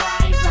fly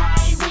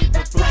with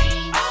the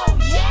plane. Oh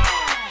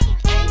yeah!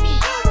 Amy,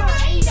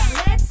 alright,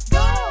 let's go.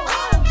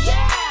 Oh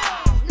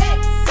yeah!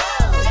 Let's go,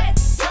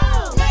 let's go,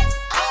 let's.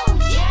 Oh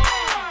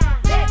yeah!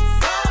 Let's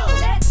go,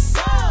 let's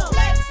go,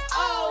 let's.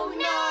 Oh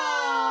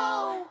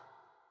no!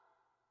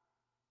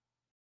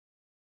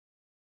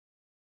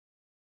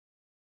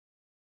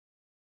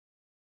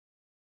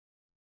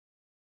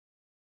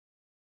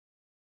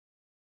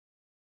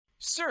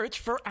 Search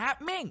for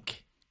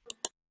Appmink.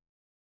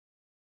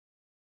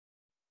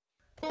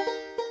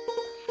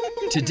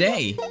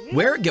 Today,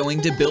 we're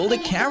going to build a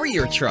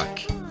carrier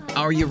truck.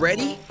 Are you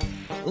ready?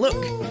 Look,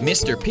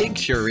 Mr. Pig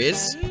sure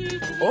is.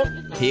 Oh,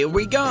 here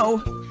we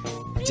go.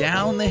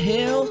 Down the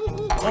hill.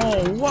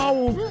 Oh,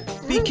 whoa.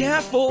 Be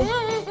careful.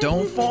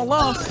 Don't fall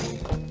off.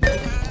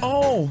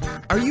 Oh,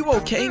 are you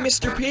okay,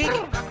 Mr. Pig?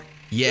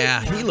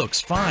 Yeah, he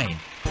looks fine.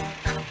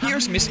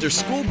 Here's Mr.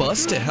 School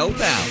Bus to help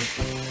out.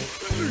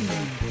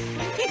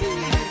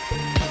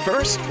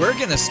 First, we're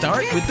gonna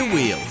start with the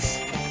wheels.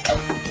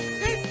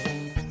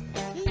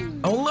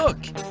 Oh look,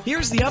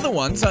 here's the other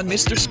ones on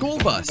Mr. School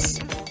Bus.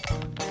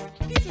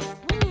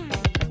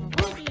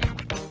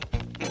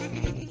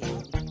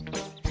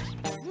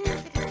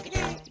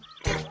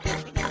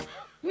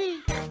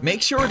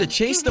 Make sure to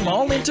chase them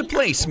all into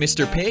place,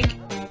 Mr. Pig.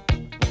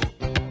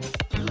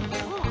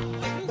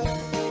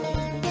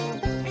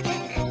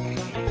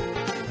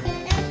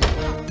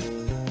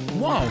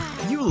 Whoa,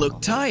 you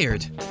look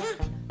tired.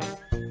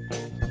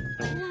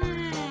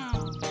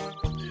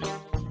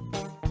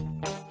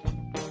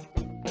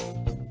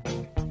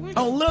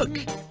 Oh look,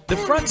 the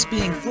front's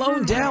being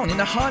flown down in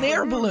a hot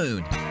air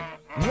balloon.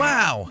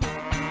 Wow.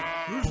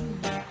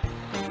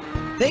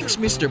 Thanks,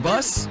 Mr.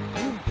 Bus.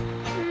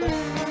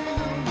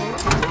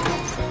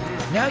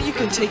 Now you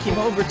can take him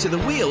over to the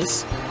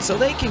wheels so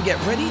they can get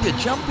ready to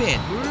jump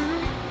in.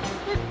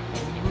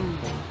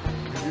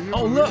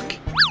 Oh look.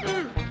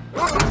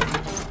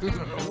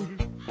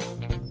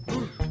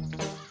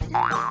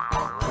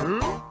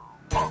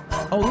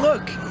 Oh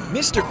look,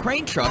 Mr.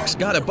 Crane Truck's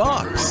got a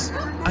box.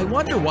 I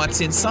wonder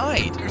what's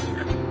inside.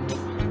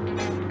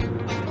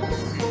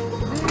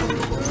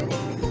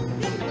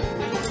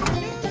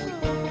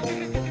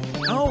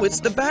 Oh,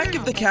 it's the back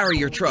of the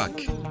carrier truck.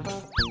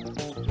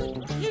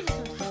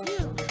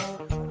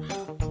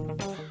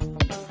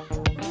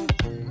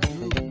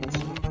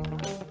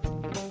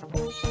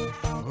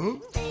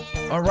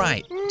 All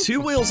right,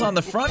 2 wheels on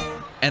the front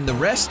and the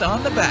rest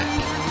on the back.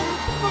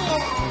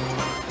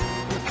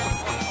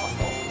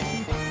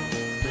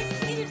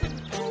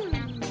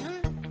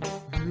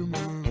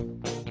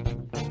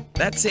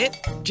 That's it.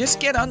 Just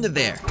get under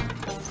there.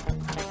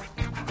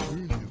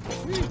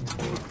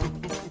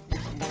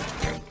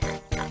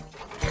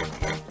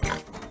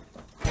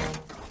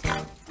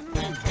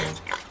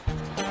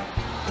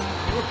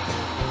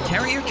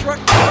 carrier truck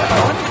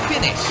are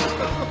unfinished.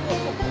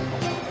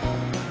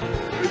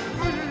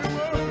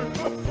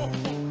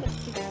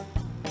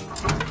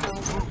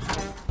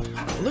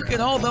 Look at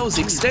all those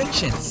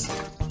extensions.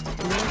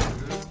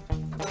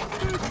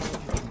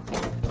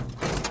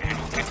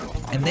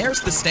 And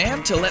there's the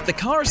stand to let the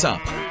cars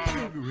up.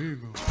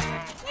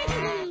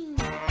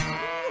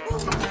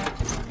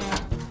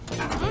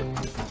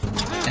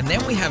 And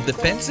then we have the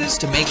fences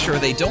to make sure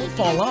they don't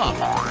fall off.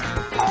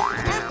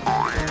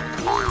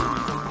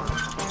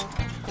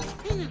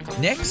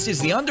 Next is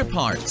the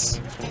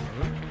underparts.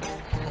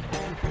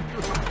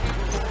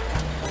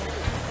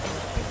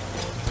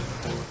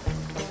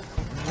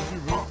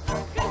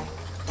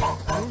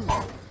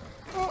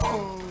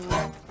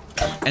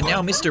 And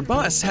now Mr.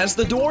 Bus has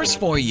the doors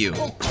for you.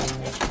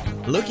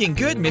 Looking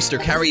good,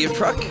 Mr. Carrier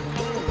Truck.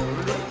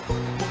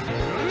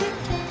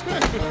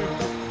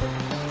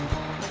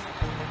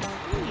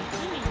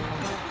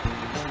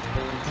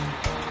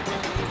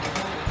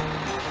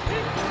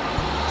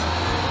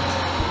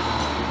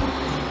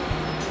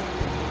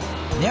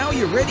 Now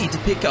you're ready to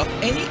pick up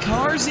any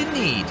cars in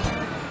need.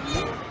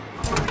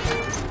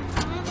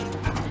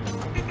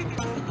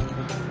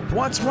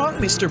 What's wrong,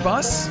 Mr.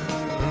 Bus?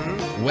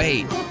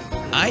 Wait,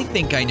 I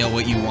think I know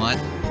what you want.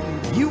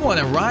 You want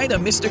to ride a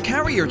Mr.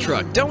 Carrier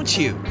Truck, don't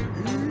you?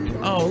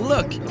 Oh,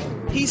 look,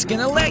 he's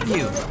gonna let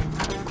you.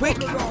 Quick,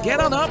 get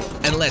on up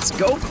and let's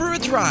go for a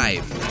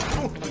drive.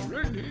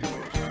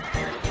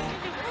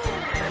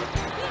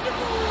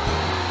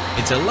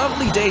 It's a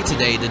lovely day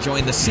today to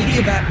join the city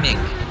of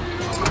Appmink.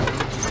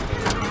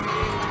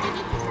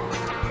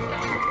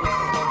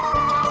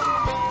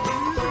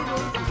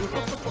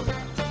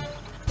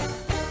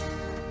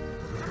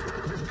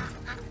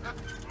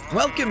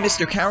 Welcome,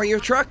 Mr. Carrier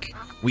Truck.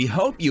 We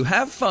hope you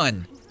have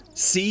fun.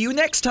 See you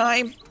next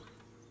time.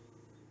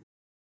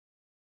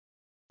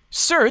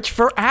 Search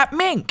for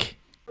Appmink.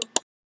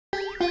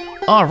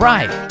 All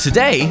right,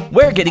 today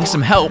we're getting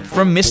some help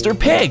from Mr.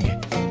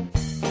 Pig.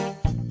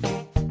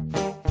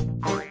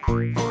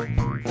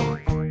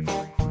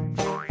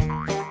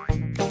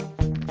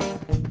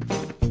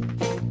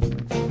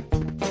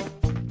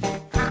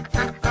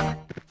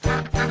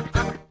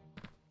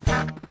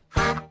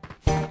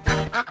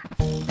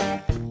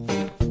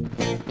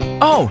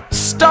 Oh,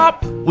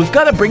 stop! We've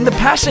got to bring the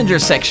passenger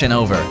section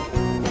over.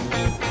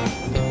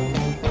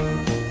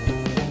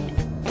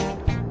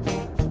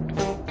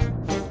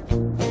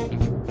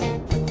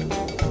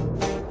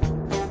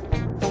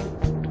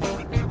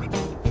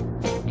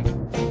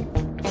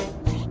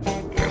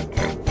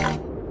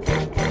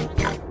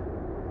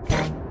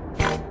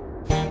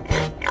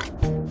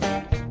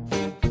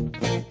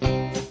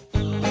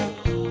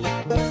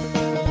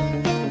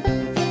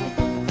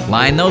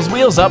 Line those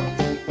wheels up.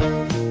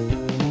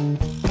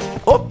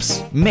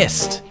 Oops,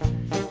 missed.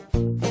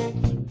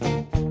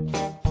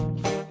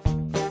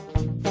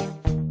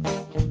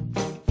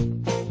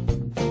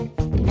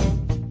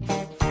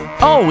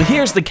 Oh,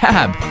 here's the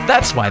cab.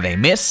 That's why they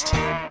missed.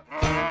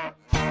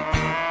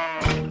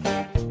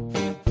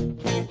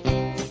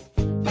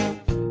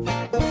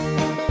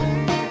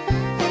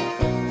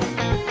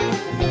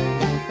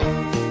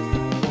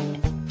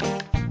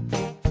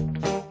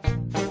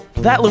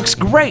 That looks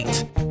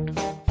great.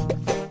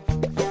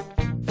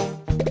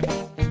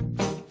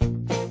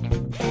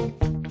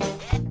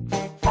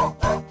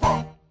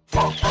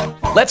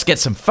 Let's get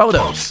some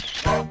photos.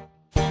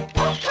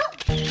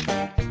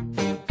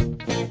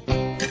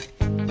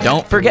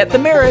 Don't forget the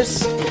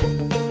mirrors.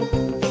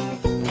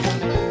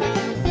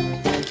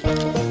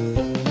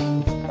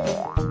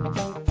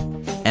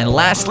 And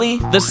lastly,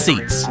 the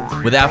seats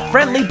with our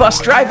friendly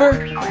bus driver,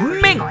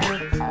 Mink.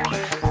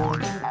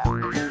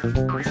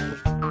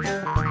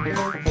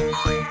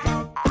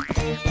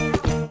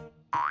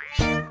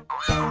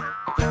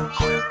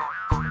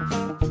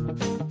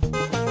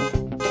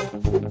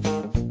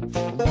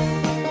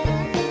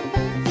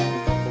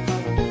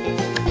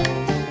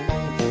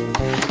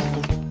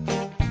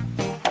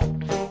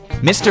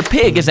 Mr.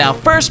 Pig is our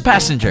first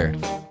passenger.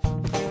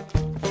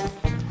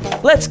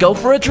 Let's go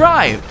for a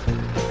drive.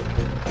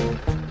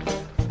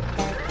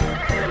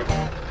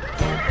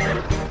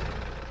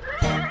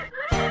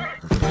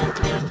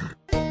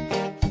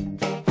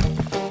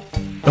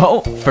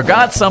 Oh,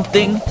 forgot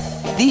something.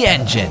 The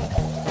engine.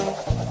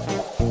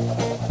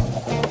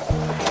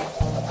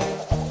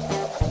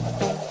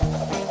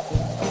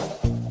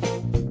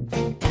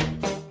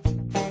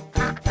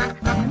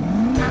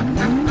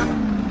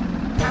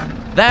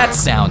 That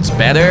sounds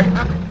better.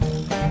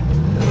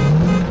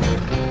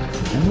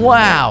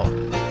 Wow.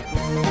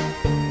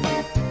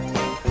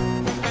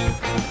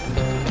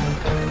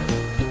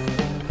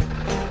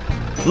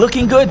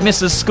 Looking good,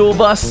 Mrs. School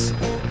Bus.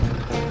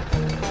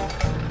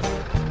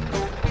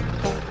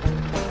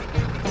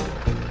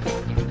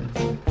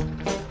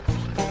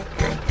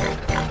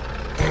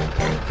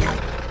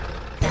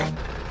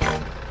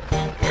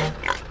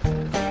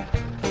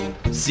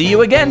 See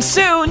you again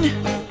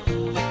soon.